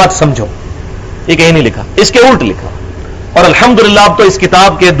اس کو مت سمجھو، یہ کہیں نہیں لکھا، اس کے الٹ لکھا۔ اور الحمدللہ اب تو اس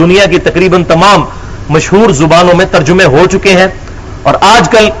کتاب کے دنیا کی تقریباً تمام مشہور زبانوں میں ترجمے ہو چکے ہیں، اور آج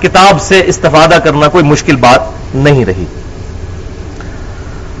کل کتاب سے استفادہ کرنا کوئی مشکل بات نہیں رہی۔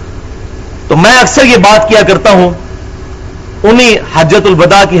 تو میں اکثر یہ بات کیا کرتا ہوں انہی حجۃ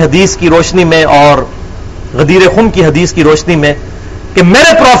الوداع کی حدیث کی روشنی میں اور غدیر خم کی حدیث کی روشنی میں کہ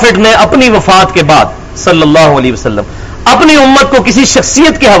میرے پروفٹ نے اپنی وفات کے بعد صلی اللہ علیہ وسلم اپنی امت کو کسی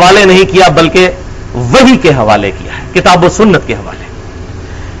شخصیت کے حوالے نہیں کیا بلکہ وحی کے حوالے کیا ہے، کتاب و سنت کے حوالے،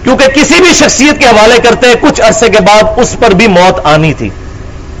 کیونکہ کسی بھی شخصیت کے حوالے کرتے کچھ عرصے کے بعد اس پر بھی موت آنی تھی۔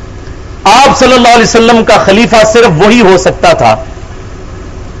 آپ صلی اللہ علیہ وسلم کا خلیفہ صرف وہی ہو سکتا تھا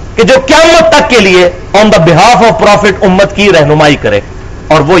کہ کہ جو قیامت تک کے لیے آن دا بہاف آف پروفٹ امت کی رہنمائی کرے،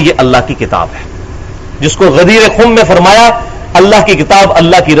 اور وہ یہ اللہ کی کتاب ہے، جس کو غدیر خم میں فرمایا اللہ کی کتاب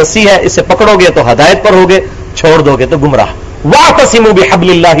اللہ کی رسی ہے، اسے پکڑو گے تو ہدایت پر ہوگے، چھوڑ دو گے تو گمراہ۔ وَاعْتَصِمُوا بِحَبْلِ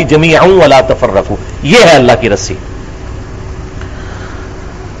اللَّهِ جَمِيعًا وَلَا تَفَرَّقُوا، یہ ہے اللہ کی رسی۔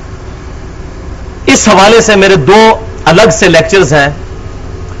 اس حوالے سے میرے دو الگ سے لیکچرز ہیں،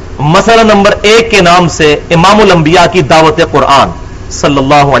 مسئلہ نمبر 1 کے نام سے امام الانبیاء کی دعوت قرآن صلی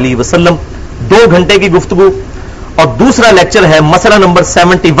اللہ علیہ وسلم، 2 گھنٹے کی گفتگو، اور دوسرا لیکچر ہے مسئلہ نمبر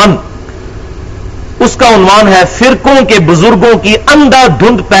 71، اس کا عنوان ہے فرقوں کے بزرگوں کی اندھا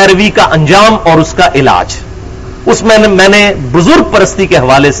دھند پیروی کا انجام اور اس کا علاج۔ اس میں نے بزرگ پرستی کے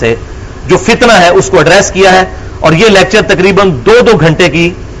حوالے سے جو فتنہ ہے اس کو ایڈریس کیا ہے، اور یہ لیکچر تقریباً 2 گھنٹے کی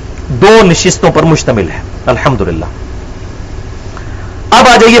 2 نشستوں پر مشتمل ہے الحمدللہ۔ اب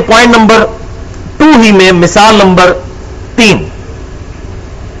آ جائیے پوائنٹ نمبر 2 ہی میں، مثال نمبر 3،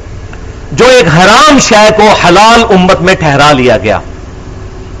 جو ایک حرام شے کو حلال امت میں ٹھہرا لیا گیا،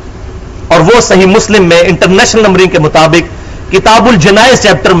 اور وہ صحیح مسلم میں انٹرنیشنل نمبرنگ کے مطابق کتاب الجنائز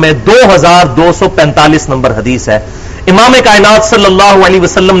چیپٹر میں 2245 نمبر حدیث ہے۔ امام کائنات صلی اللہ علیہ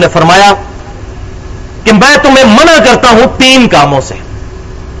وسلم نے فرمایا کہ میں تمہیں منع کرتا ہوں 3 کاموں سے۔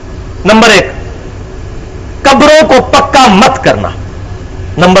 نمبر 1، قبروں کو پکا مت کرنا۔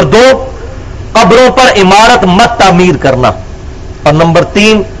 نمبر 2، قبروں پر عمارت مت تعمیر کرنا، اور نمبر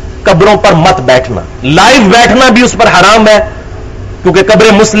 3، قبروں پر مت بیٹھنا۔ لائیو بیٹھنا بھی اس پر حرام ہے، کیونکہ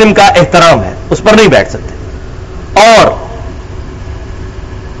قبر مسلم کا احترام ہے، اس پر نہیں بیٹھ سکتے، اور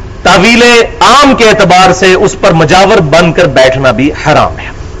تعویل عام کے اعتبار سے اس پر مجاور بن کر بیٹھنا بھی حرام ہے۔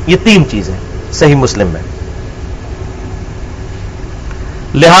 یہ 3 چیزیں صحیح مسلم میں۔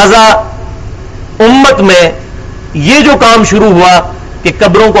 لہذا امت میں یہ جو کام شروع ہوا کہ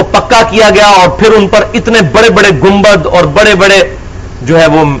قبروں کو پکا کیا گیا، اور پھر ان پر اتنے بڑے بڑے گنبد اور بڑے بڑے جو ہے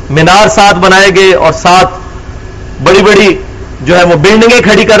وہ مینار ساتھ بنائے گئے، اور ساتھ بڑی بڑی جو ہے وہ بلڈنگیں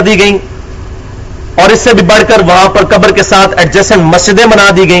کھڑی کر دی گئیں، اور اس سے بھی بڑھ کر وہاں پر قبر کے ساتھ ایڈجسنٹ مسجدیں بنا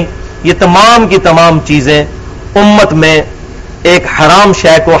دی گئیں۔ یہ تمام کی تمام چیزیں امت میں ایک حرام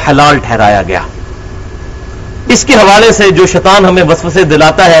شے کو حلال ٹھہرایا گیا۔ اس کے حوالے سے جو شیطان ہمیں وسوسے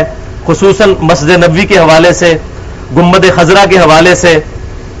دلاتا ہے، خصوصاً مسجد نبوی کے حوالے سے، گنبد خضرا کے حوالے سے،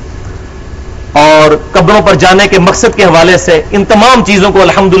 اور قبروں پر جانے کے مقصد کے حوالے سے، ان تمام چیزوں کو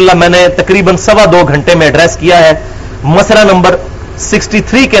الحمدللہ میں نے تقریباً 2.25 گھنٹے میں ایڈریس کیا ہے۔ مسئلہ نمبر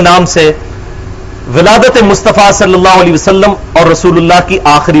 63 کے نام سے ولادت مصطفیٰ صلی اللہ علیہ وسلم اور رسول اللہ کی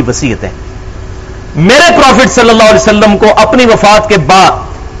آخری وصیتیں۔ میرے پروفٹ صلی اللہ علیہ وسلم کو اپنی وفات کے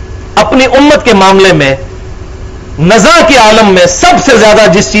بعد اپنی امت کے معاملے میں نزاع کے عالم میں سب سے زیادہ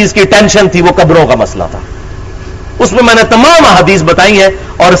جس چیز کی ٹینشن تھی وہ قبروں کا مسئلہ تھا۔ اس میں نے تمام احادیث بتائی ہیں،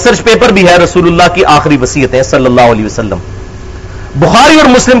 اور ریسرچ پیپر بھی ہے رسول اللہ کی آخری وصیتیں صلی اللہ علیہ وسلم۔ بخاری اور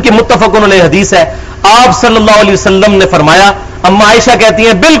مسلم کی متفق علیہ حدیث ہے، آپ صلی اللہ علیہ وسلم نے فرمایا، اما عائشہ کہتی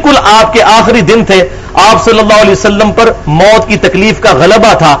ہیں بالکل آپ کے آخری دن تھے، آپ صلی اللہ علیہ وسلم پر موت کی تکلیف کا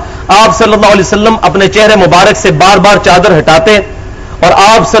غلبہ تھا، آپ صلی اللہ علیہ وسلم اپنے چہرے مبارک سے بار بار چادر ہٹاتے، اور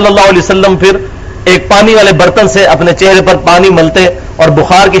آپ صلی اللہ علیہ وسلم پھر ایک پانی والے برتن سے اپنے چہرے پر پانی ملتے اور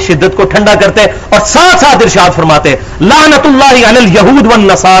بخار کی شدت کو ٹھنڈا کرتے، اور ساتھ ساتھ ارشاد فرماتے، لعنت اللہ علی الیہود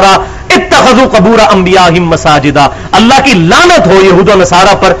والنصارى اتخذوا قبور انبیاءہم مساجدا، اللہ کی لعنت ہو یہود و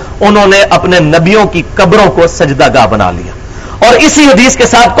نصارہ پر، انہوں نے اپنے نبیوں کی قبروں کو سجدہ گاہ بنا لیا۔ اور اسی حدیث کے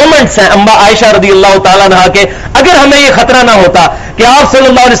ساتھ کمنٹس ہیں اما عائشہ رضی اللہ تعالیٰ عنہا کے، اگر ہمیں یہ خطرہ نہ ہوتا کہ آپ صلی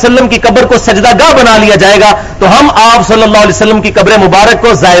اللہ علیہ وسلم کی قبر کو سجدہ گاہ بنا لیا جائے گا، تو ہم آپ صلی اللہ علیہ وسلم کی قبر مبارک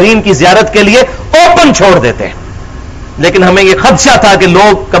کو زائرین کی زیارت کے لیے اوپن چھوڑ دیتے ہیں، لیکن ہمیں یہ خدشہ تھا کہ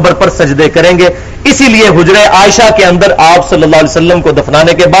لوگ قبر پر سجدے کریں گے، اسی لیے حجرہ عائشہ کے اندر آپ صلی اللہ علیہ وسلم کو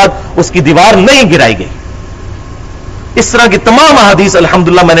دفنانے کے بعد اس کی دیوار نہیں گرائی گئی۔ اس طرح کی تمام احادیث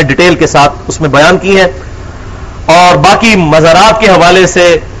الحمدللہ میں نے ڈیٹیل کے ساتھ اس میں بیان کی ہیں، اور باقی مزارات کے حوالے سے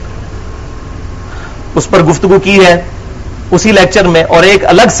اس پر گفتگو کی ہے اسی لیکچر میں، اور ایک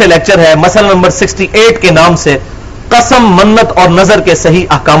الگ سے لیکچر ہے مسئلہ نمبر 68 کے نام سے قسم، منت اور نظر کے صحیح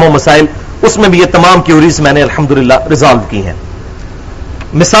احکام و مسائل، اس میں بھی یہ تمام کیوریز میں نے الحمدللہ ریزالو کی ہیں۔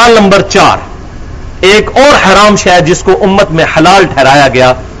 مثال نمبر 4، ایک اور حرام شے جس کو امت میں حلال ٹھہرایا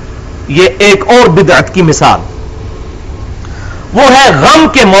گیا، یہ ایک اور بدعت کی مثال، وہ ہے غم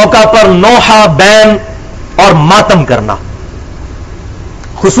کے موقع پر نوحہ، بین اور ماتم کرنا،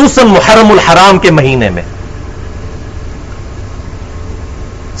 خصوصاً محرم الحرام کے مہینے میں۔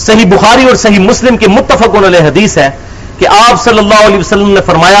 صحیح بخاری اور صحیح مسلم کی متفق علیہ حدیث ہے کہ آپ صلی اللہ علیہ وسلم نے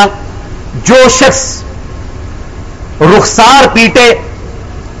فرمایا، جو شخص رخسار پیٹے،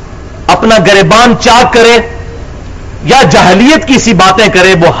 اپنا گریبان چاک کرے یا جاہلیت کی سی باتیں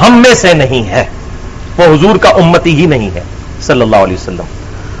کرے، وہ ہم میں سے نہیں ہے، وہ حضور کا امتی ہی نہیں ہے صلی اللہ علیہ وسلم۔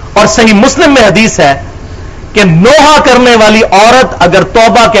 اور صحیح مسلم میں حدیث ہے کہ نوحہ کرنے والی عورت اگر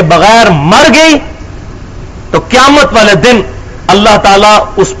توبہ کے بغیر مر گئی تو قیامت والے دن اللہ تعالیٰ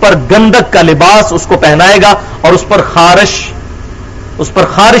اس پر گندک کا لباس اس کو پہنائے گا اور اس پر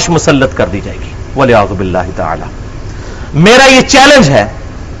خارش مسلط کر دی جائے گی والعیاذ باللہ تعالی. میرا یہ چیلنج ہے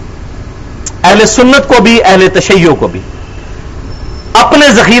اہل سنت کو بھی اہل تشیع کو بھی، اپنے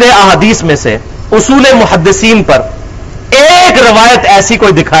ذخیرے احادیث میں سے اصول محدثین پر ایک روایت ایسی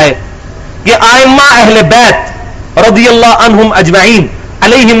کوئی دکھائے کہ ائمہ اہل بیت رضی اللہ عنہم اجمعین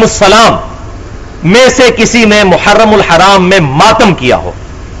علیہم السلام میں سے کسی نے محرم الحرام میں ماتم کیا ہو.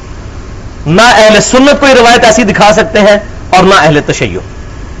 نہ اہل سنت کوئی روایت ایسی دکھا سکتے ہیں اور نہ اہل تشیع.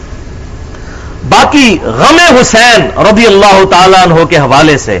 باقی غم حسین رضی اللہ تعالیٰ عنہ کے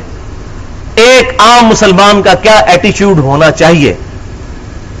حوالے سے ایک عام مسلمان کا کیا ایٹیچیوڈ ہونا چاہیے،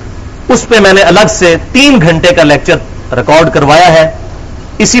 اس پہ میں نے الگ سے 3 گھنٹے کا لیکچر ریکارڈ کروایا ہے.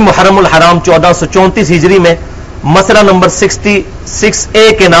 اسی محرم الحرام 1434 ہجری میں مسئلہ نمبر 66A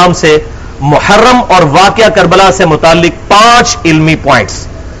کے نام سے محرم اور واقعہ کربلا سے متعلق 5 علمی پوائنٹس،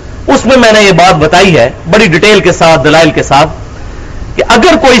 اس میں میں نے یہ بات بتائی ہے بڑی ڈیٹیل کے ساتھ، دلائل کے ساتھ، کہ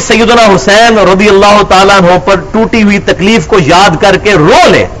اگر کوئی سیدنا حسین رضی اللہ تعالیٰ عنہ پر ٹوٹی ہوئی تکلیف کو یاد کر کے رو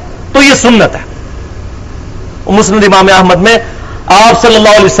لے تو یہ سنت ہے. مسند امام احمد میں آپ صلی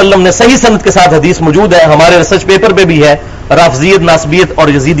اللہ علیہ وسلم نے صحیح سند کے ساتھ حدیث موجود ہے، ہمارے ریسرچ پیپر پہ بھی ہے، رافضیت، ناصبیت اور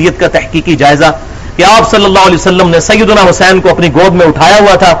یزیدیت کا تحقیقی جائزہ، کہ آپ صلی اللہ علیہ وسلم نے سیدنا حسین کو اپنی گود میں اٹھایا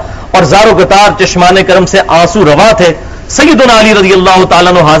ہوا تھا اور زار و قطار چشمان کرم سے آنسو رواں تھے. سیدنا علی رضی اللہ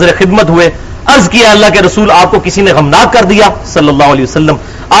تعالیٰ عنہ حاضر خدمت ہوئے، عرض کیا اللہ کے رسول آپ کو کسی نے غمناک کر دیا صلی اللہ علیہ وسلم.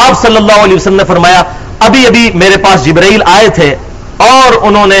 آپ صلی اللہ علیہ وسلم نے فرمایا ابھی ابھی میرے پاس جبرائیل آئے تھے اور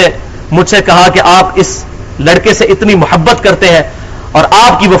انہوں نے مجھ سے کہا کہ آپ اس لڑکے سے اتنی محبت کرتے ہیں اور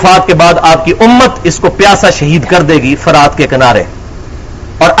آپ کی وفات کے بعد آپ کی امت اس کو پیاسا شہید کر دے گی فرات کے کنارے،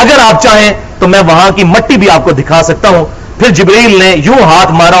 اور اگر آپ چاہیں تو میں وہاں کی مٹی بھی آپ کو دکھا سکتا ہوں. پھر جبرائیل نے یوں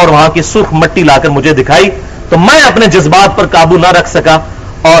ہاتھ مارا اور وہاں کی سرخ مٹی لا کر مجھے دکھائی تو میں اپنے جذبات پر قابو نہ رکھ سکا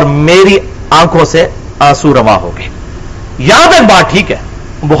اور میری آنکھوں سے آنسو رواں ہو گئے. یہاں تک بات ٹھیک ہے،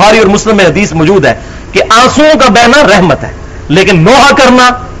 بخاری اور مسلم میں حدیث موجود ہے کہ آنسوؤں کا بہنا رحمت ہے، لیکن نوحہ کرنا،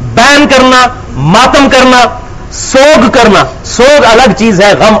 بین کرنا، ماتم کرنا، سوگ کرنا، سوگ الگ چیز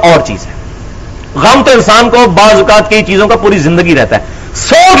ہے، غم اور چیز ہے. غم تو انسان کو بعض اوقات کئی چیزوں کا پوری زندگی رہتا ہے.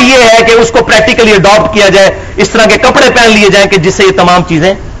 سوگ یہ ہے کہ اس کو پریکٹیکلی اڈاپٹ کیا جائے، اس طرح کے کپڑے پہن لیے جائیں کہ جس سے یہ تمام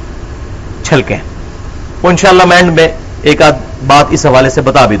چیزیں چھلکیں. وہ انشاءاللہ میں اینڈ میں ایک آدھ بات اس حوالے سے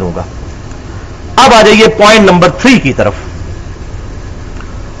بتا بھی دوں گا. اب آ جائیے پوائنٹ نمبر 3 کی طرف.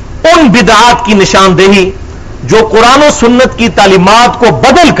 ان بدعات کی نشاندہی جو قرآن و سنت کی تعلیمات کو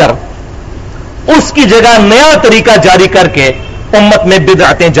بدل کر اس کی جگہ نیا طریقہ جاری کر کے امت میں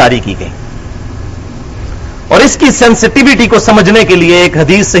بدعتیں جاری کی گئیں. اور اس کی سینسٹیوٹی کو سمجھنے کے لیے ایک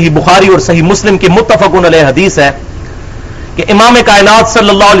حدیث صحیح بخاری اور صحیح مسلم کی متفق علیہ حدیث ہے کہ امام کائنات صلی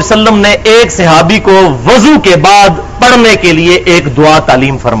اللہ علیہ وسلم نے ایک صحابی کو وضو کے بعد پڑھنے کے لیے ایک دعا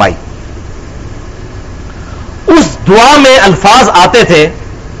تعلیم فرمائی. اس دعا میں الفاظ آتے تھے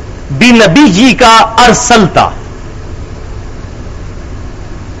بی نبی جی کا ارسلتا،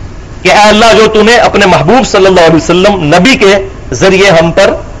 کہ اے اللہ جو تو نے اپنے محبوب صلی اللہ علیہ وسلم نبی کے ذریعے ہم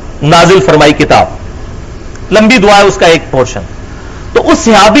پر نازل فرمائی کتاب. لمبی دعا ہے اس کا ایک پورشن. تو اس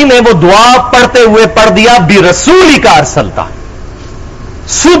صحابی نے وہ دعا پڑھتے ہوئے پڑھ دیا بی رسولی کا ارسلتا،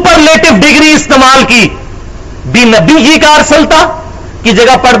 سپرلیٹو ڈگری استعمال کی، بی نبی جی کا ارسلتا کی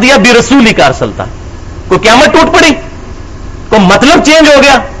جگہ پڑھ دیا بی رسولی کا ارسلتا. کوئی قیامت ٹوٹ پڑی؟ کوئی مطلب چینج ہو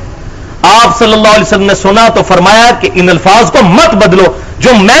گیا؟ آپ صلی اللہ علیہ وسلم نے سنا تو فرمایا کہ ان الفاظ کو مت بدلو،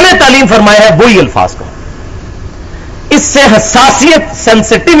 جو میں نے تعلیم فرمایا ہے وہی الفاظ کو. اس سے حساسیت،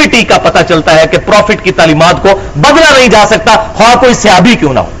 سینسٹیوٹی کا پتہ چلتا ہے کہ پروفٹ کی تعلیمات کو بدلا نہیں جا سکتا، خواہ کوئی صحابی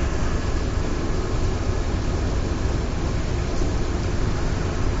کیوں نہ ہو.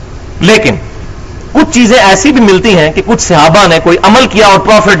 لیکن کچھ چیزیں ایسی بھی ملتی ہیں کہ کچھ صحابہ نے کوئی عمل کیا اور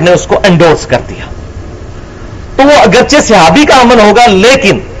پروفٹ نے اس کو انڈورس کر دیا، تو وہ اگرچہ صحابی کا عمل ہوگا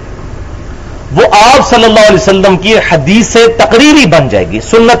لیکن وہ آپ صلی اللہ علیہ وسلم کی حدیث سے تقریری بن جائے گی،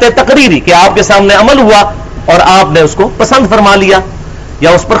 سنت تقریری، کہ آپ کے سامنے عمل ہوا اور آپ نے اس کو پسند فرما لیا یا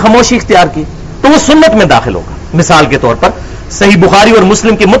اس پر خاموشی اختیار کی، تو وہ سنت میں داخل ہوگا. مثال کے طور پر صحیح بخاری اور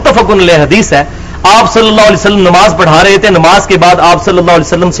مسلم کی متفق علیہ حدیث ہے، آپ صلی اللہ علیہ وسلم نماز پڑھا رہے تھے، نماز کے بعد آپ صلی اللہ علیہ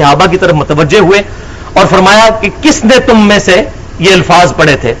وسلم صحابہ کی طرف متوجہ ہوئے اور فرمایا کہ کس نے تم میں سے یہ الفاظ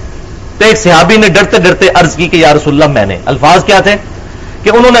پڑھے تھے؟ تو ایک صحابی نے ڈرتے ڈرتے عرض کی کہ یا رسول اللہ میں نے. الفاظ کیا تھے؟ کہ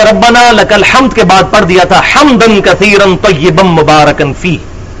انہوں نے ربنا لک الحمد کے بعد پڑھ دیا تھا حمدن کثیرا طیبا مبارکا فیہ.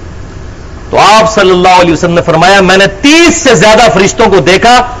 تو آپ صلی اللہ علیہ وسلم نے فرمایا میں نے 30 سے زیادہ فرشتوں کو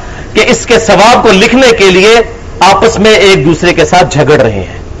دیکھا کہ اس کے ثواب کو لکھنے کے لیے آپس میں ایک دوسرے کے ساتھ جھگڑ رہے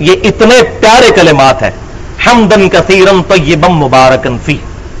ہیں. یہ اتنے پیارے کلمات ہیں، حمدن کثیرن طیبا مبارکن فی.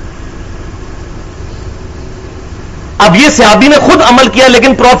 اب یہ صحابی نے خود عمل کیا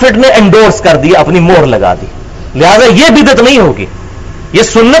لیکن پروفٹ نے انڈورس کر دیا، اپنی مہر لگا دی، لہذا یہ بدعت نہیں ہوگی، یہ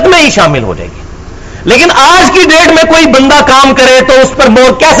سنت میں ہی شامل ہو جائے گی. لیکن آج کی ڈیٹ میں کوئی بندہ کام کرے تو اس پر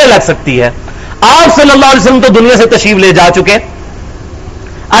مہر کیسے لگ سکتی ہے؟ آپ صلی اللہ علیہ وسلم تو دنیا سے تشریف لے جا چکے.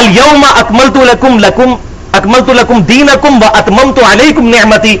 الیوم اکملت لکم دینکم واتممت علیکم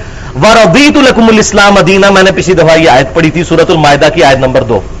نعمتی ورضیت لکم الاسلام دینا. میں نے پچھلی دفعہ یہ آیت پڑھی تھی سورۃ المائدہ کی آیت نمبر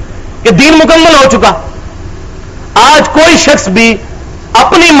 2 کہ دین مکمل ہو چکا. آج کوئی شخص بھی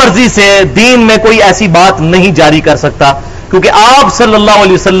اپنی مرضی سے دین میں کوئی ایسی بات نہیں جاری کر سکتا کیونکہ آپ صلی اللہ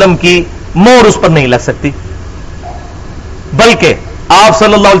علیہ وسلم کی مہر اس پر نہیں لگ سکتی. بلکہ آپ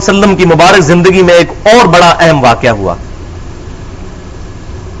صلی اللہ علیہ وسلم کی مبارک زندگی میں ایک اور بڑا اہم واقعہ ہوا.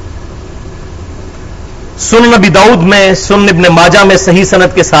 سنن نبی داؤد میں، سنن ابن ماجہ میں صحیح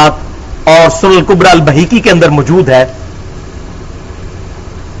سند کے ساتھ، اور سنن الکبری البہیقی کے اندر موجود ہے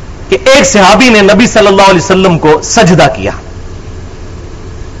کہ ایک صحابی نے نبی صلی اللہ علیہ وسلم کو سجدہ کیا.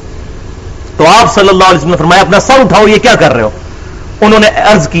 تو آپ صلی اللہ علیہ وسلم نے فرمایا اپنا سر اٹھاؤ، یہ کیا کر رہے ہو؟ انہوں نے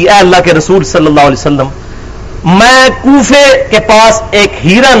عرض کی اے اللہ کے رسول صلی اللہ علیہ وسلم، میں کوفے کے پاس ایک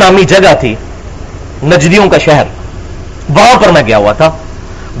ہیرا نامی جگہ تھی، نجدیوں کا شہر، وہاں پر میں گیا ہوا تھا.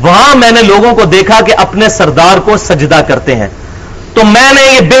 وہاں میں نے لوگوں کو دیکھا کہ اپنے سردار کو سجدہ کرتے ہیں، تو میں نے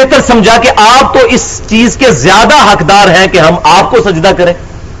یہ بہتر سمجھا کہ آپ تو اس چیز کے زیادہ حقدار ہیں کہ ہم آپ کو سجدہ کریں.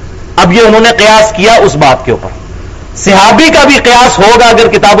 اب یہ انہوں نے قیاس کیا اس بات کے اوپر. صحابی کا بھی قیاس ہوگا اگر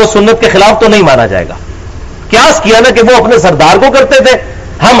کتاب و سنت کے خلاف تو نہیں مانا جائے گا. قیاس کیا نا کہ وہ اپنے سردار کو کرتے تھے،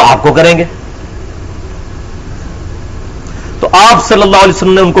 ہم آپ کو کریں گے. تو آپ صلی اللہ علیہ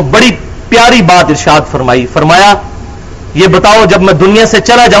وسلم نے ان کو بڑی پیاری بات ارشاد فرمائی. فرمایا یہ بتاؤ جب میں دنیا سے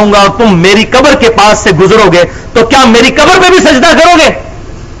چلا جاؤں گا اور تم میری قبر کے پاس سے گزرو گے تو کیا میری قبر پہ بھی سجدہ کرو گے؟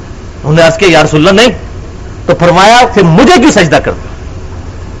 انہوں نے عرض کیا یا رسول اللہ نہیں. تو فرمایا پھر مجھے کیوں سجدہ کرتے؟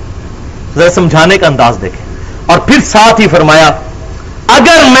 ذرا سمجھانے کا انداز دیکھیں. اور پھر ساتھ ہی فرمایا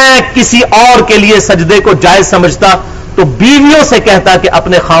اگر میں کسی اور کے لیے سجدے کو جائز سمجھتا تو بیویوں سے کہتا کہ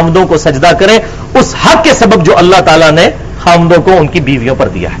اپنے خامدوں کو سجدہ کریں اس حق کے سبب جو اللہ تعالیٰ نے خامدوں کو ان کی بیویوں پر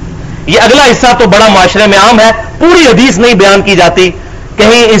دیا ہے. یہ اگلا حصہ تو بڑا معاشرے میں عام ہے، پوری حدیث نہیں بیان کی جاتی،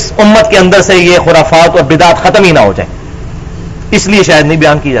 کہیں اس امت کے اندر سے یہ خرافات اور بدعات ختم ہی نہ ہو جائیں، اس لیے شاید نہیں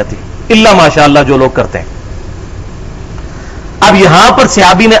بیان کی جاتی، الا ماشاء اللہ جو لوگ کرتے ہیں. اب یہاں پر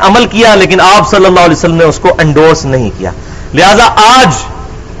صحابی نے عمل کیا لیکن آپ صلی اللہ علیہ وسلم نے اس کو انڈورس نہیں کیا. لہذا آج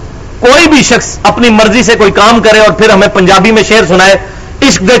کوئی بھی شخص اپنی مرضی سے کوئی کام کرے اور پھر ہمیں پنجابی میں شعر سنائے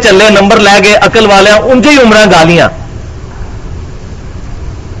عشق دے چلے نمبر لے گئے عقل والے ان کی عمرہ گالیاں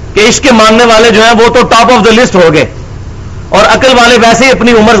کہ عشق کے ماننے والے جو ہیں وہ تو ٹاپ آف دا لسٹ ہو گئے اور عقل والے ویسے ہی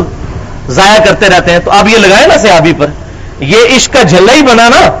اپنی عمر ضائع کرتے رہتے ہیں. تو اب یہ لگائے نا صحابی پر، یہ عشق کا جھلا ہی بنا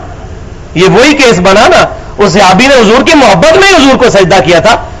نا، یہ وہی کیس بنا نا. اس صحابی نے حضور کی محبت میں حضور کو سجدہ کیا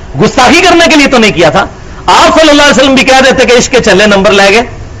تھا، گستاخی کرنے کے لیے تو نہیں کیا تھا. آپ صلی اللہ علیہ وسلم بھی کہہ دیتے کہ عشق کے چلے نمبر لے گئے،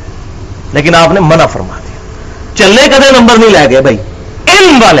 لیکن آپ نے منع فرما دیا. چلے کدے نمبر نہیں لے گئے بھائی،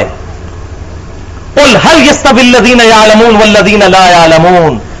 علم والے. قل هل يستوي الذين يعلمون والذين لا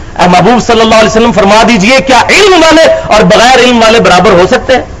يعلمون، اے محبوب صلی اللہ علیہ وسلم فرما دیجئے کیا علم والے اور بغیر علم والے برابر ہو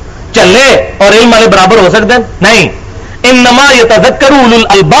سکتے ہیں؟ چلے اور علم والے برابر ہو سکتے ہیں؟ نہیں. انما يتذكر اولو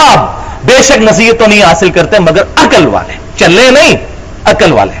الالباب، بے شک نصیحت تو نہیں حاصل کرتے مگر عقل والے، چلے نہیں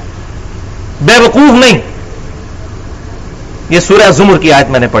عقل والے، بے وقوف نہیں. یہ سورہ زمر کی آیت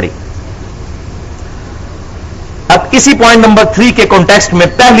میں نے پڑھی. اب اسی پوائنٹ نمبر 3 کے کانٹیکسٹ میں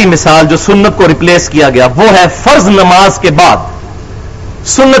پہلی مثال جو سنت کو ریپلیس کیا گیا وہ ہے فرض نماز کے بعد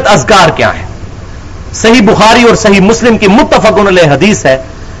سنت اذکار کیا ہے. صحیح بخاری اور صحیح مسلم کی متفق علیہ حدیث ہے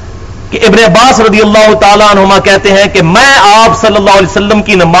کہ ابن عباس رضی اللہ تعالیٰ عنہما کہتے ہیں کہ میں آپ صلی اللہ علیہ وسلم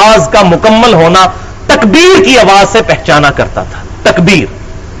کی نماز کا مکمل ہونا تکبیر کی آواز سے پہچانا کرتا تھا. تکبیر،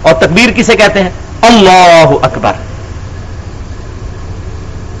 اور تکبیر کسے کہتے ہیں؟ اللہ اکبر.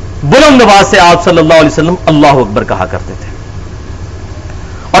 بلند آواز سے آپ صلی اللہ علیہ وسلم اللہ اکبر کہا کرتے تھے.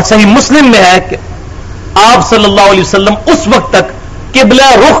 اور صحیح مسلم میں ہے کہ آپ صلی اللہ علیہ وسلم اس وقت تک قبلہ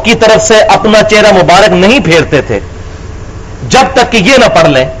رخ کی طرف سے اپنا چہرہ مبارک نہیں پھیرتے تھے جب تک کہ یہ نہ پڑھ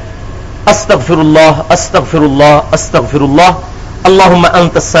لیں استغفر اللہ استغفر اللہ استغفر اللہ اللہم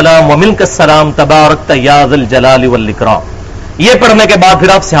انت السلام ومنک السلام تبارکت یا ذی الجلال والاکرام. یہ پڑھنے کے بعد پھر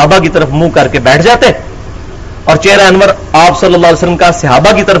آپ صحابہ کی طرف منہ کر کے بیٹھ جاتے اور چہرہ انور آپ صلی اللہ علیہ وسلم کا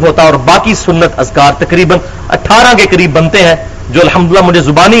صحابہ کی طرف ہوتا اور باقی سنت اذکار تقریباً 18 کے قریب بنتے ہیں جو الحمدللہ مجھے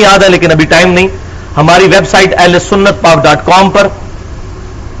زبانی یاد ہے لیکن ابھی ٹائم نہیں. ہماری ویب سائٹ ahlsunnatpak.com پر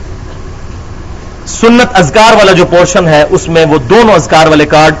سنت اذکار والا جو پورشن ہے اس میں وہ دونوں اذکار والے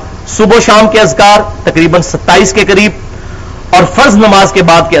کارڈ صبح و شام کے اذکار تقریباً 27 کے قریب اور فرض نماز کے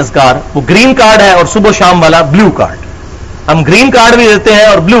بعد کے اذکار وہ گرین کارڈ ہے اور صبح شام والا بلو کارڈ. ہم گرین کارڈ بھی دیتے ہیں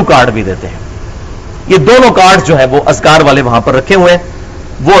اور بلو کارڈ بھی دیتے ہیں. یہ دونوں کارڈ جو ہے وہ اذکار والے وہاں پر رکھے ہوئے ہیں.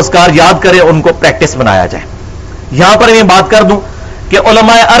 وہ اذکار یاد کریں, ان کو پریکٹس بنایا جائے. یہاں پر میں بات کر دوں کہ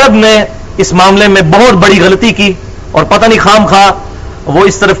علماء عرب نے اس معاملے میں بہت بڑی غلطی کی, اور پتہ نہیں خام خواہ وہ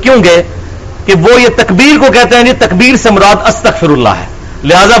اس طرف کیوں گئے کہ وہ یہ تکبیر کو کہتے ہیں جی تکبیر سے مراد استغفر اللہ ہے.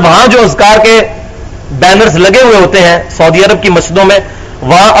 لہذا وہاں جو اذکار کے بینرز لگے ہوئے ہوتے ہیں سعودی عرب کی مسجدوں میں,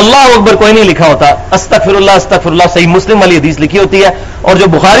 وہاں اللہ اکبر کوئی نہیں لکھا ہوتا, استغفر اللہ صحیح مسلم والی حدیث لکھی ہوتی ہے. اور جو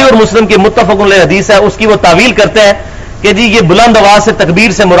بخاری اور مسلم کی متفق علیہ حدیث ہے اس کی وہ تعویل کرتے ہیں کہ جی یہ بلند آواز سے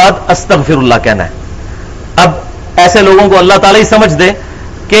تکبیر سے مراد استغفر اللہ کہنا ہے. اب ایسے لوگوں کو اللہ تعالیٰ ہی سمجھ دے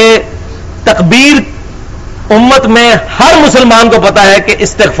کہ تکبیر امت میں ہر مسلمان کو پتا ہے کہ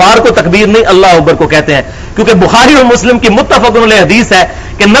استغفار کو تکبیر نہیں اللہ اکبر کو کہتے ہیں, کیونکہ بخاری اور مسلم کی متفق علیہ حدیث ہے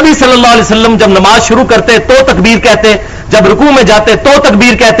کہ نبی صلی اللہ علیہ وسلم جب نماز شروع کرتے تو تکبیر کہتے, جب رکوع میں جاتے تو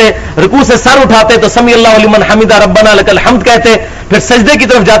تکبیر کہتے, رکوع سے سر اٹھاتے تو سمی اللہ لمن حمدہ ربنا لک الحمد کہتے, پھر سجدے کی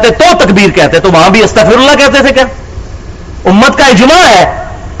طرف جاتے تو تکبیر کہتے. تو وہاں بھی استغفر اللہ کہتے تھے کیا؟ امت کا اجماع ہے,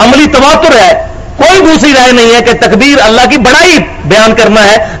 عملی تواتر ہے, کوئی دوسری رائے نہیں ہے کہ تکبیر اللہ کی بڑائی بیان کرنا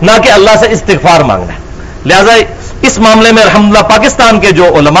ہے, نہ کہ اللہ سے استغفار مانگنا ہے. لہذا اس معاملے میں الحمدللہ پاکستان کے جو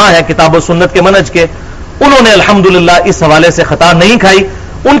علماء ہیں کتاب و سنت کے منہج کے, انہوں نے الحمدللہ اس حوالے سے خطا نہیں کھائی.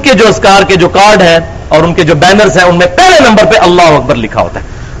 ان کے جو اذکار کے جو کارڈ ہیں اور ان کے جو بینرز ہیں ان میں پہلے نمبر پہ اللہ اکبر لکھا ہوتا ہے.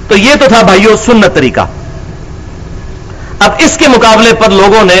 تو یہ تو تھا بھائیو سنت طریقہ. اب اس کے مقابلے پر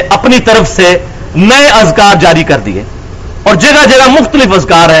لوگوں نے اپنی طرف سے نئے اذکار جاری کر دیے, اور جگہ جگہ مختلف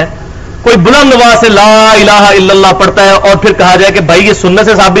اذکار ہیں. کوئی بلند آواز سے لا الہ الا اللہ پڑھتا ہے اور پھر کہا جائے کہ بھائی یہ سنت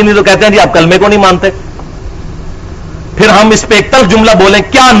سے ثابت نہیں, تو کہتے ہیں جی آپ کلمے کو نہیں مانتے. پھر ہم اس پہ ایک تلخ جملہ بولیں,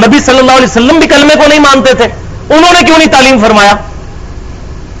 کیا نبی صلی اللہ علیہ وسلم بھی کلمے کو نہیں مانتے تھے؟ انہوں نے کیوں نہیں تعلیم فرمایا؟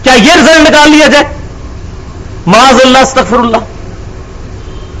 کیا یہ رزلٹ نکال لیا جائے؟ معاذ اللہ استغفر اللہ.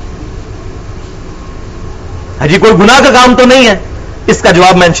 جی کوئی گناہ کا کام تو نہیں ہے؟ اس کا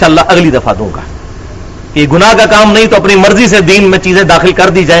جواب میں انشاءاللہ اگلی دفعہ دوں گا. کہ گناہ کا کام نہیں تو اپنی مرضی سے دین میں چیزیں داخل کر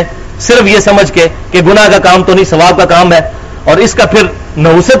دی جائیں, صرف یہ سمجھ کے کہ گناہ کا کام تو نہیں ثواب کا کام ہے. اور اس کا پھر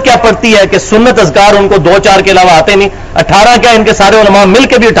نحوست کیا پڑتی ہے کہ سنت اذکار ان کو 2-4 کے علاوہ آتے نہیں, 18 کیا ان کے سارے علماء مل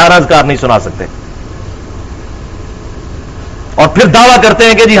کے بھی 18 اذکار نہیں سنا سکتے. اور پھر دعویٰ کرتے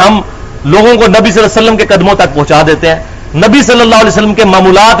ہیں کہ جی ہم لوگوں کو نبی صلی اللہ علیہ وسلم کے قدموں تک پہنچا دیتے ہیں. نبی صلی اللہ علیہ وسلم کے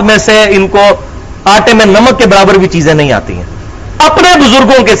معمولات میں سے ان کو آٹے میں نمک کے برابر بھی چیزیں نہیں آتی ہیں. اپنے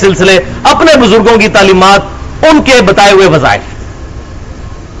بزرگوں کے سلسلے, اپنے بزرگوں کی تعلیمات, ان کے بتائے ہوئے وظائف.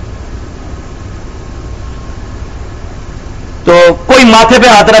 تو کوئی ماتھے پہ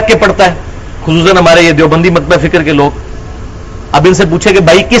ہاتھ رکھ کے پڑھتا ہے, خصوصاً ہمارے یہ دیوبندی مکتبہ فکر کے لوگ. اب ان سے پوچھے کہ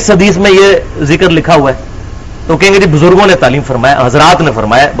بھائی کس حدیث میں یہ ذکر لکھا ہوا ہے, تو کہیں گے جی بزرگوں نے تعلیم فرمایا, حضرات نے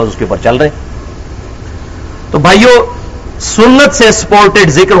فرمایا, بس اس کے اوپر چل رہے. تو بھائیو سنت سے سپورٹڈ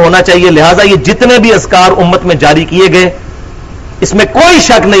ذکر ہونا چاہیے. لہذا یہ جتنے بھی اذکار امت میں جاری کیے گئے اس میں کوئی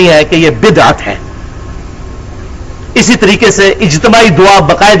شک نہیں ہے کہ یہ بدعت ہے. اسی طریقے سے اجتماعی دعا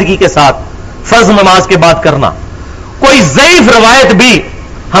باقاعدگی کے ساتھ فرض نماز کے بعد کرنا, کوئی ضعیف روایت بھی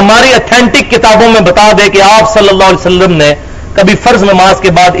ہماری اتھینٹک کتابوں میں بتا دے کہ آپ صلی اللہ علیہ وسلم نے کبھی فرض نماز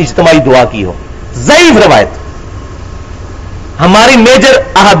کے بعد اجتماعی دعا کی ہو, ضعیف روایت ہماری میجر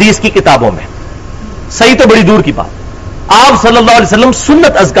احادیث کی کتابوں میں. صحیح تو بڑی دور کی بات. آپ صلی اللہ علیہ وسلم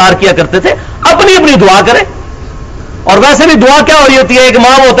سنت اذکار کیا کرتے تھے, اپنی اپنی دعا کریں. اور ویسے بھی دعا کیا ہو رہی ہوتی ہے, ایک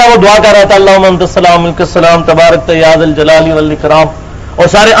امام ہوتا ہے وہ دعا کر رہا تھا اللہم انت السلام منک السلام تبارک یا ذا الجلال والاکرام, اور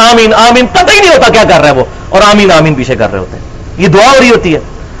سارے آمین آمین, پتہ ہی نہیں ہوتا کیا کر رہا ہے وہ, اور آمین آمین پیچھے کر رہے ہوتے ہیں. یہ دعا ہو رہی ہوتی ہے.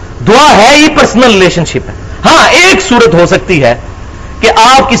 دعا ہے ہی پرسنل ریلیشن شپ ہے. ہاں ایک صورت ہو سکتی ہے کہ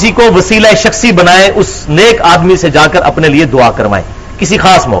آپ کسی کو وسیلہ شخصی بنائیں, اس نیک آدمی سے جا کر اپنے لیے دعا کروائیں کسی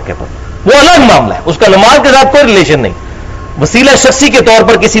خاص موقع پر, وہ الگ معاملہ ہے, اس کا نماز کے ساتھ کوئی ریلیشن نہیں. وسیلہ شخصی کے طور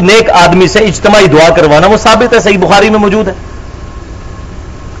پر کسی نیک آدمی سے اجتماعی دعا کروانا وہ ثابت ہے, صحیح بخاری میں موجود ہے.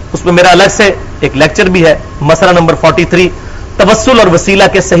 اس میں میرا الگ سے ایک لیکچر بھی ہے, مسئلہ نمبر 43, توسل اور وسیلہ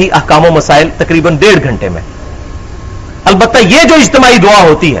کے صحیح احکام و مسائل, تقریباً 1.5 گھنٹے میں. البتہ یہ جو اجتماعی دعا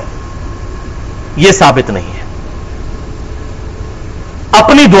ہوتی ہے یہ ثابت نہیں ہے.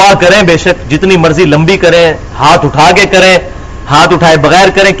 اپنی دعا کریں بے شک, جتنی مرضی لمبی کریں, ہاتھ اٹھا کے کریں, ہاتھ اٹھائے بغیر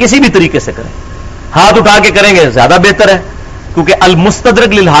کریں, کسی بھی طریقے سے کریں. ہاتھ اٹھا کے کریں گے زیادہ بہتر ہے, کیونکہ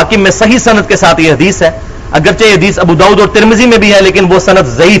المستدرک للحاکم میں صحیح سند کے ساتھ یہ حدیث ہے. اگرچہ یہ حدیث ابو داؤد اور ترمذی میں بھی ہے لیکن وہ سند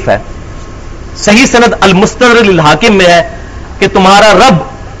ضعیف ہے. صحیح سند المستدرک للحاکم میں ہے کہ تمہارا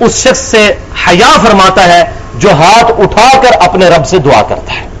رب اس شخص سے حیا فرماتا ہے جو ہاتھ اٹھا کر اپنے رب سے دعا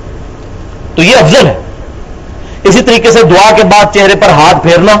کرتا ہے, تو یہ افضل ہے. اسی طریقے سے دعا کے بعد چہرے پر ہاتھ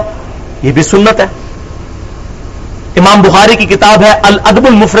پھیرنا یہ بھی سنت ہے. امام بخاری کی کتاب ہے الادب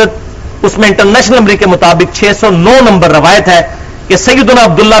المفرد اس میں انٹرنیشنل نمبر کے مطابق 609 نمبر روایت ہے کہ سیدنا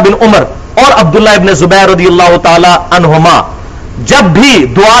عبداللہ بن عمر اور عبداللہ ابن زبیر رضی اللہ تعالی عنہما جب بھی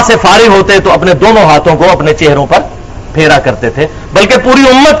دعا سے فارغ ہوتے تو اپنے دونوں ہاتھوں کو اپنے چہروں پر پھیرا کرتے تھے، بلکہ پوری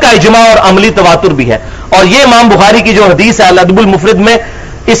امت کا اجماع اور عملی تواتر بھی ہے. اور یہ امام بخاری کی جو حدیث ہے الادب المفرد میں،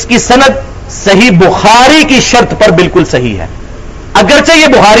 اس کی سند صحیح بخاری کی شرط پر بالکل صحیح ہے. اگرچہ یہ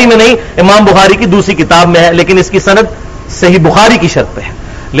بخاری میں نہیں، امام بخاری کی دوسری کتاب میں ہے، لیکن اس کی سند صحیح بخاری کی شرط پہ ہے.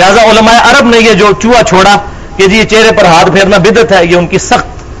 لہذا علماء عرب نے یہ جو چوہا چھوڑا کہ جی یہ چہرے پر ہاتھ پھیرنا بدعت ہے، یہ ان کی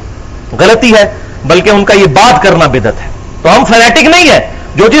سخت غلطی ہے، بلکہ ان کا یہ بات کرنا بدعت ہے. تو ہم فنیٹک نہیں ہے،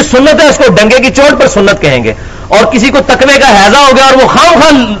 جو چیز سنت ہے اس کو ڈنگے کی چوٹ پر سنت کہیں گے، اور کسی کو تقوی کا ہیضہ ہو گیا اور وہ خام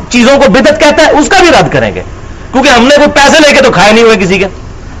خام چیزوں کو بدعت کہتا ہے اس کا بھی رد کریں گے، کیونکہ ہم نے کوئی پیسے لے کے تو کھائے نہیں ہوئے کسی کے،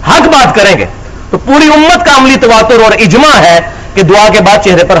 حق بات کریں گے. تو پوری امت کا عملی تواتر اور اجماع ہے کہ دعا کے بعد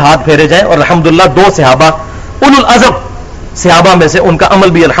چہرے پر ہاتھ پھیرے جائیں، اور الحمدللہ 2 صحابہ اولو العزم صحابہ میں سے ان کا عمل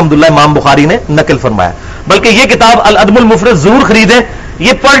بھی الحمدللہ امام بخاری نے نقل فرمایا. بلکہ یہ کتاب الادب المفرد ضرور خریدیں،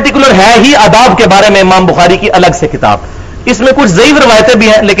 یہ پرٹیکولر ہے ہی آداب کے بارے میں امام بخاری کی الگ سے کتاب. اس میں کچھ ضعیف روایتیں بھی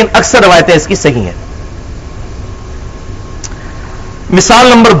ہیں لیکن اکثر روایتیں اس کی صحیح ہیں. مثال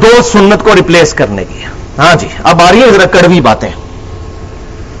نمبر 2 سنت کو ریپلیس کرنے کی. ہاں جی، اب آ رہی ہیں ذرا کڑوی باتیں.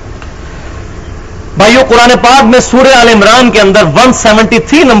 بھائیو، قرآن پاک میں سورہ آل عمران کے اندر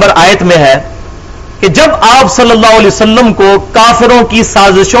 173 نمبر آیت میں ہے کہ جب آپ صلی اللہ علیہ وسلم کو کافروں کی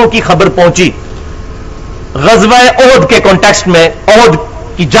سازشوں کی خبر پہنچی، غزوہ احد کے کانٹیکسٹ میں احد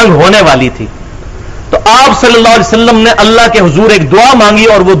کی جنگ ہونے والی تھی، تو آپ صلی اللہ علیہ وسلم نے اللہ کے حضور ایک دعا مانگی،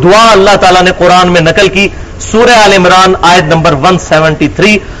 اور وہ دعا اللہ تعالیٰ نے قرآن میں نقل کی. سورہ آل عمران آیت نمبر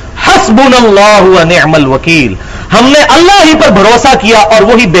 173، حسبنا اللہ و نعم الوکیل، ہم نے اللہ ہی پر بھروسہ کیا اور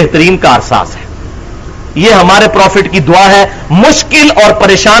وہی بہترین کارساز ہے. یہ ہمارے پروفٹ کی دعا ہے مشکل اور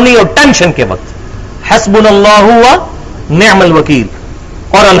پریشانی اور ٹینشن کے وقت. حسبنا اللہ و نعم الوکیل.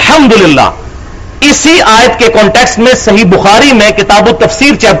 اور الحمدللہ اسی آیت کے کانٹیکسٹ میں صحیح بخاری میں کتاب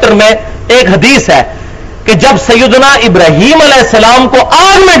التفسیر چیپٹر میں ایک حدیث ہے کہ جب سیدنا ابراہیم علیہ السلام کو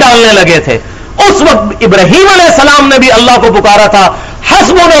آگ میں ڈالنے لگے تھے، اس وقت ابراہیم علیہ السلام نے بھی اللہ کو پکارا تھا،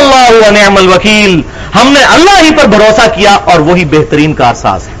 حسبنا اللہ و نعم الوکیل، ہم نے اللہ ہی پر بھروسہ کیا اور وہی بہترین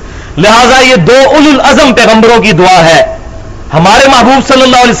کارساز ہے. لہذا یہ 2 اولو العزم پیغمبروں کی دعا ہے، ہمارے محبوب صلی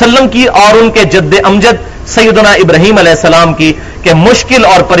اللہ علیہ وسلم کی اور ان کے جد امجد سیدنا ابراہیم علیہ السلام کی، کہ مشکل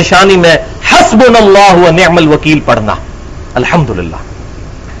اور پریشانی میں حسبنا اللہ و نعم الوکیل پڑھنا. الحمدللہ.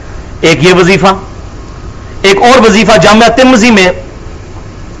 ایک یہ وظیفہ، ایک اور وظیفہ جامعہ ترمذی میں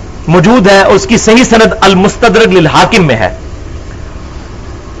موجود ہے، اس کی صحیح سند المستدرک للحاکم میں ہے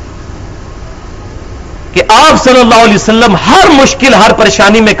کہ آپ صلی اللہ علیہ وسلم ہر مشکل ہر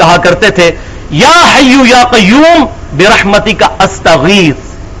پریشانی میں کہا کرتے تھے، یا حی یا قیوم برحمتک استغیث.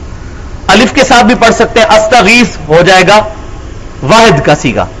 الف کے ساتھ بھی پڑھ سکتے ہیں، استغیث ہو جائے گا واحد کا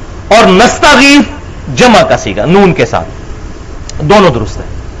سیگا، اور نستغیث جمع کا سیگا نون کے ساتھ، دونوں درست ہے.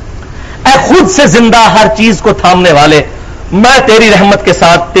 اے خود سے زندہ ہر چیز کو تھامنے والے، میں تیری رحمت کے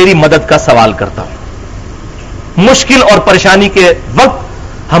ساتھ تیری مدد کا سوال کرتا ہوں. مشکل اور پریشانی کے وقت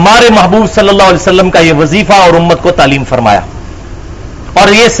ہمارے محبوب صلی اللہ علیہ وسلم کا یہ وظیفہ اور امت کو تعلیم فرمایا. اور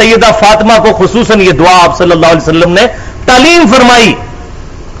یہ سیدہ فاطمہ کو خصوصاً یہ دعا آپ صلی اللہ علیہ وسلم نے تعلیم فرمائی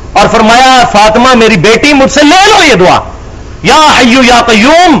اور فرمایا، فاطمہ میری بیٹی مجھ سے لے لو یہ دعا، یا حی یا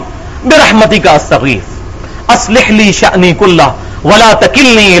قیوم برحمتک استغیث اصلح لی شأنی کلہ ولا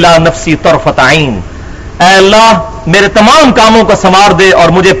تکلنی الی نفسی طرفۃ عین. اے اللہ میرے تمام کاموں کو سنوار دے اور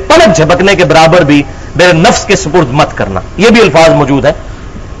مجھے پلک جھپکنے کے برابر بھی میرے نفس کے سپرد مت کرنا. یہ بھی الفاظ موجود ہے،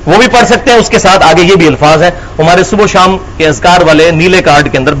 وہ بھی پڑھ سکتے ہیں. اس کے ساتھ آگے یہ بھی الفاظ ہیں، ہمارے صبح شام کے اذکار والے نیلے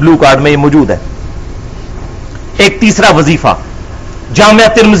کارڈ کے اندر، بلو کارڈ میں یہ موجود ہے. ایک تیسرا وظیفہ جامعہ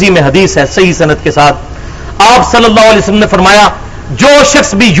ترمذی میں حدیث ہے صحیح سند کے ساتھ، آپ صلی اللہ علیہ وسلم نے فرمایا، جو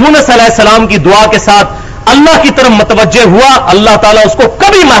شخص بھی یونس علیہ السلام کی دعا کے ساتھ اللہ کی طرف متوجہ ہوا، اللہ تعالیٰ اس کو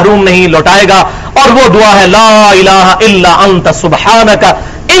کبھی محروم نہیں لوٹائے گا. اور وہ دعا ہے، لا الہ الا انت سبحانک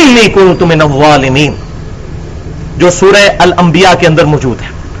انی کنت من الظالمین، جو سورہ الانبیاء کے اندر موجود ہے.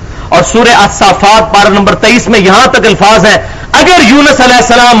 اور سورہ الصافات پارہ نمبر 23 میں یہاں تک الفاظ ہیں، اگر یونس علیہ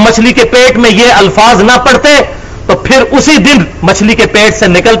السلام مچھلی کے پیٹ میں یہ الفاظ نہ پڑھتے تو پھر اسی دن مچھلی کے پیٹ سے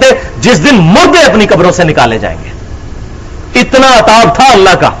نکلتے جس دن مردے اپنی قبروں سے نکالے جائیں گے. اتنا عطاب تھا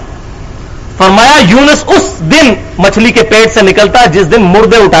اللہ کا. فرمایا یونس اس دن مچھلی کے پیٹ سے نکلتا جس دن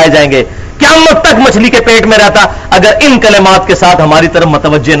مردے اٹھائے جائیں گے، قیامت تک مچھلی کے پیٹ میں رہتا اگر ان کلمات کے ساتھ ہماری طرف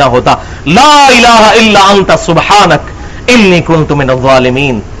متوجہ نہ ہوتا، لا الہ الا انت سبحانک انی کنت من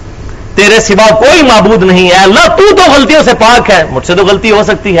الظالمین، تیرے سوا کوئی معبود نہیں ہے اللہ، تو غلطیوں سے پاک ہے، مجھ سے تو غلطی ہو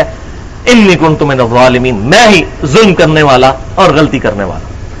سکتی ہے، انی کنت من الظالمین، میں ہی ظلم کرنے والا اور غلطی کرنے والا.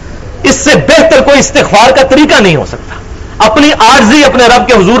 اس سے بہتر کوئی استغفار کا طریقہ نہیں ہو سکتا. اپنی عاجزی اپنے رب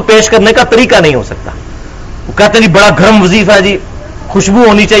کے حضور پیش کرنے کا طریقہ نہیں ہو سکتا. وہ کہتے ہیں جی بڑا گرم وظیفہ ہے جی, خوشبو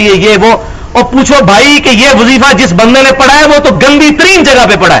ہونی چاہیے, یہ وہ. اور پوچھو بھائی کہ یہ وظیفہ جس بندے نے پڑھا ہے وہ تو گندی ترین جگہ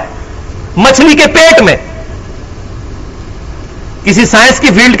پہ پڑھا ہے, مچھلی کے پیٹ میں. کسی سائنس کی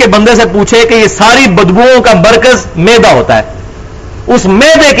فیلڈ کے بندے سے پوچھے کہ یہ ساری بدبوؤں کا مرکز معدہ ہوتا ہے, اس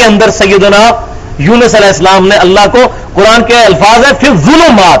معدے کے اندر سیدنا یونس علیہ السلام نے اللہ کو, قرآن کے الفاظ ہے فی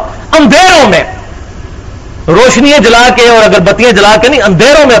الظلمات, اندھیروں میں روشنیاں جلا کے اور اگر بتیاں جلا کے نہیں,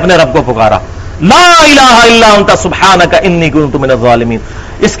 اندھیروں میں اپنے رب کو پکارا. لا الہ الا انت سبحانک انی کنت من الظالمین.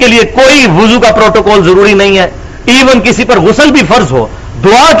 اس کے لیے کوئی وضو کا پروٹوکول ضروری نہیں ہے, ایون کسی پر غسل بھی فرض ہو,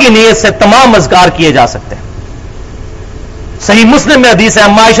 دعا کی نیت سے تمام اذکار کیے جا سکتے ہیں. صحیح مسلم میں حدیث ہے,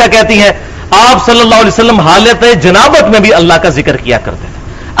 اما عائشہ کہتی ہیں آپ صلی اللہ علیہ وسلم حالت جنابت میں بھی اللہ کا ذکر کیا کرتے تھے.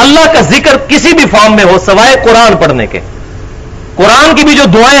 اللہ کا ذکر کسی بھی فارم میں ہو سوائے قرآن پڑھنے کے. قرآن کی بھی جو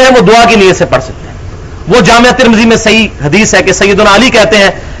دعائیں ہیں وہ دعا کی نیت سے پڑھ سکتے ہیں. وہ جامعہ ترمذی میں صحیح حدیث ہے کہ سیدنا علی کہتے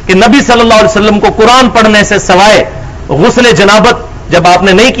ہیں کہ نبی صلی اللہ علیہ وسلم کو قرآن پڑھنے سے سوائے غسل جنابت, جب آپ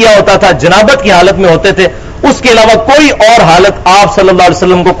نے نہیں کیا ہوتا تھا, جنابت کی حالت میں ہوتے تھے, اس کے علاوہ کوئی اور حالت آپ صلی اللہ علیہ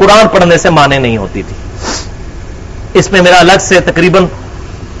وسلم کو قرآن پڑھنے سے مانے نہیں ہوتی تھی. اس میں میرا الگ سے تقریباً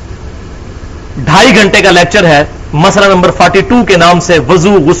 2.5 گھنٹے کا لیکچر ہے, مسئلہ نمبر 42 کے نام سے,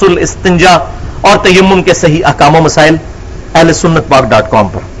 وضو, غسل, استنجا اور تیمم کے صحیح احکام و مسائل, ahlsunnatpak.com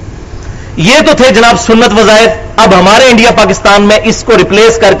پر. یہ تو تھے جناب سنت وظائف. اب ہمارے انڈیا پاکستان میں اس کو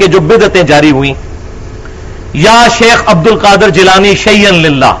ریپلیس کر کے جو بدعتیں جاری ہوئی, یا شیخ عبد القادر جیلانی شیئن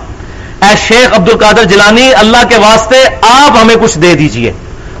للہ, اے شیخ عبد القادر جیلانی اللہ کے واسطے آپ ہمیں کچھ دے دیجئے.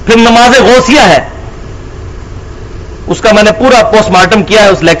 پھر نماز غوثیہ ہے, اس کا میں نے پورا پوسٹ مارٹم کیا ہے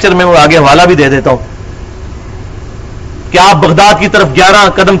اس لیکچر میں, وہ آگے حوالہ بھی دے دیتا ہوں کہ آپ بغداد کی طرف 11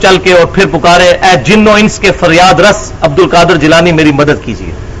 قدم چل کے اور پھر پکارے اے جن و انس کے فریاد رس عبد القادر جیلانی میری مدد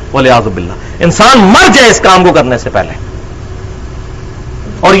کیجیے. والعیاذ باللہ, انسان مر جائے اس کام کو کرنے سے پہلے.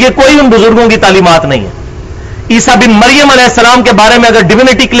 اور یہ کوئی ان بزرگوں کی تعلیمات نہیں ہے. عیسیٰ بن مریم علیہ السلام کے بارے میں اگر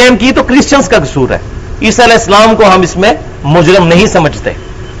ڈیوینٹی کلیم کی تو کرسچنز کا قصور ہے. عیسیٰ علیہ السلام کو ہم اس میں مجرم نہیں سمجھتے,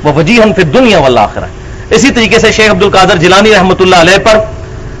 وہ وجیہن فی الدنیا والآخرہ. اسی طریقے سے شیخ عبد القادر جیلانی رحمۃ اللہ علیہ پر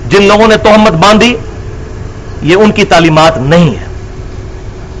جن لوگوں نے تہمت باندھی, یہ ان کی تعلیمات نہیں ہے.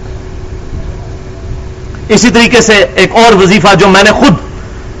 اسی طریقے سے ایک اور وظیفہ جو میں نے خود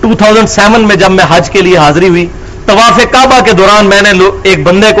 2007 میں جب میں حج کے لیے حاضری ہوئی, طواف کعبہ کے دوران میں نے ایک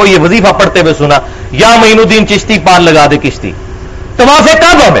بندے کو یہ وظیفہ پڑھتے ہوئے سنا, یا معین الدین چشتی پار لگا دے کشتی. طواف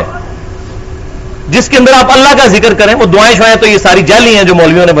کعبہ میں جس کے اندر آپ اللہ کا ذکر کریں, وہ دعائیں شوائیں تو یہ ساری جعلی ہیں جو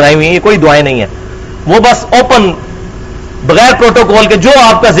مولویوں نے بنائی ہوئی ہیں, یہ کوئی دعائیں نہیں ہیں, وہ بس اوپن بغیر پروٹوکول کے جو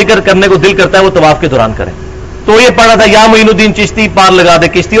آپ کا ذکر کرنے کو دل کرتا ہے وہ طواف کے دوران کریں. تو یہ پڑھا تھا یا معین الدین چشتی پار لگا دے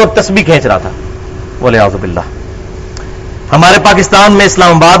کشتی, اور تسبیح کھینچ رہا تھا. والعیاذ باللہ. ہمارے پاکستان میں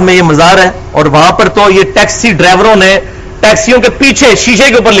اسلام آباد میں یہ مزار ہے, اور وہاں پر تو یہ ٹیکسی ڈرائیوروں نے ٹیکسیوں کے پیچھے شیشے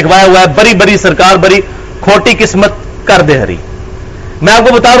کے اوپر لکھوایا ہوا ہے بری بری سرکار بری کھوٹی قسمت کر دے ہری. میں آپ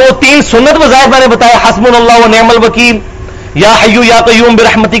کو بتا رہا ہوں 3 سنت وظائف میں نے بتایا, حسبنا اللہ و نعم الوکیل, یا حی یا قیوم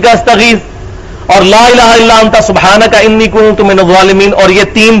برحمتک استغیث, اور لا الہ الا انت سبحانک انی کنت من الظالمین. اور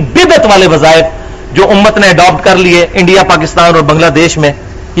یہ 3 بدعت والے وظائف جو امت نے اڈاپٹ کر لیے انڈیا, پاکستان اور بنگلہ دیش میں,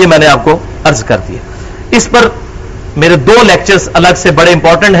 یہ میں نے آپ کو عرض کر دیا. اس پر میرے 2 لیکچرز الگ سے بڑے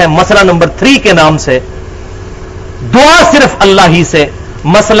امپورٹنٹ ہیں. مسئلہ نمبر 3 کے نام سے, دعا صرف اللہ ہی سے,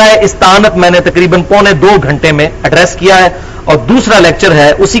 مسئلہ استعانت میں نے تقریباً 1.25 گھنٹے میں ایڈریس کیا ہے. اور دوسرا لیکچر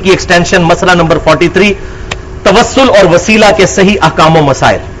ہے اسی کی ایکسٹینشن, مسئلہ نمبر 43, توسل اور وسیلہ کے صحیح احکام و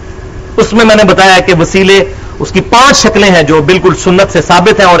مسائل. اس میں نے بتایا کہ وسیلے اس کی 5 شکلیں ہیں جو بالکل سنت سے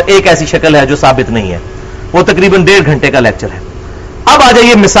ثابت ہیں, اور ایک ایسی شکل ہے جو ثابت نہیں ہے. وہ تقریباً 1.5 گھنٹے کا لیکچر ہے. اب آ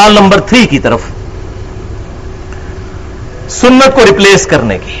جائیے مثال نمبر 3 کی طرف, سنت کو ریپلیس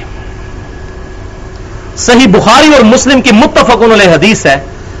کرنے کی. صحیح بخاری اور مسلم کی متفق علیہ حدیث ہے,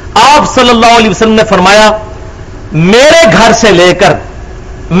 آپ صلی اللہ علیہ وسلم نے فرمایا میرے گھر سے لے کر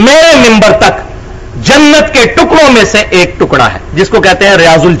میرے منبر تک جنت کے ٹکڑوں میں سے ایک ٹکڑا ہے, جس کو کہتے ہیں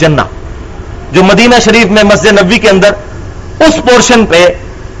ریاض الجنہ, جو مدینہ شریف میں مسجد نبوی کے اندر اس پورشن پہ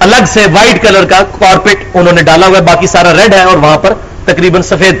الگ سے وائٹ کلر کا کارپیٹ انہوں نے ڈالا ہوا ہے, باقی سارا ریڈ ہے, اور وہاں پر تقریباً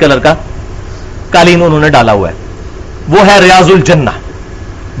سفید کلر کا قالین انہوں نے ڈالا ہوا ہے. وہ ہے ریاض الجنہ,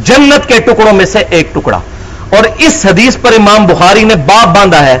 جنت کے ٹکڑوں میں سے ایک ٹکڑا. اور اس حدیث پر امام بخاری نے باب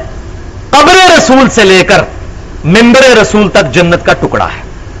باندھا ہے, قبر رسول سے لے کر منبر رسول تک جنت کا ٹکڑا ہے.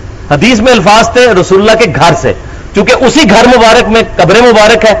 حدیث میں الفاظ تھے رسول اللہ کے گھر سے, چونکہ اسی گھر مبارک میں قبر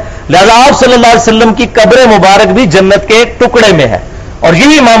مبارک ہے, لہذا آپ صلی اللہ علیہ وسلم کی قبر مبارک بھی جنت کے ایک ٹکڑے میں ہے. اور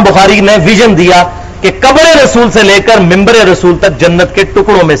یہی امام بخاری نے ویژن دیا کہ قبر رسول سے لے کر منبر رسول تک جنت کے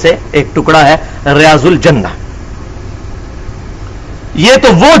ٹکڑوں میں سے ایک ٹکڑا ہے ریاض الجنہ. یہ تو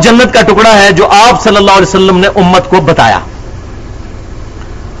وہ جنت کا ٹکڑا ہے جو آپ صلی اللہ علیہ وسلم نے امت کو بتایا.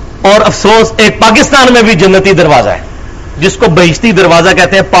 اور افسوس ایک پاکستان میں بھی جنتی دروازہ ہے جس کو بہشتی دروازہ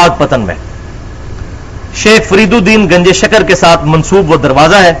کہتے ہیں. پاک پتن میں شیخ فرید الدین گنج شکر کے ساتھ منسوب وہ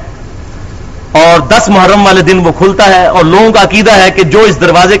دروازہ ہے اور 10 محرم والے دن وہ کھلتا ہے اور لوگوں کا عقیدہ ہے کہ جو اس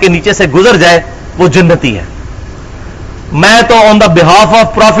دروازے کے نیچے سے گزر جائے وہ جنتی ہے. میں تو آن دا بہاف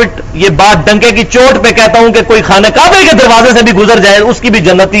آف پروفٹ یہ بات ڈنکے کی چوٹ پہ کہتا ہوں کہ کوئی خانہ کعبے کے دروازے سے بھی گزر جائے اس کی بھی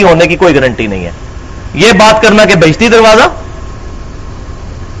جنتی ہونے کی کوئی گارنٹی نہیں ہے. یہ بات کرنا کہ بہشتی دروازہ.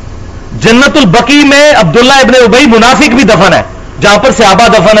 جنت البقیع میں عبداللہ ابن ابی منافق بھی دفن ہے جہاں پر صحابہ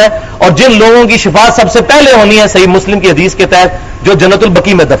دفن ہے اور جن لوگوں کی شفاعت سب سے پہلے ہونی ہے صحیح مسلم کی حدیث کے تحت جو جنت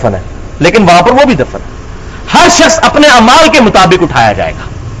البقیع میں دفن ہے لیکن وہاں پر وہ بھی دفن ہے. ہر شخص اپنے اعمال کے مطابق اٹھایا جائے گا.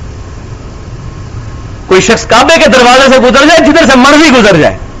 کوئی شخص کعبے کے دروازے سے گزر جائے جدھر سے مرضی گزر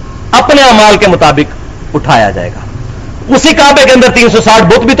جائے اپنے اعمال کے مطابق اٹھایا جائے گا. اسی کعبے کے اندر 360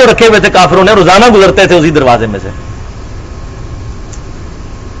 بت بھی تو رکھے ہوئے تھے کافروں نے روزانہ گزرتے تھے اسی دروازے میں سے.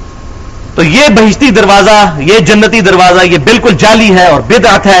 تو یہ بہشتی دروازہ یہ جنتی دروازہ یہ بالکل جعلی ہے اور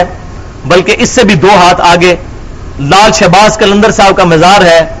بدعت ہے. بلکہ اس سے بھی 2 ہاتھ آگے لال شہباز قلندر صاحب کا مزار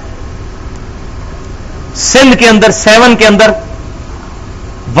ہے سندھ کے اندر 7 کے اندر.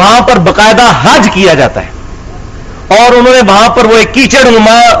 وہاں پر باقاعدہ حج کیا جاتا ہے اور انہوں نے وہاں پر وہ ایک کیچڑ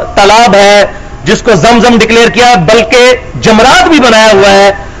نما تالاب ہے جس کو زمزم ڈکلیئر کیا بلکہ جمرات بھی بنایا ہوا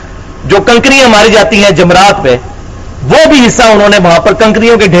ہے جو کنکریاں ماری جاتی ہیں جمرات پہ وہ بھی حصہ انہوں نے وہاں پر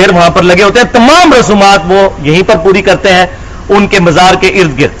کنکریوں کے ڈھیر وہاں پر لگے ہوتے ہیں. تمام رسومات وہ یہیں پر پوری کرتے ہیں ان کے مزار کے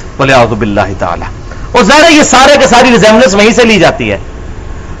ارد گرد. وَلِعَوْذُ بِاللَّهِ تَعَالَى. اور ظاہر یہ سارے کے ساری ریزیمبلنس وہیں سے لی جاتی ہے.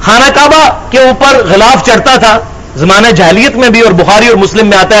 خانہ کعبہ کے اوپر غلاف چڑھتا تھا زمانہ جاہلیت میں بھی اور بخاری اور مسلم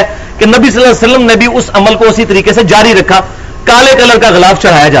میں آتا ہے کہ نبی صلی اللہ علیہ وسلم نے بھی اس عمل کو اسی طریقے سے جاری رکھا. کالے کلر کا غلاف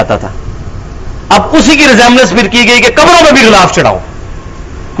چڑھایا جاتا تھا. اب اسی کی ریزیمبلنس پھر کی گئی کہ قبروں میں بھی غلاف چڑھاؤ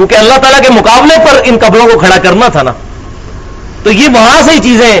کیونکہ اللہ تعالیٰ کے مقابلے پر ان قبروں کو کھڑا کرنا تھا نا. تو یہ وہاں سے ہی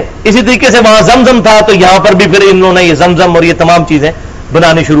چیزیں اسی طریقے سے وہاں زمزم تھا تو یہاں پر بھی پھر انہوں نے یہ زمزم اور یہ تمام چیزیں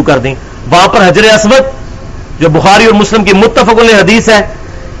بنانی شروع کر دیں. وہاں پر حجر اسود جو بخاری اور مسلم کی متفق علیہ حدیث ہے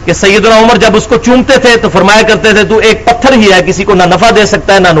کہ سیدنا عمر جب اس کو چومتے تھے تو فرمایا کرتے تھے تو ایک پتھر ہی ہے کسی کو نہ نفع دے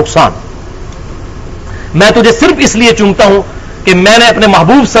سکتا ہے نہ نقصان. میں تجھے صرف اس لیے چومتا ہوں کہ میں نے اپنے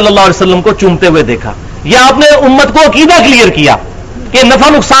محبوب صلی اللہ علیہ وسلم کو چومتے ہوئے دیکھا. یا آپ نے امت کو عقیدہ کلیئر کیا کہ نفع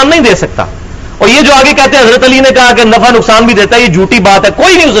نقصان نہیں دے سکتا. اور یہ جو آگے کہتے ہیں حضرت علی نے کہا کہ نفع نقصان بھی دیتا ہے یہ جھوٹی بات ہے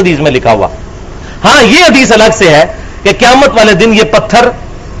کوئی نہیں اس حدیث میں لکھا ہوا. ہاں یہ حدیث الگ سے ہے کہ قیامت والے دن یہ پتھر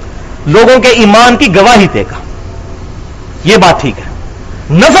لوگوں کے ایمان کی گواہی دے گا. یہ بات ٹھیک ہے.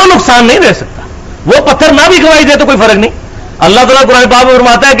 نفع نقصان نہیں دے سکتا. وہ پتھر نہ بھی گواہی دے تو کوئی فرق نہیں. اللہ تعالیٰ قرآن پاک میں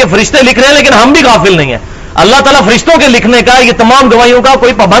فرماتا ہے کہ فرشتے لکھ رہے ہیں لیکن ہم بھی غافل نہیں ہیں. اللہ تعالیٰ فرشتوں کے لکھنے کا یہ تمام گواہیوں کا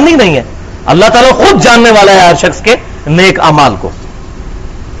کوئی پابندی نہیں ہے. اللہ تعالیٰ خود جاننے والا ہے ہر شخص کے نیک اعمال کو.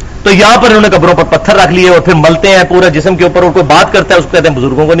 تو یہاں پر انہوں نے قبروں پر پتھر رکھ لیے اور پھر ملتے ہیں پورے جسم کے اوپر اور کوئی بات کرتا ہے اس کو کہتے ہیں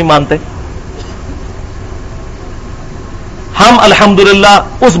بزرگوں کو نہیں مانتے. ہم الحمدللہ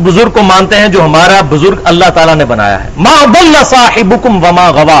اس بزرگ کو مانتے ہیں جو ہمارا بزرگ اللہ تعالیٰ نے بنایا ہے. ما ضل صاحبکم وما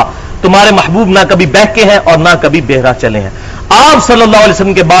غوا. تمہارے محبوب نہ کبھی بہکے ہیں اور نہ کبھی بہرا چلے ہیں. آپ صلی اللہ علیہ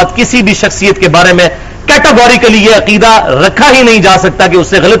وسلم کے بعد کسی بھی شخصیت کے بارے میں کیٹاگوریکلی یہ عقیدہ رکھا ہی نہیں جا سکتا کہ اس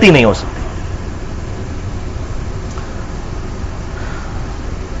سے غلطی نہیں ہو سکتی.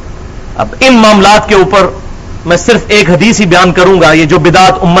 اب ان معاملات کے اوپر میں صرف ایک حدیث ہی بیان کروں گا. یہ جو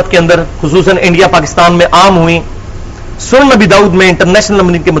بدعات امت کے اندر خصوصاً انڈیا پاکستان میں عام ہوئی. سنن نبی داؤد میں انٹرنیشنل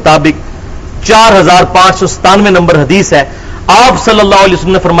نمبر کے مطابق 4597 نمبر حدیث ہے. آپ صلی اللہ علیہ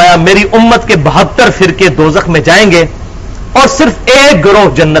وسلم نے فرمایا میری امت کے 72 فرقے دوزخ میں جائیں گے اور صرف ایک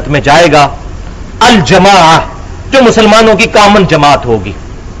گروہ جنت میں جائے گا. الجماعہ جو مسلمانوں کی کامن جماعت ہوگی.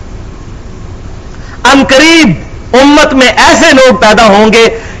 ان قریب امت میں ایسے لوگ پیدا ہوں گے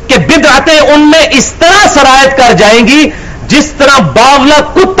کہ بدعتیں ان میں اس طرح سرایت کر جائیں گی جس طرح باولا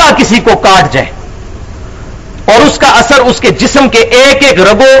کتا کسی کو کاٹ جائے اور اس کا اثر اس کے جسم کے ایک ایک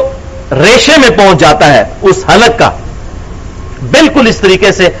رگو ریشے میں پہنچ جاتا ہے اس حلق کا. بالکل اس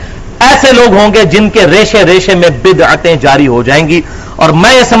طریقے سے ایسے لوگ ہوں گے جن کے ریشے ریشے میں بدعتیں جاری ہو جائیں گی. اور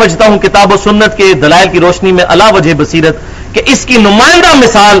میں یہ سمجھتا ہوں کتاب و سنت کے دلائل کی روشنی میں علا وجہ بصیرت کہ اس کی نمائندہ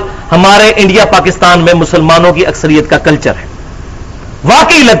مثال ہمارے انڈیا پاکستان میں مسلمانوں کی اکثریت کا کلچر ہے.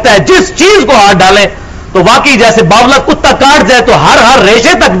 واقعی لگتا ہے جس چیز کو ہاتھ ڈالیں تو واقعی جیسے باولا کتا کاٹ جائے تو ہر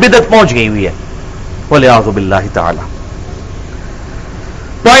ریشے تک بدعت پہنچ گئی ہوئی ہے. وَلِعَوْذُ بِاللَّهِ تَعَالَى.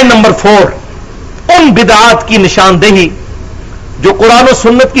 پوائنٹ نمبر 4 ان بدعات کی نشاندہی جو قرآن و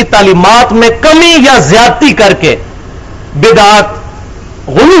سنت کی تعلیمات میں کمی یا زیادتی کر کے بدعات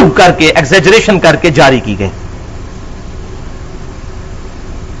غلو کر کے ایگزیجریشن کر کے جاری کی گئی.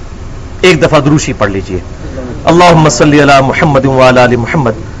 ایک دفعہ دروشی پڑھ لیجئے. اللہم صلی علی محمد وعلی آل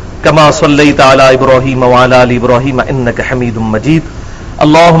محمد کما صلیت علی ابراہیم وعلی آل ابراہیم انک حمید مجید.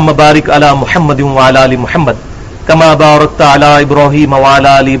 اللہم بارک علی محمد وعلی آل محمد کما بارکت علی ابراہیم وعلی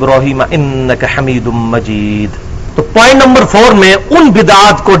آل ابراہیم انک حمید مجید. تو پوائنٹ نمبر 4 میں ان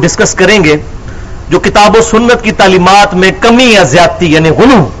بدعات کو ڈسکس کریں گے جو کتاب و سنت کی تعلیمات میں کمی یا زیادتی یعنی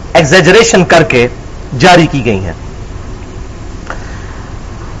غلو ایگزیجریشن کر کے جاری کی گئی ہیں.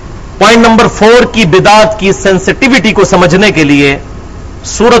 پوائنٹ نمبر 4 کی بدعات کی سینسٹیوٹی کو سمجھنے کے لیے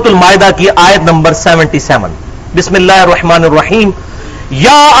سورۃ المائدہ کی آیت نمبر 77. بسم اللہ الرحمن الرحیم.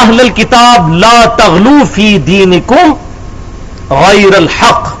 یا اہل الکتاب لا تغلو فی دینکم غیر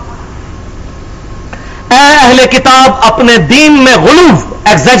الحق. اے اہل کتاب اپنے دین میں غلو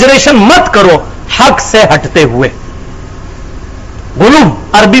ایگزیجریشن مت کرو حق سے ہٹتے ہوئے. غلو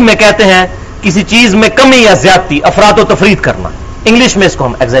عربی میں کہتے ہیں کسی چیز میں کمی یا زیادتی، افراط و تفرید کرنا. انگلش میں اس کو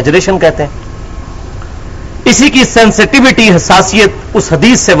ہم ایگزیجریشن کہتے ہیں. اسی کی سینسٹیوٹی حساسیت اس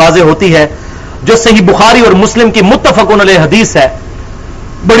حدیث سے واضح ہوتی ہے جو صحیح بخاری اور مسلم کی متفق علیہ حدیث ہے.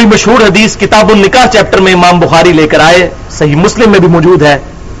 بڑی مشہور حدیث کتاب النکاح چیپٹر میں امام بخاری لے کر آئے، صحیح مسلم میں بھی موجود ہے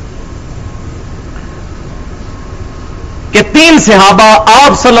کہ 3 صحابہ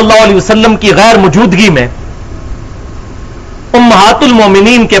آپ صلی اللہ علیہ وسلم کی غیر موجودگی میں امہات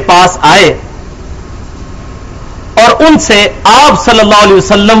المومنین کے پاس آئے اور ان سے آپ صلی اللہ علیہ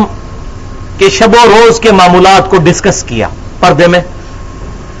وسلم کے شب و روز کے معمولات کو ڈسکس کیا پردے میں.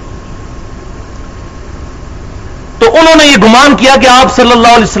 تو انہوں نے یہ گمان کیا کہ آپ صلی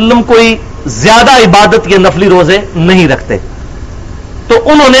اللہ علیہ وسلم کوئی زیادہ عبادت یا نفلی روزے نہیں رکھتے. تو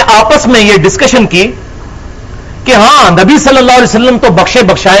انہوں نے آپس میں یہ ڈسکشن کی کہ ہاں نبی صلی اللہ علیہ وسلم تو بخشے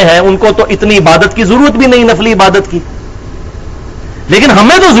بخشائے ہیں، ان کو تو اتنی عبادت کی ضرورت بھی نہیں نفلی عبادت کی، لیکن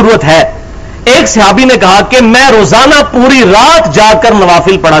ہمیں تو ضرورت ہے. ایک صحابی نے کہا کہ میں روزانہ پوری رات جا کر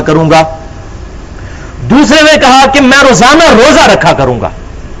نوافل پڑھا کروں گا. دوسرے نے کہا کہ میں روزانہ روزہ رکھا کروں گا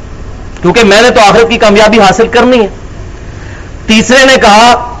کیونکہ میں نے تو آخرت کی کامیابی حاصل کرنی ہے. تیسرے نے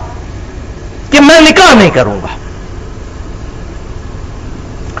کہا کہ میں نکاح نہیں کروں گا،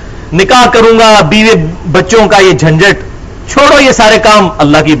 نکاح کروں گا، بیوی بچوں کا یہ جھنجٹ چھوڑو، یہ سارے کام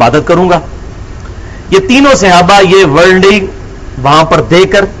اللہ کی عبادت کروں گا. یہ تینوں صحابہ یہ ورلڈنگ وہاں پر دے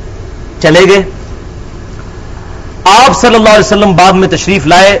کر چلے گئے. آپ صلی اللہ علیہ وسلم بعد میں تشریف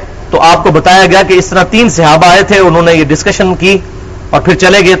لائے تو آپ کو بتایا گیا کہ اس طرح 3 صحابہ آئے تھے، انہوں نے یہ ڈسکشن کی اور پھر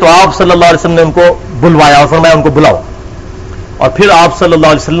چلے گئے. تو آپ صلی اللہ علیہ وسلم نے ان کو بلوایا اور فرمایا ان کو بلاؤ. اور پھر آپ صلی اللہ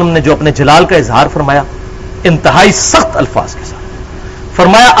علیہ وسلم نے جو اپنے جلال کا اظہار فرمایا انتہائی سخت الفاظ کے ساتھ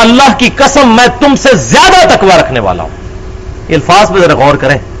فرمایا اللہ کی قسم میں تم سے زیادہ تقوی رکھنے والا ہوں. یہ الفاظ پہ ذرا غور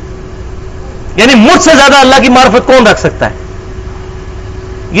کریں، یعنی مجھ سے زیادہ اللہ کی معرفت کون رکھ سکتا ہے؟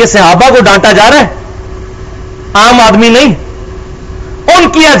 یہ صحابہ کو ڈانٹا جا رہا ہے، عام آدمی نہیں. ان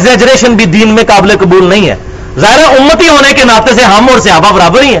کی ایگزیجریشن بھی دین میں قابل قبول نہیں ہے. ظاہر امتی ہونے کے ناطے سے ہم اور صحابہ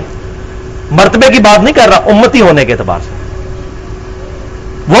برابر ہی ہیں، مرتبے کی بات نہیں کر رہا، امتی ہونے کے اعتبار سے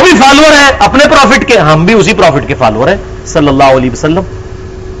وہ بھی فالوور ہیں اپنے پروفٹ کے، ہم بھی اسی پروفٹ کے فالوور ہیں صلی اللہ علیہ وسلم.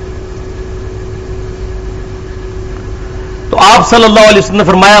 تو آپ صلی اللہ علیہ وسلم نے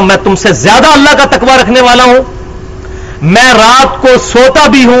فرمایا میں تم سے زیادہ اللہ کا تقوی رکھنے والا ہوں، میں رات کو سوتا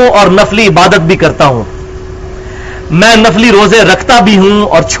بھی ہوں اور نفلی عبادت بھی کرتا ہوں، میں نفلی روزے رکھتا بھی ہوں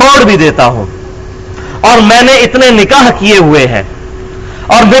اور چھوڑ بھی دیتا ہوں، اور میں نے اتنے نکاح کیے ہوئے ہیں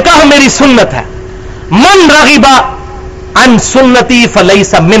اور نکاح میری سنت ہے. من رغب عن سنتی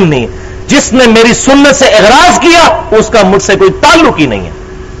فلیس منی. جس نے میری سنت سے اغراض کیا اس کا مجھ سے کوئی تعلق ہی نہیں ہے.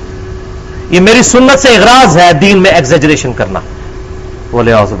 یہ میری سنت سے اغراض ہے دین میں ایگزیجریشن کرنا.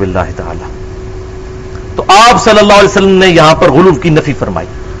 وَلِعَوْذُ بِاللَّهِ تعالی. تو آپ صلی اللہ علیہ وسلم نے یہاں پر غلو کی نفی فرمائی.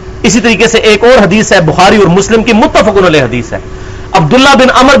 اسی طریقے سے ایک اور حدیث ہے بخاری اور مسلم کی متفق علیہ حدیث ہے. عبداللہ بن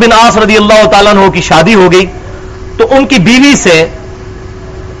عمر بن عاص رضی اللہ تعالیٰ عنہ کی شادی ہو گئی تو ان کی بیوی سے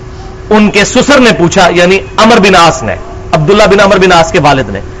ان کے سسر نے پوچھا، یعنی عمر بن عاص نے، عبداللہ بن عمر بن عاص کے والد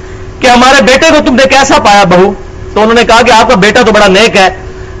نے، کہ ہمارے بیٹے کو تم نے کیسا پایا بہو؟ تو انہوں نے کہا کہ آپ کا بیٹا تو بڑا نیک ہے،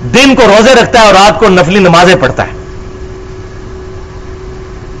 دن کو روزے رکھتا ہے اور رات کو نفلی نمازیں پڑھتا ہے.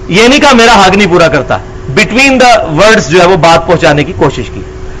 یہ نہیں کہا میرا حق نہیں پورا کرتا، بٹوین دا ورڈز جو ہے وہ بات پہنچانے کی کوشش کی.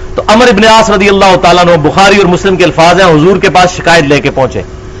 تو عمر ابن عاص رضی اللہ تعالیٰ عنہ، بخاری اور مسلم کے الفاظ ہیں، حضور کے پاس شکایت لے کے پہنچے.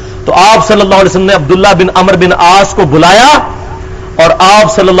 تو آپ صلی اللہ علیہ وسلم نے عبداللہ بن عمر بن عاص کو بلایا اور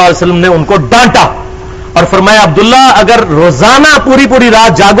آپ صلی اللہ علیہ وسلم نے ان کو ڈانٹا اور فرمایا عبداللہ اگر روزانہ پوری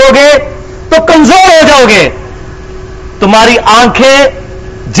رات جاگو گے تو کمزور ہو جاؤ گے، تمہاری آنکھیں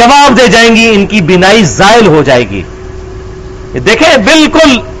جواب دے جائیں گی، ان کی بینائی زائل ہو جائے گی. یہ دیکھیں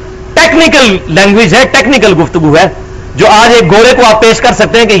بالکل ٹیکنیکل لینگویج ہے، ٹیکنیکل گفتگو ہے جو آج ایک گورے کو آپ پیش کر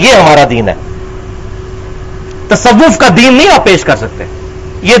سکتے ہیں کہ یہ ہمارا دین ہے. تصوف کا دین نہیں آپ پیش کر سکتے،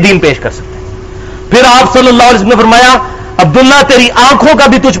 یہ دین پیش کر سکتے ہیں. پھر آپ صلی اللہ علیہ وسلم نے فرمایا عبداللہ تیری آنکھوں کا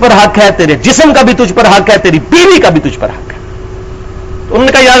بھی تجھ پر حق ہے، تیرے جسم کا بھی تجھ پر حق ہے، تیری بیوی کا بھی تجھ پر حق ہے. انہوں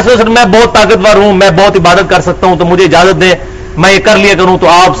نے کہا یا رسول اللہ میں بہت طاقتور ہوں، میں بہت عبادت کر سکتا ہوں، تو مجھے اجازت دیں میں یہ کر لیا کروں. تو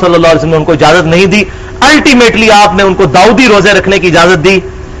آپ صلی اللہ علیہ وسلم نے ان کو اجازت نہیں دی. الٹیمیٹلی آپ نے ان کو داؤدی روزے رکھنے کی اجازت دی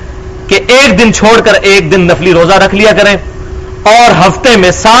کہ ایک دن چھوڑ کر ایک دن نفلی روزہ رکھ لیا کریں اور ہفتے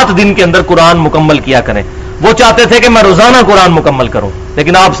میں 7 دن کے اندر قرآن مکمل کیا کریں. وہ چاہتے تھے کہ میں روزانہ قرآن مکمل کروں،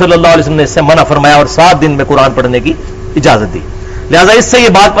 لیکن آپ صلی اللہ علیہ وسلم نے اس سے منع فرمایا اور 7 دن میں قرآن پڑھنے کی اجازت دی. لہٰذا اس سے یہ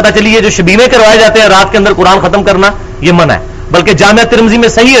بات پتہ چلی ہے جو شبینے کروائے جاتے ہیں رات کے اندر قرآن ختم کرنا یہ منع ہے. بلکہ جامعہ ترمذی میں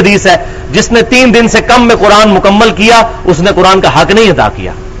صحیح حدیث ہے جس نے 3 دن سے کم میں قرآن مکمل کیا اس نے قرآن کا حق نہیں ادا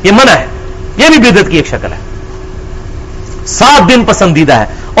کیا. یہ منع ہے، یہ بھی بدعت کی ایک شکل ہے. 7 دن پسندیدہ ہے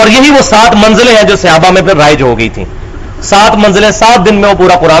اور یہی وہ 7 منزلیں ہیں جو صحابہ میں پھر رائج ہو گئی تھیں. 7 منزلیں 7 دن میں وہ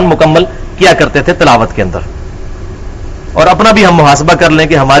پورا قرآن مکمل کیا کرتے تھے تلاوت کے اندر. اور اپنا بھی ہم محاسبہ کر لیں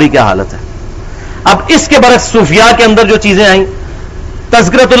کہ ہماری کیا حالت ہے. اب اس کے برعکس صوفیاء کے اندر جو چیزیں آئیں،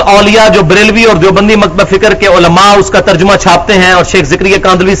 تذکرۃ الاولیاء جو بریلوی اور دیوبندی مکتبہ فکر کے علماء اس کا ترجمہ چھاپتے ہیں، اور شیخ ذکریہ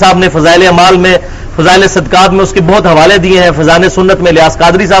کاندھلوی صاحب نے فضائل اعمال میں، فضائل صدقات میں اس کے بہت حوالے دیے ہیں، فضائل سنت میں الیاس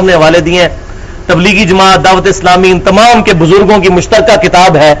قادری صاحب نے حوالے دیے ہیں، تبلیغی جماعت، دعوت اسلامی، ان تمام کے بزرگوں کی مشترکہ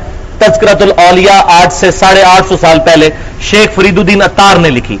کتاب ہے تذکرۃ الاولیاء. آج سے 850 سال پہلے شیخ فرید الدین عطار نے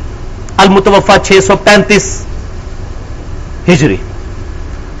لکھی، المتوفى 635 ہجری.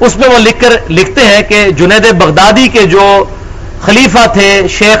 اس میں وہ لکھتے ہیں کہ جنید بغدادی کے جو خلیفہ تھے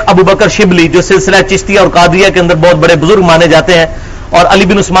شیخ ابو بکر شبلی، جو سلسلہ چشتیہ اور قادریہ کے اندر بہت بڑے بزرگ مانے جاتے ہیں، اور علی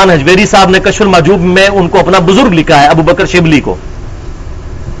بن عثمان حجویری صاحب نے کشف المحجوب میں ان کو اپنا بزرگ لکھا ہے ابو بکر شبلی کو.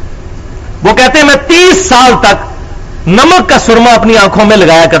 وہ کہتے ہیں میں 30 سال تک نمک کا سرما اپنی آنکھوں میں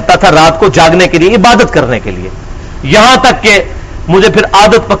لگایا کرتا تھا رات کو جاگنے کے لیے، عبادت کرنے کے لیے، یہاں تک کہ مجھے پھر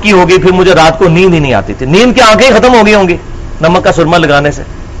عادت پکی ہو گئی، پھر مجھے رات کو نیند ہی نہیں آتی تھی. نیند کی آنکھیں ختم ہو گئی ہوں گی نمک کا سرما لگانے سے.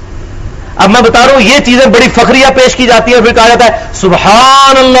 اب میں بتا رہا ہوں یہ چیزیں بڑی فخریہ پیش کی جاتی ہیں، پھر کہا جاتا ہے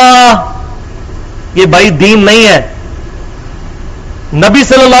سبحان اللہ. یہ بھائی دین نہیں ہے. نبی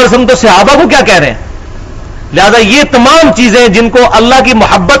صلی اللہ علیہ وسلم تو صحابہ کو کیا کہہ رہے ہیں. لہذا یہ تمام چیزیں جن کو اللہ کی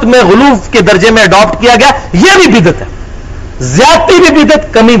محبت میں غلو کے درجے میں اڈاپٹ کیا گیا یہ بھی بدعت ہے. زیادتی بھی بدعت،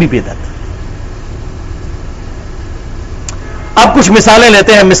 کمی بھی بدعت. اب کچھ مثالیں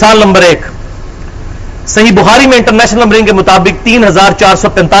لیتے ہیں. مثال نمبر 1، صحیح بخاری میں انٹرنیشنل نمبرنگ کے مطابق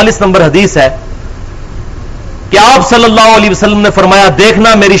 3445 نمبر حدیث ہے کہ آپ صلی اللہ علیہ وسلم نے فرمایا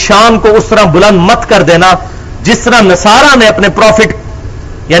دیکھنا میری شان کو اس طرح بلند مت کر دینا جس طرح نصارہ نے اپنے پروفٹ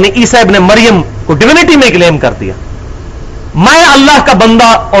یعنی عیسیٰ ابن مریم کو ڈیوینٹی میں کلیم کر دیا. میں اللہ کا بندہ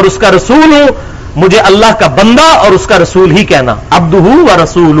اور اس کا رسول ہوں، مجھے اللہ کا بندہ اور اس کا رسول ہی کہنا، عبدہ و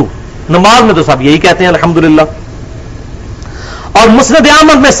رسولہ. نماز میں تو سب یہی کہتے ہیں الحمدللہ. اور مسند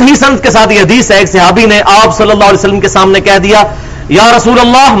احمد میں صحیح سند کے ساتھ یہ حدیث ہے، ایک صحابی نے آپ صلی اللہ علیہ وسلم کے سامنے کہہ دیا یا رسول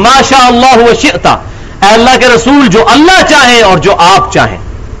اللہ ما شاء اللہ و شئت، اے اللہ کے رسول جو اللہ چاہے اور جو آپ چاہیں.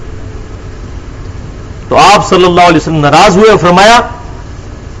 تو آپ صلی اللہ علیہ وسلم ناراض ہوئے اور فرمایا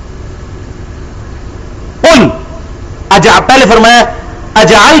پہلے فرمایا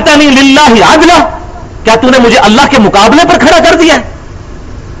اجعلتنی للہ عدلا، کیا تو نے مجھے اللہ کے مقابلے پر کھڑا کر دیا ہے.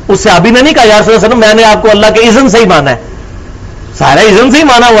 اس صحابی نے نہیں کہا یا رسول اللہ میں نے آپ کو اللہ کے اذن سے ہی مانا ہے، سارا اذن سے ہی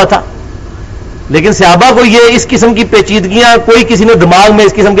مانا ہوا تھا. لیکن صحابہ کو یہ اس قسم کی پیچیدگیاں کوئی کسی نے دماغ میں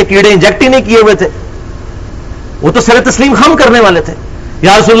اس قسم کے کیڑے انجیکٹ ہی نہیں کیے ہوئے تھے. وہ تو سر تسلیم خم کرنے والے تھے.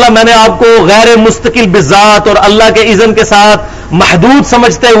 یا رسول اللہ میں نے آپ کو غیر مستقل بذات اور اللہ کے اذن کے ساتھ محدود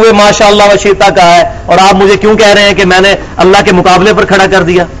سمجھتے ہوئے ماشاء اللہ و شیتا کہا ہے، اور آپ مجھے کیوں کہہ رہے ہیں کہ میں نے اللہ کے مقابلے پر کھڑا کر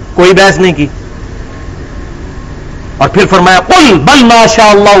دیا. کوئی بحث نہیں کی. اور پھر فرمایا قل بل ماشاء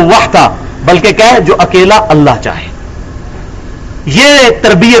اللہ وحدہ، بلکہ کہے جو اکیلا اللہ چاہے. یہ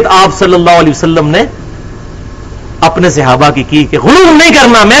تربیت آپ صلی اللہ علیہ وسلم نے اپنے صحابہ کی کہ غلو نہیں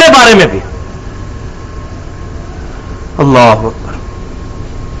کرنا میرے بارے میں بھی. اللہ اکبر.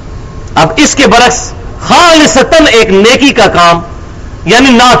 اب اس کے برعکس خالصتاً ایک نیکی کا کام یعنی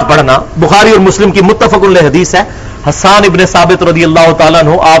نعت پڑھنا، بخاری اور مسلم کی متفق علیہ حدیث ہے. حسان ابن ثابت رضی اللہ تعالیٰ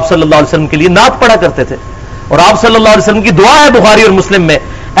عنہ آپ صلی اللہ علیہ وسلم کے لیے نعت پڑھا کرتے تھے، اور آپ صلی اللہ علیہ وسلم کی دعا ہے بخاری اور مسلم میں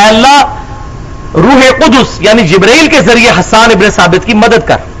اے اللہ روح قدس یعنی جبرائیل کے ذریعے حسان ابن ثابت کی مدد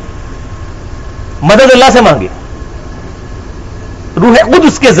کر. مدد اللہ سے مانگی، روح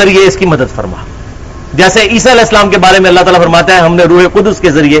قدس کے ذریعے اس کی مدد فرما. جیسے عیسیٰ علیہ السلام کے بارے میں اللہ تعالیٰ فرماتا ہے ہم نے روح قدس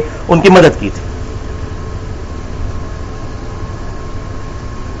کے ذریعے ان کی مدد کی تھی.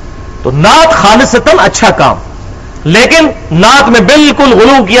 تو نعت خالصتاً اچھا کام، لیکن نعت میں بالکل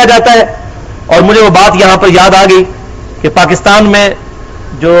غلو کیا جاتا ہے. اور مجھے وہ بات یہاں پر یاد آ گئی کہ پاکستان میں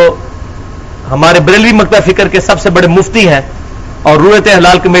جو ہمارے بریلوی مکتبہ فکر کے سب سے بڑے مفتی ہیں اور رویت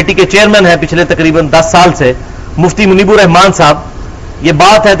حلال کمیٹی کے چیئرمین ہیں پچھلے تقریباً 10 سال سے، مفتی منیب الرحمان صاحب، یہ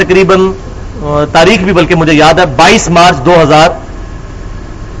بات ہے تقریباً تاریخ بھی بلکہ مجھے یاد ہے 22 مارچ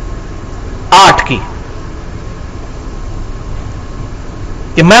 2008 کی.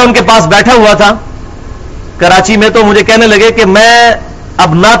 کہ میں ان کے پاس بیٹھا ہوا تھا کراچی میں، تو مجھے کہنے لگے کہ میں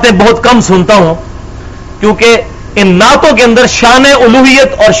اب نعتیں بہت کم سنتا ہوں، کیونکہ ان نعتوں کے اندر شان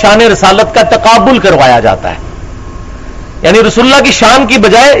الوہیت اور شان رسالت کا تقابل کروایا جاتا ہے، یعنی رسول اللہ کی شان کی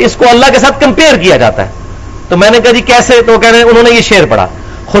بجائے اس کو اللہ کے ساتھ کمپیئر کیا جاتا ہے۔ تو میں نے کہا جی کیسے؟ تو کہہ رہے انہوں نے یہ شعر پڑھا،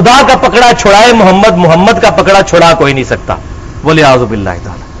 خدا کا پکڑا چھڑائے محمد، محمد کا پکڑا چھڑا کوئی نہیں سکتا، بولے اعوذ باللہ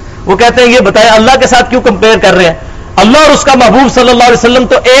تعالی۔ وہ کہتے ہیں یہ بتائیں اللہ کے ساتھ کیوں کمپیئر کر رہے ہیں؟ اللہ اور اس کا محبوب صلی اللہ علیہ وسلم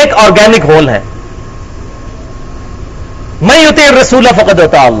تو ایک آرگینک ہول ہے، میں یطیع الرسول فقد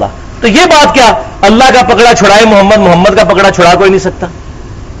اطاع اللہ، تو یہ بات کیا اللہ کا پکڑا چھڑائے محمد، محمد کا پکڑا چھڑا کوئی نہیں سکتا،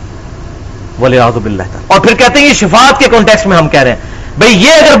 بولے اعوذ باللہ تعالی۔ اور پھر کہتے ہیں یہ شفاعت کے کانٹیکسٹ میں ہم کہہ رہے ہیں، بھئی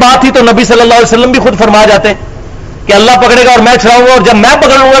یہ اگر بات تھی تو نبی صلی اللہ علیہ وسلم بھی خود فرما جاتے کہ اللہ پکڑے گا اور میں چھڑاؤں گا، اور جب میں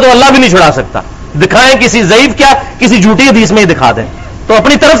پکڑوں گا تو اللہ بھی نہیں چھڑا سکتا۔ دکھائیں کسی ضعیف کیا کسی جھوٹی حدیث میں ہی دکھا دیں، تو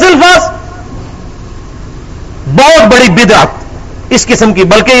اپنی طرف سے الفاظ، بہت بڑی بدعت اس قسم کی،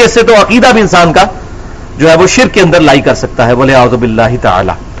 بلکہ اس سے تو عقیدہ بھی انسان کا جو ہے وہ شرک کے اندر لائی کر سکتا ہے، بولے اعوذ باللہ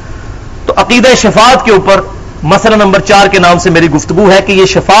تعالی۔ تو عقیدہ شفاعت کے اوپر مسئلہ نمبر 4 کے نام سے میری گفتگو ہے کہ یہ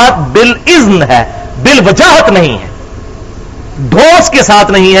شفاعت بالاذن ہے، بالوجاہت نہیں ہے، ڈھوس کے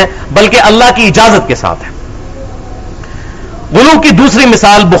ساتھ نہیں ہے، بلکہ اللہ کی اجازت کے ساتھ ہے۔ غلو کی دوسری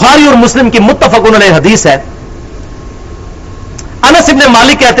مثال بخاری اور مسلم کی متفق علیہ حدیث ہے۔ انس ابن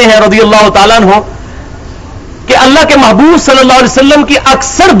مالک کہتے ہیں رضی اللہ تعالیٰ عنہ کہ اللہ کے محبوب صلی اللہ علیہ وسلم کی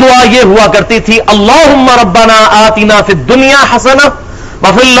اکثر دعا یہ ہوا کرتی تھی، اللہم ربنا آتنا فی الدنیا حسنہ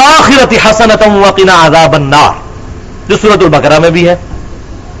وفی الآخرۃ حسنۃ وقنا عذاب النار، جو سورۃ البقرہ میں بھی ہے۔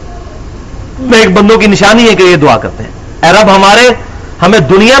 ایک بندوں کی نشانی ہے کہ یہ دعا کرتے ہیں، اے رب ہمیں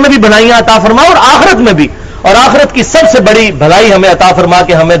دنیا میں بھی بھلائیاں عطا فرما اور آخرت میں بھی، اور آخرت کی سب سے بڑی بھلائی ہمیں عطا فرما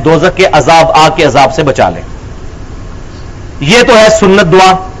کہ ہمیں دوزخ کے عذاب، آگ کے عذاب سے بچا لے۔ یہ تو ہے سنت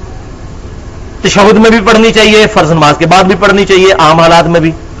دعا، تشہد میں بھی پڑھنی چاہیے، فرض نماز کے بعد بھی پڑھنی چاہیے، عام حالات میں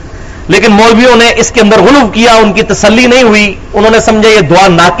بھی۔ لیکن مولویوں نے اس کے اندر غلو کیا، ان کی تسلی نہیں ہوئی، انہوں نے سمجھا یہ دعا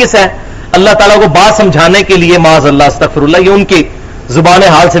ناقص ہے، اللہ تعالیٰ کو بات سمجھانے کے لیے، معاذ اللہ استغفر اللہ، یہ ان کی زبان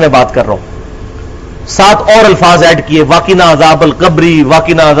حال سے میں بات کر رہا ہوں۔ 7 اور الفاظ ایڈ کیے، واقنا عذاب القبری،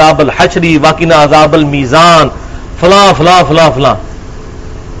 واقنا عذاب الحشری، واقنا عذاب المیزان، فلاں فلاں فلاں فلاں۔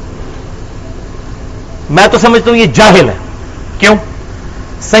 میں تو سمجھتا ہوں یہ جاہل ہے۔ کیوں؟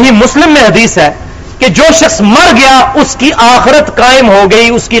 صحیح مسلم میں حدیث ہے کہ جو شخص مر گیا اس کی آخرت قائم ہو گئی،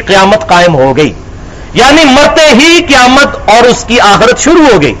 اس کی قیامت قائم ہو گئی، یعنی مرتے ہی قیامت اور اس کی آخرت شروع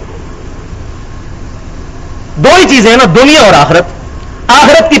ہو گئی۔ دو ہی چیزیں ہیں نا، دنیا اور آخرت۔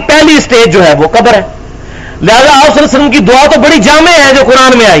 آخرت کی پہلی سٹیج جو ہے وہ قبر ہے، لہذا آپ صلی اللہ علیہ وسلم کی دعا تو بڑی جامع ہے جو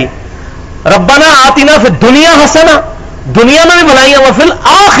قرآن میں آئی، ربنا آتنا فی الدنیا حسنہ، دنیا میں بھی بھلائیاں، وفی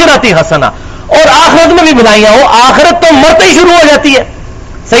الآخرۃ حسنہ، اور آخرت میں بھی بھلائیاں ہو۔ آخرت تو مرتے ہی شروع ہو جاتی ہے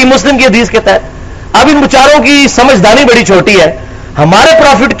صحیح مسلم کی حدیث کے تحت۔ اب ان بیچاروں کی سمجھداری بڑی چھوٹی ہے۔ ہمارے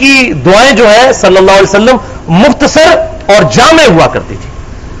پروفٹ کی دعائیں جو ہے صلی اللہ علیہ وسلم مختصر اور جامع ہوا کرتی تھی۔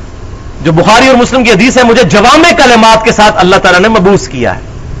 جو بخاری اور مسلم کی حدیث ہے، مجھے جوامع کلمات کے ساتھ اللہ تعالیٰ نے مبعوث کیا ہے،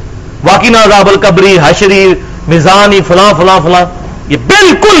 واقعنا عذاب القبری، حشری، میزانی، فلاں فلاں فلاں، یہ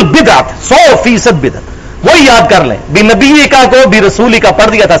بالکل بدعت، 100% بدعت۔ وہی یاد کر لیں، بھی نبی کا کو بھی رسولی کا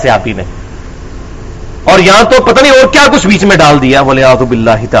پڑھ دیا تھا صحابی نے، اور یہاں تو پتہ نہیں اور کیا کچھ بیچ میں ڈال دیا، والعیاذ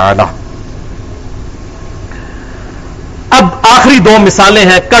باللہ تعالی۔ اب آخری 2 مثالیں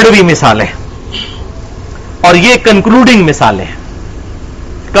ہیں، کڑوی مثالیں، اور یہ کنکلوڈنگ مثالیں ہیں،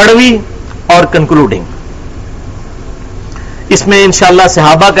 کڑوی اور کنکلوڈنگ۔ اس میں انشاءاللہ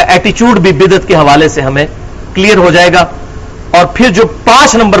صحابہ کا ایٹیچیوڈ بھی بدعت کے حوالے سے ہمیں کلیئر ہو جائے گا، اور پھر جو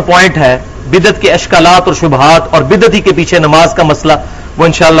 5 نمبر پوائنٹ ہے بدعت کے اشکالات اور شبہات اور بدعتی کے پیچھے نماز کا مسئلہ، وہ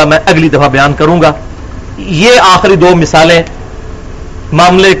انشاءاللہ میں اگلی دفعہ بیان کروں گا۔ یہ آخری 2 مثالیں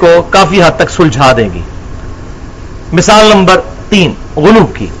معاملے کو کافی حد تک سلجھا دیں گی۔ مثال نمبر 3 غلو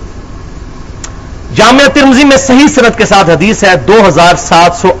کی، جامعہ ترمذی میں صحیح سند کے ساتھ حدیث ہے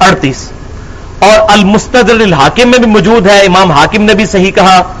 2738، اور المستدرک الحاکم میں بھی موجود ہے، امام حاکم نے بھی صحیح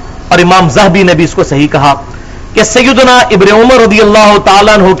کہا اور امام ذہبی نے بھی اس کو صحیح کہا کہ سیدنا ابن عمر رضی اللہ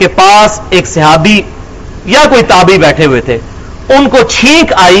تعالیٰ عنہ کے پاس ایک صحابی یا کوئی تابعی بیٹھے ہوئے تھے، ان کو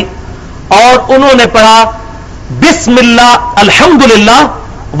چھینک آئی اور انہوں نے پڑھا بسم اللہ الحمدللہ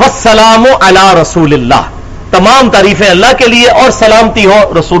والسلام علی رسول اللہ، تمام تعریفیں اللہ کے لیے اور سلامتی ہو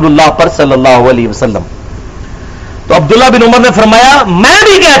رسول اللہ پر صلی اللہ علیہ وسلم۔ تو عبداللہ بن عمر نے فرمایا میں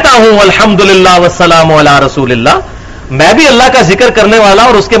بھی کہتا ہوں الحمدللہ والسلام علی رسول اللہ، میں بھی اللہ کا ذکر کرنے والا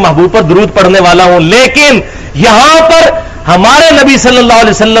اور اس کے محبوب پر درود پڑھنے والا ہوں، لیکن یہاں پر ہمارے نبی صلی اللہ علیہ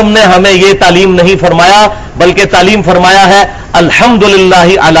وسلم نے ہمیں یہ تعلیم نہیں فرمایا، بلکہ تعلیم فرمایا ہے الحمدللہ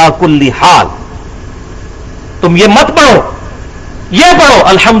علی کل حال۔ تم یہ مت پڑھو، یہ پڑھو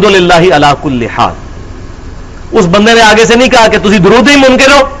الحمدللہ علی کل حال۔ اس بندے نے آگے سے نہیں کہا کہ تسی درود ہی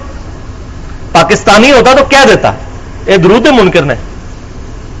منکر ہو. پاکستانی ہوتا تو کہہ دیتا اے درود منکر نے.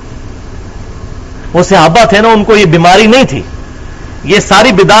 وہ صحابہ تھے نا, ان کو یہ بیماری نہیں تھی. یہ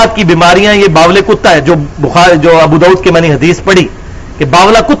ساری بدعات کی بیماریاں, یہ باولے کتا ہے جو ابو داؤد کی میں نے حدیث پڑھی کہ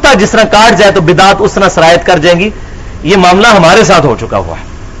باولا کتا جس طرح کاٹ جائے تو بدعات اس طرح سرایت کر جائیں گی. یہ معاملہ ہمارے ساتھ ہو چکا ہوا ہے.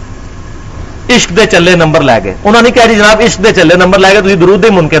 عشق دے چلے نمبر لے گئے. انہوں نے کہا جی جناب عشق دے چلے نمبر لے گئے تو درود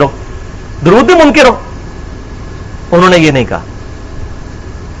منکر ہو, درود منکر ہو. انہوں نے یہ نہیں کہا.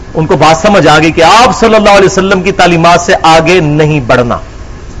 ان کو بات سمجھ آ گئی کہ آپ صلی اللہ علیہ وسلم کی تعلیمات سے آگے نہیں بڑھنا.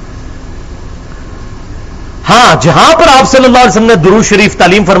 ہاں جہاں پر آپ صلی اللہ علیہ وسلم نے درود شریف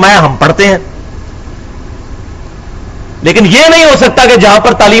تعلیم فرمایا ہم پڑھتے ہیں, لیکن یہ نہیں ہو سکتا کہ جہاں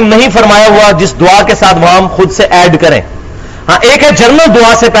پر تعلیم نہیں فرمایا ہوا جس دعا کے ساتھ وہ ہم خود سے ایڈ کریں. ہاں ایک ہے جنرل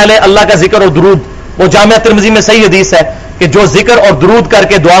دعا سے پہلے اللہ کا ذکر اور درود, وہ جامعہ ترمذی میں صحیح حدیث ہے کہ جو ذکر اور درود کر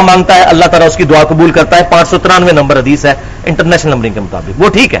کے دعا مانگتا ہے اللہ تعالیٰ اس کی دعا قبول کرتا ہے. 593 نمبر حدیث ہے انٹرنیشنل نمبرنگ کے مطابق, وہ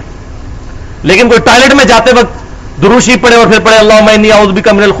ٹھیک ہے. لیکن کوئی ٹوائلٹ میں جاتے وقت درود شریف پڑھے اور پھر پڑھے اللہم انی اعوذ بک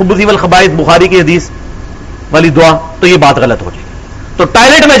من الخبث والخبائث, بخاری کی حدیث والی دعا, تو یہ بات غلط ہو جائے گی. تو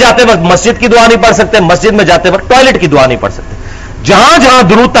ٹوائلٹ میں جاتے وقت مسجد کی دعا نہیں پڑھ سکتے, مسجد میں جاتے وقت ٹوائلٹ کی دعا نہیں پڑھ سکتے. جہاں جہاں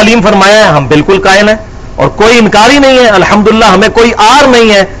درود تعلیم فرمایا ہے ہم بالکل قائل ہیں اور کوئی انکار ہی نہیں ہے. الحمدللہ ہمیں کوئی آر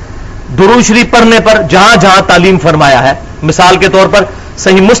نہیں ہے درود شریف پڑھنے پر جہاں جہاں تعلیم فرمایا ہے. مثال کے طور پر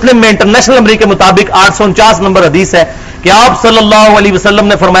صحیح مسلم میں انٹرنیشنل نمبر کے مطابق 849 نمبر حدیث ہے کہ آپ صلی اللہ علیہ وسلم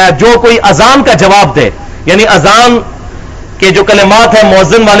نے فرمایا جو کوئی اذان کا جواب دے, یعنی اذان کے جو کلمات ہیں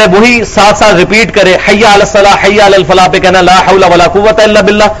مؤذن والے وہی ساتھ ساتھ ریپیٹ کرے, حی علی الصلاۃ حی علی الفلاح پہ کہنا لا حول ولا قوت الا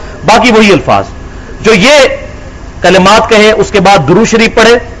باللہ, باقی وہی الفاظ, جو یہ کلمات کہے اس کے بعد درود شریف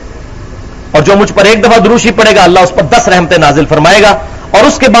پڑھے, اور جو مجھ پر ایک دفعہ درود شریف پڑھے گا اللہ اس پر 10 رحمتیں نازل فرمائے گا. اور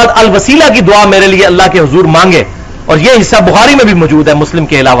اس کے بعد الوسیلہ کی دعا میرے لیے اللہ کے حضور مانگے, اور یہ حصہ بخاری میں بھی موجود ہے مسلم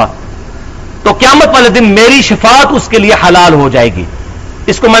کے علاوہ, تو قیامت والے دن میری شفاعت اس کے لیے حلال ہو جائے گی.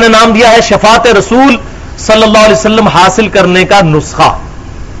 اس کو میں نے نام دیا ہے شفاعت رسول صلی اللہ علیہ وسلم حاصل کرنے کا نسخہ.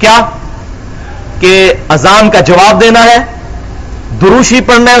 کیا کہ اذان کا جواب دینا ہے, درود شریف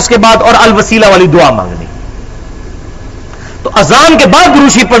پڑھنا ہے اس کے بعد, اور الوسیلہ والی دعا مانگنی. تو اذان کے بعد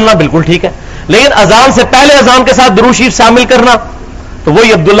درود شریف پڑھنا بالکل ٹھیک ہے, لیکن اذان سے پہلے اذان کے ساتھ درود شریف شامل کرنا, تو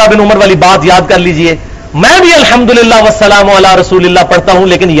وہی عبداللہ بن عمر والی بات یاد کر لیجئے. میں بھی الحمدللہ والسلام علی رسول اللہ پڑھتا ہوں,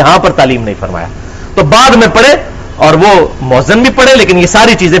 لیکن یہاں پر تعلیم نہیں فرمایا. تو بعد میں پڑھے اور وہ مؤذن بھی پڑھے, لیکن یہ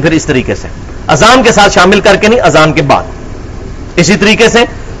ساری چیزیں پھر اس طریقے سے اذان کے ساتھ شامل کر کے نہیں, اذان کے بعد. اسی طریقے سے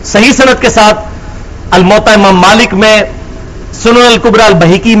صحیح سند کے ساتھ الموطا امام مالک میں, سنن الکبری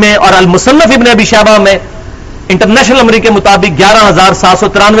البہقی میں, اور المصنف ابن ابی شیبہ میں انٹرنیشنل نمبر کے مطابق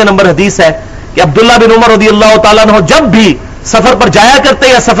 11793 نمبر حدیث ہے کہ عبداللہ بن عمر رضی اللہ تعالیٰ عنہ جب بھی سفر پر جایا کرتے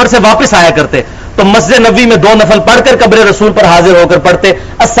یا سفر سے واپس آیا کرتے تو مسجد نبوی میں 2 نفل پڑھ کر قبر رسول پر حاضر ہو کر پڑھتے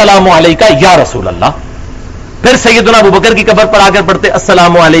السلام علیکہ یا رسول اللہ. پھر سیدنا ابو بکر کی قبر پر آ کر پڑھتے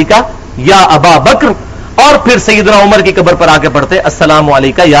السلام علیکہ یا ابا بکر, اور پھر سیدنا عمر کی قبر پر آ کے پڑھتے السلام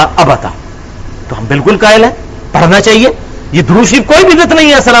علیکہ یا ابتا. تو ہم بالکل قائل ہیں پڑھنا چاہیے. یہ درود شریف کوئی بدعت نہیں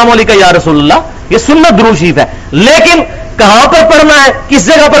ہے السلام علیکہ یا رسول اللہ, یہ سنت درود شریف ہے. لیکن کہاں پر پڑھنا ہے, کس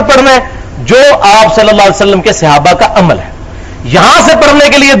جگہ پر پڑھنا ہے, جو آپ صلی اللہ علیہ وسلم کے صحابہ کا عمل ہے. یہاں سے پڑھنے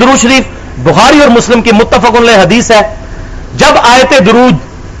کے لیے درود شریف بخاری اور مسلم کی متفق علیہ حدیث ہے. جب آیت درود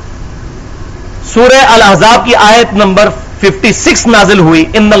سورہ الاحزاب کی آیت نمبر 56 نازل ہوئی,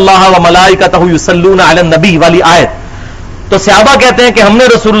 ان اللہ و ملائکتہ یصلون علی النبی والی آیت, تو صحابہ کہتے ہیں کہ ہم نے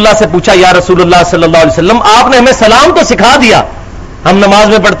رسول اللہ سے پوچھا یا رسول اللہ صلی اللہ علیہ وسلم آپ نے ہمیں سلام تو سکھا دیا, ہم نماز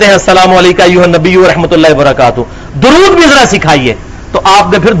میں پڑھتے ہیں السلام علیکم ایھا النبی ورحمۃ اللہ وبرکاتہ, درود بھی ذرا سکھائیے. تو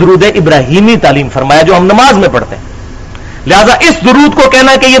آپ نے پھر درود ابراہیمی تعلیم فرمایا جو ہم نماز میں پڑھتے ہیں. لہذا اس درود کو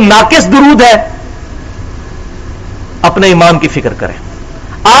کہنا کہ یہ ناقص درود ہے, اپنے ایمان کی فکر کریں.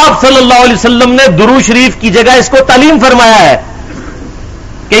 آپ صلی اللہ علیہ وسلم نے درود شریف کی جگہ اس کو تعلیم فرمایا ہے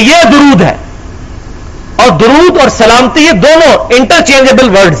کہ یہ درود ہے, اور درود اور سلامتی یہ دونوں انٹرچینجبل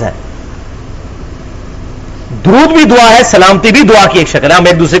ورڈز ہیں. درود بھی دعا ہے, سلامتی بھی دعا کی ایک شکل ہے, ہم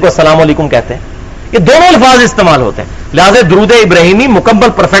ایک دوسرے کو السلام علیکم کہتے ہیں, یہ دونوں الفاظ استعمال ہوتے ہیں. لہذا درود ابراہیمی مکمل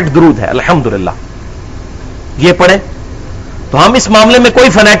پرفیکٹ درود ہے الحمدللہ, یہ پڑھیں. تو ہم اس معاملے میں کوئی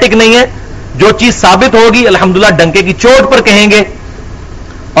فنیٹک نہیں ہے, جو چیز ثابت ہوگی الحمدللہ ڈنکے کی چوٹ پر کہیں گے,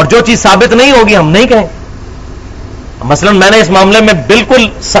 اور جو چیز ثابت نہیں ہوگی ہم نہیں کہیں. مثلا میں نے اس معاملے میں بالکل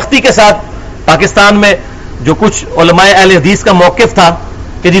سختی کے ساتھ پاکستان میں جو کچھ علماء اہل حدیث کا موقف تھا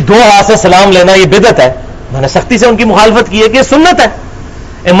کہ جی 2 ہاتھ سے سلام لینا یہ بدعت ہے, میں نے سختی سے ان کی مخالفت کی ہے کہ یہ سنت ہے.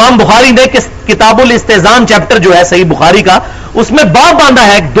 امام بخاری نے کتاب الاستئذان چیپٹر جو ہے صحیح بخاری کا, اس میں باب باندھا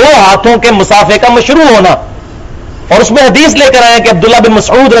ہے 2 ہاتھوں کے مسافے کا مشروع ہونا. اور اس میں حدیث لے کر آئے کہ عبداللہ بن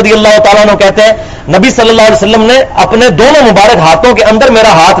مسعود رضی اللہ تعالیٰ عنہ کہتے ہیں نبی صلی اللہ علیہ وسلم نے اپنے دونوں مبارک ہاتھوں کے اندر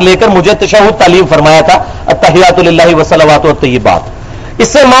میرا ہاتھ لے کر مجھے تشہد تعلیم فرمایا تھا، التحیات للہ والصلوات والطیبات۔ اس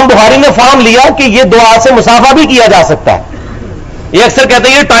سے امام بخاری نے فہم لیا کہ یہ دعا سے مصافحہ بھی کیا جا سکتا ہے۔ یہ اکثر کہتے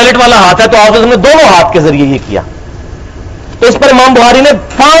ہیں یہ ٹوائلٹ والا ہاتھ ہے، تو آپ نے دونوں ہاتھ کے ذریعے یہ کیا، تو اس پر امام بخاری نے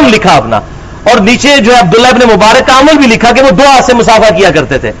فہم لکھا اپنا، اور نیچے جو ہے عبداللہ ابن مبارک کا عمل بھی لکھا کہ وہ دو ہاتھ سے مصافحہ کیا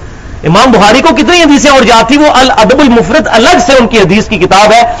کرتے تھے۔ امام بخاری کو کتنی حدیثیں اور یاد تھی، وہ الادب المفرد الگ سے ان کی حدیث کی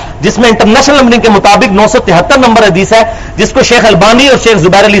کتاب ہے، جس میں انٹرنیشنل نمبرنگ کے مطابق 973 نمبر حدیث ہے، جس کو شیخ البانی اور شیخ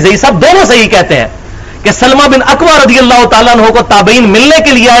زبیر علی زئی صاحب دونوں صحیح کہتے ہیں کہ سلمہ بن اکوع رضی اللہ تعالیٰ عنہ کو تابعین ملنے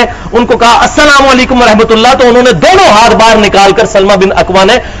کے لیے آئے، ان کو کہا السلام علیکم ورحمۃ اللہ، تو انہوں نے دونوں ہاتھ باہر نکال کر سلمہ بن اکوع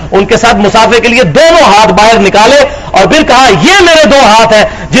نے ان کے ساتھ مصافحے کے لیے دونوں ہاتھ باہر نکالے، اور پھر کہا یہ میرے دو ہاتھ ہیں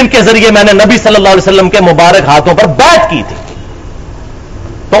جن کے ذریعے میں نے نبی صلی اللہ علیہ وسلم کے مبارک ہاتھوں پر بیعت کی تھی۔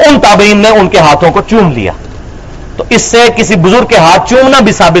 تو ان تابعین نے ان کے ہاتھوں کو چوم لیا۔ تو اس سے کسی بزرگ کے ہاتھ چومنا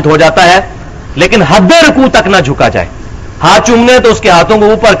بھی ثابت ہو جاتا ہے، لیکن حد رکوع تک نہ جھکا جائے۔ ہاتھ چومنے تو اس کے ہاتھوں کو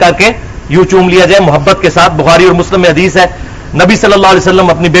اوپر کر کے یوں چوم لیا جائے محبت کے ساتھ۔ بخاری اور مسلم میں حدیث ہے نبی صلی اللہ علیہ وسلم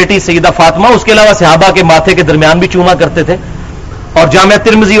اپنی بیٹی سیدہ فاطمہ، اس کے علاوہ صحابہ کے ماتھے کے درمیان بھی چوما کرتے تھے۔ اور جامع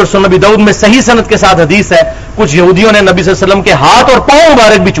ترمذی اور سنن ابی داؤد میں صحیح سند کے ساتھ حدیث ہے کچھ یہودیوں نے نبی صلی اللہ علیہ وسلم کے ہاتھ اور پاؤں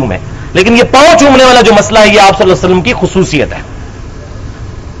مبارک بھی چومے، لیکن یہ پاؤں چومنے والا جو مسئلہ ہے یہ آپ صلی اللہ علیہ وسلم کی خصوصیت ہے،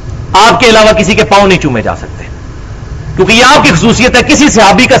 آپ کے علاوہ کسی کے پاؤں نہیں چومے جا سکتے، کیونکہ یہ آپ کی خصوصیت ہے۔ کسی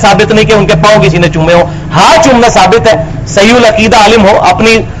صحابی کا ثابت نہیں کہ ان کے پاؤں کسی نے چومے ہو، ہاتھ چومنا ثابت ہے۔ صحیح العقیدہ عالم ہو،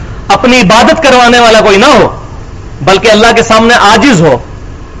 اپنی عبادت کروانے والا کوئی نہ ہو، بلکہ اللہ کے سامنے عاجز ہو،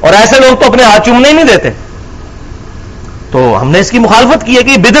 اور ایسے لوگ تو اپنے ہاتھ چومنے ہی نہیں دیتے۔ تو ہم نے اس کی مخالفت کی ہے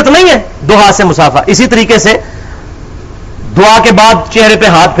کہ یہ بدعت نہیں ہے دو ہاتھ سے مصافحہ۔ اسی طریقے سے دعا کے بعد چہرے پہ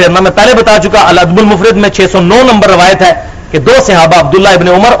ہاتھ پھیرنا، میں پہلے بتا چکا، الادب المفرد میں 609 نمبر روایت ہے کہ دو صحابہ عبداللہ ابن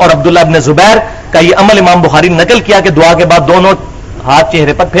عمر اور عبداللہ ابن زبیر کا یہ عمل امام بخاری نے نقل کیا کہ دعا کے بعد دونوں ہاتھ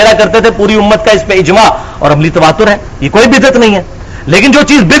چہرے پر پھیرا کرتے تھے۔ پوری امت کا اس پہ اجماع اور عملی تواتر ہے، یہ کوئی بدعت نہیں ہے، لیکن جو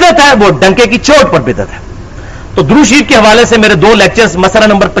چیز بدعت ہے وہ ڈنکے کی چوٹ پر بدعت ہے۔ تو درود شریف کے حوالے سے میرے دو لیکچرز، مسئلہ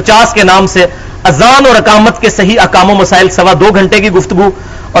نمبر 50 کے نام سے اذان اور اقامت کے صحیح احکام و مسائل، 2.25 گھنٹے کی گفتگو،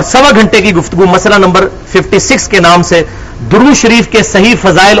 اور 1.25 گھنٹے کی گفتگو مسئلہ نمبر 56 کے نام سے درود شریف کے صحیح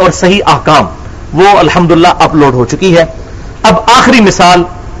فضائل اور صحیح احکام، وہ الحمدللہ اپلوڈ ہو چکی ہے۔ اب آخری مثال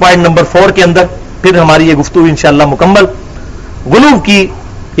پوائنٹ نمبر 4 کے اندر پھر ہماری یہ گفتگو انشاءاللہ مکمل، غلو کی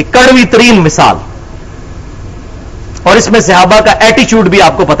ایک کڑوی ترین مثال، اور اس میں صحابہ کا ایٹیچیوڈ بھی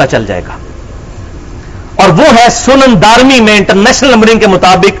آپ کو پتہ چل جائے گا، اور وہ ہے سنن دارمی میں انٹرنیشنل نمبرنگ کے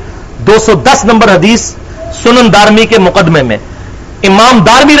مطابق 210 نمبر حدیث، سنن دارمی کے مقدمے میں امام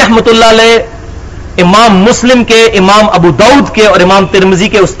دارمی رحمت اللہ علیہ امام مسلم کے، امام ابو داؤد کے اور امام ترمذی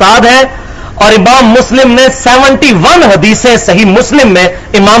کے استاد ہیں، اور امام مسلم نے 71 حدیثیں صحیح مسلم میں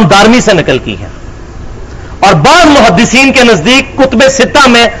امام دارمی سے نقل کی ہیں، اور بعض محدثین کے نزدیک کتب ستہ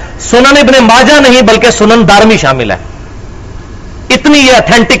میں سنن ابن ماجہ نہیں بلکہ سنن دارمی شامل ہے، اتنی یہ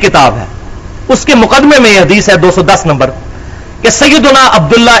اتھینٹک کتاب ہے۔ اس کے مقدمے میں یہ حدیث ہے 210 نمبر کہ سیدنا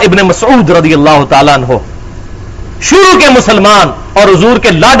عبداللہ ابن مسعود رضی اللہ تعالیٰ عنہ شروع کے مسلمان اور حضور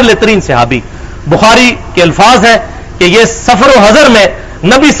کے لاڈلے ترین صحابی، بخاری کے الفاظ ہیں کہ یہ سفر و حضر میں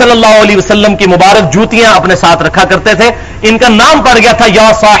نبی صلی اللہ علیہ وسلم کی مبارک جوتیاں اپنے ساتھ رکھا کرتے تھے، ان کا نام پڑ گیا تھا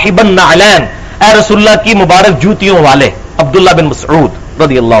یا صاحب النعلین، اے رسول اللہ کی مبارک جوتیوں والے، عبداللہ بن مسعود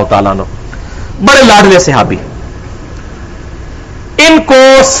رضی اللہ تعالیٰ عنہ، بڑے لاڈلے صحابی۔ ان کو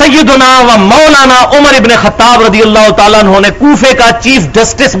سیدنا و مولانا عمر ابن خطاب رضی اللہ تعالیٰ عنہ نے کوفے کا چیف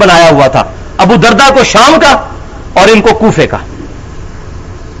جسٹس بنایا ہوا تھا، ابو دردہ کو شام کا اور ان کو کوفے کا۔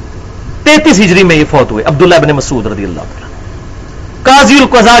 33 ہجری میں یہ فوت ہوئے عبداللہ ابن مسعود رضی اللہ تعالیٰ، قاضی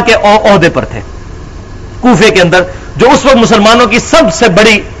القضاء کے عہدے پر تھے کوفے کے اندر، جو اس وقت مسلمانوں کی سب سے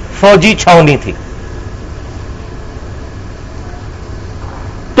بڑی فوجی چھاونی تھی۔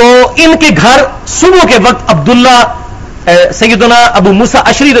 تو ان کے گھر صبح کے وقت عبداللہ سیدنا ابو موسیٰ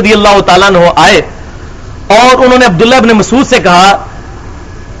اشعری رضی اللہ تعالیٰ عنہ آئے، اور انہوں نے عبداللہ ابن مسعود سے کہا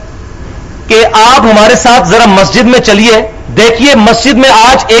کہ آپ ہمارے ساتھ ذرا مسجد میں چلیے، دیکھیے مسجد میں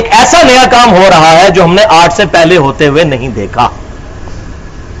آج ایک ایسا نیا کام ہو رہا ہے جو ہم نے آج سے پہلے ہوتے ہوئے نہیں دیکھا،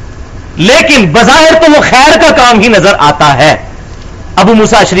 لیکن بظاہر تو وہ خیر کا کام ہی نظر آتا ہے۔ ابو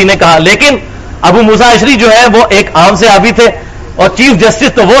موسیٰ اشعری نے کہا، لیکن ابو موسیٰ اشعری جو ہے وہ ایک عام صحابی تھے، اور چیف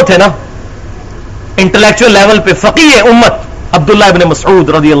جسٹس تو وہ تھے نا انٹلیکچوئل لیول پہ، فقیہ امت عبداللہ ابن مسعود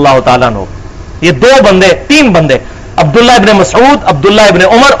رضی اللہ تعالیٰ عنہ۔ یہ تین بندے عبداللہ ابن مسعود، عبداللہ ابن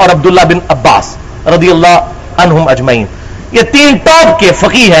عمر اور عبداللہ بن عباس رضی اللہ عنہم اجمعین، یہ تین ٹاپ کے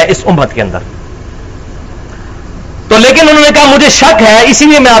فقیہ ہیں اس امت کے اندر۔ تو لیکن انہوں نے کہا مجھے شک ہے، اسی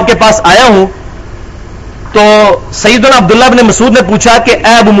لیے میں آپ کے پاس آیا ہوں۔ تو سیدنا عبداللہ ابن مسعود نے پوچھا کہ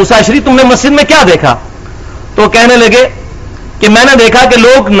اے ابو موسیٰ اشعری، تم نے مسجد میں کیا دیکھا؟ تو کہنے لگے کہ میں نے دیکھا کہ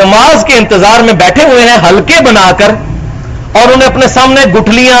لوگ نماز کے انتظار میں بیٹھے ہوئے ہیں حلقے بنا کر, اور انہیں اپنے سامنے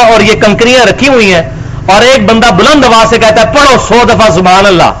گٹھلیاں اور یہ کنکریاں رکھی ہوئی ہیں, اور ایک بندہ بلند آواز سے کہتا ہے پڑھو 100 دفعہ سبحان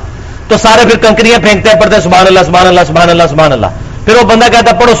اللہ, تو سارے پھر کنکریاں پھینکتے ہیں, پڑھتے ہیں سبحان اللہ سبحان اللہ سبحان اللہ سبحان اللہ. پھر وہ بندہ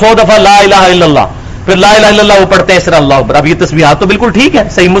کہتا ہے پڑھو 100 دفعہ لا الہ الا اللہ, پھر لا الہ الا اللہ وہ پڑھتے ہیں اس طرح اللہ اکبر. اب یہ تسبیحات تو بالکل ٹھیک ہے,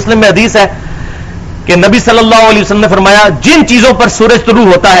 صحیح مسلم میں حدیث ہے کہ نبی صلی اللہ علیہ وسلم نے فرمایا جن چیزوں پر سورج طلوع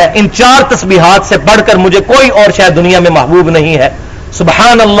ہوتا ہے ان 4 تسبیحات سے بڑھ کر مجھے کوئی اور شاید دنیا میں محبوب نہیں ہے,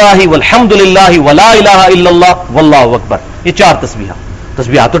 سبحان اللہ والحمد للہ ولا الہ الا اللہ واللہ اکبر. یہ 4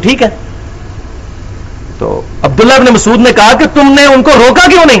 تسبیحات تو ٹھیک ہے. تو عبداللہ ابن مسعود نے کہا کہ تم نے ان کو روکا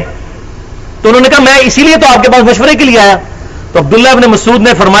کیوں نہیں؟ تو انہوں نے کہا میں اسی لیے تو آپ کے پاس مشورے کے لیے آیا. تو عبداللہ ابن مسعود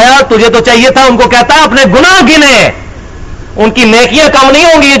نے فرمایا تجھے تو چاہیے تھا ان کو کہتا ہے اپنے گناہ گنے, ان کی نیکیاں کم نہیں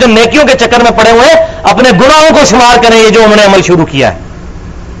ہوں گی, یہ جو نیکیوں کے چکر میں پڑے ہوئے ہیں اپنے گناہوں کو شمار کریں, یہ جو انہوں نے عمل شروع کیا ہے.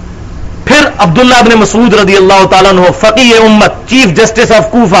 پھر عبداللہ ابن مسعود رضی اللہ تعالیٰ عنہ فقیہ امت, chief justice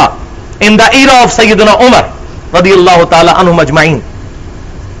of Kufa in the era of سیدنا عمر رضی اللہ تعالیٰ عنہم اجمعین,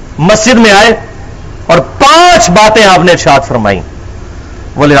 مسجد میں آئے اور 5 باتیں آپ نے ارشاد فرمائی.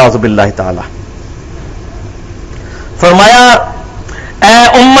 والعیاذ باللہ تعالی. فرمایا اے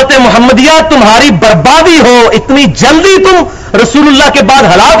امت محمدیہ تمہاری بربادی ہو, اتنی جلدی تم رسول اللہ کے بعد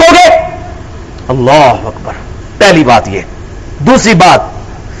ہلاک ہو گئے. اللہ اکبر. پہلی بات یہ. دوسری بات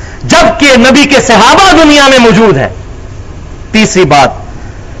جبکہ نبی کے صحابہ دنیا میں موجود ہیں. تیسری بات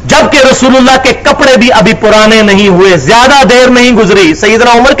جبکہ رسول اللہ کے کپڑے بھی ابھی پرانے نہیں ہوئے, زیادہ دیر نہیں گزری,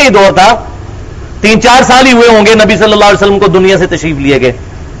 سیدنا عمر کا ہی دور تھا, 3-4 سال ہی ہوئے ہوں گے نبی صلی اللہ علیہ وسلم کو دنیا سے تشریف لیے گئے.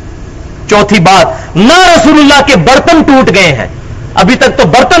 چوتھی بات نہ رسول اللہ کے برتن ٹوٹ گئے ہیں, ابھی تک تو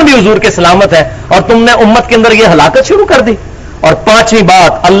برتن بھی حضور کے سلامت ہے, اور تم نے امت کے اندر یہ ہلاکت شروع کر دی. اور پانچویں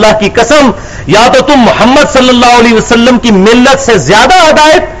بات اللہ کی قسم یا تو تم محمد صلی اللہ علیہ وسلم کی ملت سے زیادہ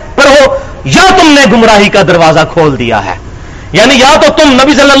ہدایت پر ہو یا تم نے گمراہی کا دروازہ کھول دیا ہے. یعنی یا تو تم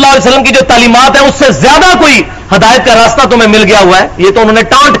نبی صلی اللہ علیہ وسلم کی جو تعلیمات ہیں اس سے زیادہ کوئی ہدایت کا راستہ تمہیں مل گیا ہوا ہے. یہ تو انہوں نے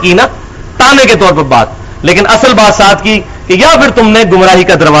ٹانٹ کی نا, تانے کے طور پر بات, لیکن اصل بات ساتھ کی کہ یا پھر تم نے گمراہی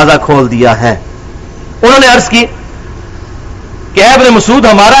کا دروازہ کھول دیا ہے. انہوں نے عرض کی کہ اے ابن مسعود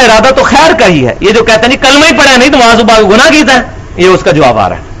ہمارا ارادہ تو خیر کا ہی ہے, یہ جو کہتے ہیں نہیں کلمہ ہی پڑھا نہیں تو وہاں سے گناہ کیتا ہے, یہ اس کا جواب آ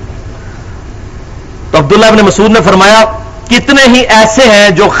رہا ہے. تو عبداللہ ابن مسعود نے فرمایا کتنے ہی ایسے ہیں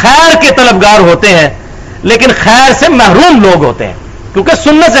جو خیر کے طلبگار ہوتے ہیں لیکن خیر سے محروم لوگ ہوتے ہیں کیونکہ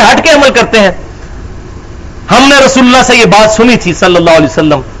سنت سے ہٹ کے عمل کرتے ہیں. ہم نے رسول اللہ سے یہ بات سنی تھی صلی اللہ علیہ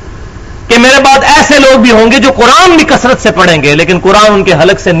وسلم کہ میرے بعد ایسے لوگ بھی ہوں گے جو قرآن بھی کثرت سے پڑھیں گے لیکن قرآن ان کے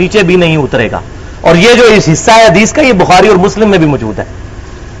حلق سے نیچے بھی نہیں اترے گا. اور یہ جو اس حصہ ہے حدیث کا یہ بخاری اور مسلم میں بھی موجود ہے,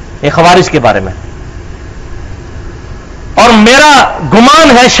 یہ خوارج کے بارے میں. اور میرا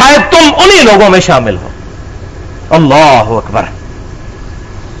گمان ہے شاید تم انہی لوگوں میں شامل ہو. اللہ اکبر.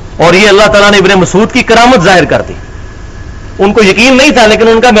 اور یہ اللہ تعالیٰ نے ابن مسعود کی کرامت ظاہر کر دی. ان کو یقین نہیں تھا لیکن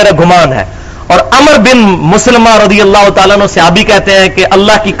ان کا میرا گمان ہے. اور عمر بن مسلمہ رضی اللہ تعالیٰ عنہ صحابی کہتے ہیں کہ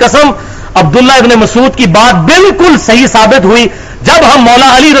اللہ کی قسم عبداللہ ابن مسعود کی بات بالکل صحیح ثابت ہوئی. جب ہم مولا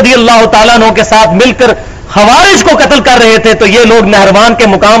علی رضی اللہ تعالیٰ عنہ کے ساتھ مل کر خوارج کو قتل کر رہے تھے تو یہ لوگ نہروان کے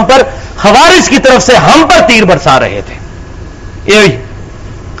مقام پر خوارج کی طرف سے ہم پر تیر برسا رہے تھے. یہ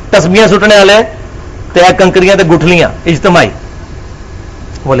تسبیحاں سٹنے والے تے کنکریاں تے گٹھلیاں اجتماعی.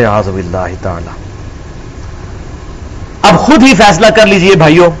 والعیاذ باللہ تعالی. اب خود ہی فیصلہ کر لیجئے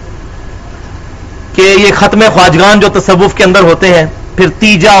بھائیوں کہ یہ ختم خواجگان جو تصوف کے اندر ہوتے ہیں پھر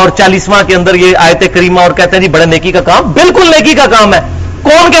 30 اور 40واں کے اندر یہ آیت کریمہ اور کہتے ہیں جی بڑے نیکی کا کام. بالکل نیکی کا کام ہے.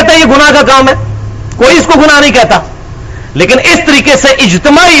 کون کہتا ہے یہ گناہ کا کام ہے؟ کوئی اس کو گناہ نہیں کہتا. لیکن اس طریقے سے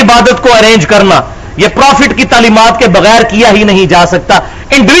اجتماعی عبادت کو ارینج کرنا یہ پروفٹ کی تعلیمات کے بغیر کیا ہی نہیں جا سکتا.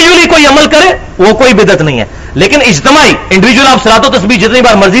 انڈیویجولی کوئی عمل کرے وہ کوئی بدعت نہیں ہے لیکن اجتماعی انڈیویجول آپ صلاۃ و تسبیح جتنی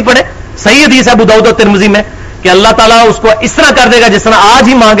بار مرضی پڑھیں. صحیح حدیث ہے ابو داؤد اور ترمذی میں کہ اللہ تعالیٰ اس کو اس طرح کر دے گا جس طرح آج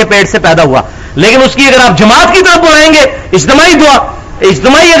ہی ماں کے پیٹ سے پیدا ہوا. لیکن اس کی اگر آپ جماعت کی طرف بلائیں گے اجتماعی دعا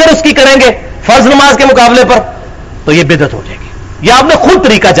اجتماعی اگر اس کی کریں گے فرض نماز کے مقابلے پر تو یہ بدعت ہو جائے گی. یہ آپ نے خود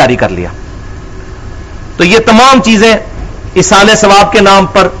طریقہ جاری کر لیا. تو یہ تمام چیزیں اصالہ ثواب کے نام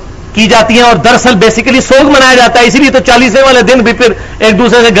پر کی جاتی ہیں اور دراصل بیسیکلی سوگ منایا جاتا ہے. اسی لیے تو 40ویں والے دن بھی پھر ایک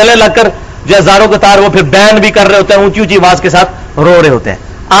دوسرے سے گلے لگ کر جو ہزاروں کے تار وہ پھر بین بھی کر رہے ہوتے ہیں, اونچی اونچی آواز کے ساتھ رو رہے ہوتے ہیں.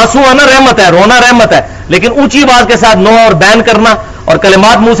 آنسو آنا رحمت ہے, رونا رحمت ہے, لیکن اونچی آواز کے ساتھ نو اور بین کرنا اور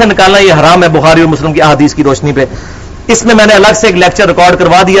کلمات منہ سے نکالنا یہ حرام ہے بخاری اور مسلم کی احادیث کی روشنی پہ. اس میں نے الگ سے ایک لیکچر ریکارڈ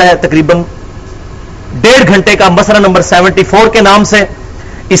کروا دیا ہے تقریباً 1.5 گھنٹے کا, مسئلہ نمبر 74 کے نام سے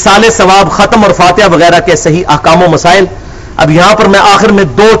اصالہ ثواب ختم اور فاتحہ وغیرہ کے صحیح احکام و مسائل. اب یہاں پر میں آخر میں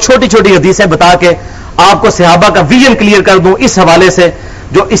 2 چھوٹی چھوٹی حدیثیں بتا کے آپ کو صحابہ کا ویژن کلیئر کر دوں اس حوالے سے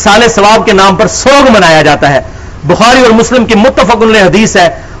جو اصالہ ثواب کے نام پر سوگ منایا جاتا ہے. بخاری اور مسلم کی متفق علیہ حدیث ہے.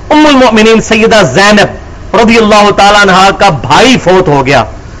 ام المؤمنین سیدہ زینب رضی اللہ تعالیٰ عنہ کا بھائی فوت ہو گیا.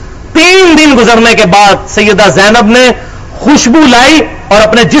 3 دن گزرنے کے بعد سیدہ زینب نے خوشبو لائی اور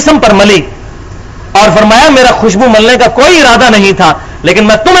اپنے جسم پر ملی اور فرمایا میرا خوشبو ملنے کا کوئی ارادہ نہیں تھا، لیکن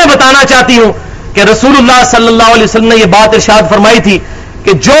میں تمہیں بتانا چاہتی ہوں کہ رسول اللہ صلی اللہ علیہ وسلم نے یہ بات ارشاد فرمائی تھی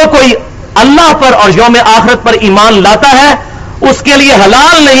کہ جو کوئی اللہ پر اور یوم آخرت پر ایمان لاتا ہے اس کے لیے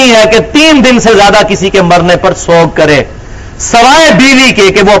حلال نہیں ہے کہ 3 دن سے زیادہ کسی کے مرنے پر سوگ کرے، سوائے بیوی کے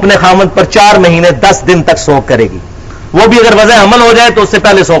کہ وہ اپنے خامند پر 4 مہینے 10 دن تک سوگ کرے گی. وہ بھی اگر وضع حمل ہو جائے تو اس سے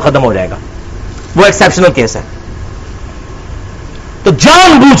پہلے سوگ ختم ہو جائے گا، وہ ایکسیپشنل کیس ہے. تو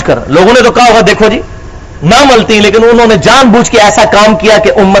جان بوجھ کر لوگوں نے تو کہا ہوگا دیکھو جی نہ ملتی، لیکن انہوں نے جان بوجھ کے ایسا کام کیا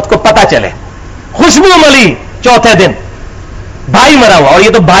کہ امت کو پتا چلے. خوشبو ملی 4تھے دن، بھائی مرا ہوا. اور یہ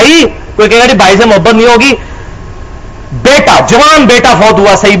تو بھائی کوئی کہے گا جی بھائی سے محبت نہیں ہوگی، بیٹا جوان بیٹا فوت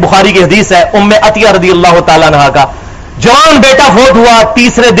ہوا. صحیح بخاری کی حدیث ہے ام عطیہ رضی اللہ تعالیٰ عنہ کا جوان بیٹا فوت ہوا.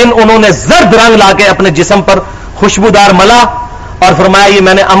 3رے دن انہوں نے زرد رنگ لا کے اپنے جسم پر خوشبودار ملا اور فرمایا یہ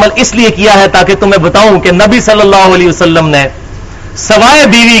میں نے عمل اس لیے کیا ہے تاکہ تمہیں بتاؤں کہ نبی صلی اللہ علیہ وسلم نے سوائے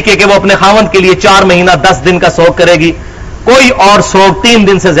بیوی کے کہ وہ اپنے خاوند کے لیے 4 مہینہ 10 دن کا سوگ کرے گی، کوئی اور سوگ 3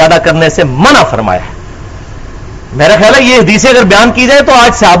 دن سے زیادہ کرنے سے منع فرمایا ہے. میرا خیال ہے یہ حدیثیں اگر بیان کی جائے تو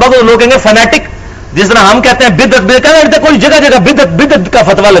آج صحابہ کو لوگ کہیں گے فینیٹک، جس طرح ہم کہتے ہیں بدعت کوئی جگہ جگہ بدعت کا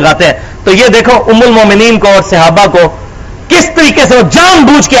فتویٰ لگاتے ہیں. تو یہ دیکھو ام المومنین کو اور صحابہ کو کس طریقے سے وہ جان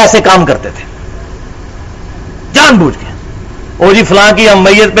بوجھ کے ایسے کام کرتے تھے، جان بوجھ کے. او جی فلاں کی ہم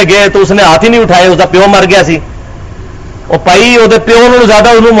میت پہ گئے تو اس نے ہاتھ ہی نہیں اٹھائے، اس کا پیو مر گیا سی. وہ پائی وہ پیو نوں زیادہ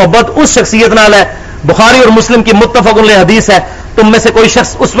انہوں محبت اس شخصیت نال ہے. بخاری اور مسلم کی متفق علیہ حدیث ہے تم میں سے کوئی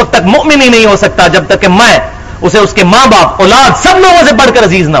شخص اس وقت تک مؤمن ہی نہیں ہو سکتا جب تک کہ میں اسے اس کے ماں باپ اولاد سب لوگوں سے بڑھ کر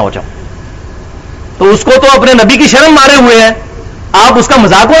عزیز نہ ہو جاؤں. تو اس کو تو اپنے نبی کی شرم مارے ہوئے ہیں، آپ اس کا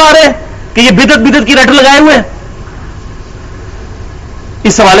مذاق اڑا رہے ہیں کہ یہ بدعت کی رٹ لگائے ہوئے ہیں.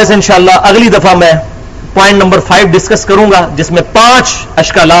 اس حوالے سے انشاءاللہ اگلی دفعہ میں پوائنٹ نمبر 5 ڈسکس کروں گا، جس میں 5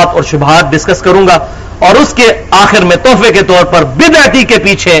 اشکالات اور شبہات ڈسکس کروں گا، اور اس کے آخر میں تحفے کے طور پر بدعتی کے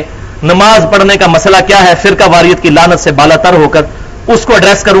پیچھے نماز پڑھنے کا مسئلہ کیا ہے فرقہ واریت کی لعنت سے بالا تر ہو کر اس کو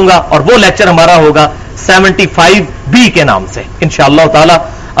ایڈریس کروں گا. اور وہ لیکچر ہمارا ہوگا 75B کے نام سے انشاءاللہ تعالی.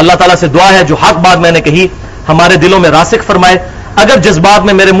 اللہ تعالیٰ سے دعا ہے جو حق بات میں نے کہی ہمارے دلوں میں راسخ فرمائے. اگر جذبات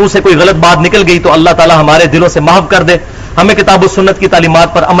میں میرے منہ سے کوئی غلط بات نکل گئی تو اللہ تعالیٰ ہمارے دلوں سے محو کر دے. ہمیں کتاب و سنت کی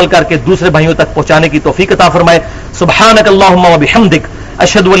تعلیمات پر عمل کر کے دوسرے بھائیوں تک پہنچانے کی توفیق عطا فرمائے. سبحانک اللہم و بحمدک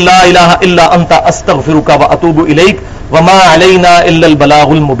اشہد ان لا الہ الا انت استغفرک و اتوب الیک وما علینا الا البلاغ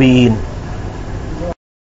المبین.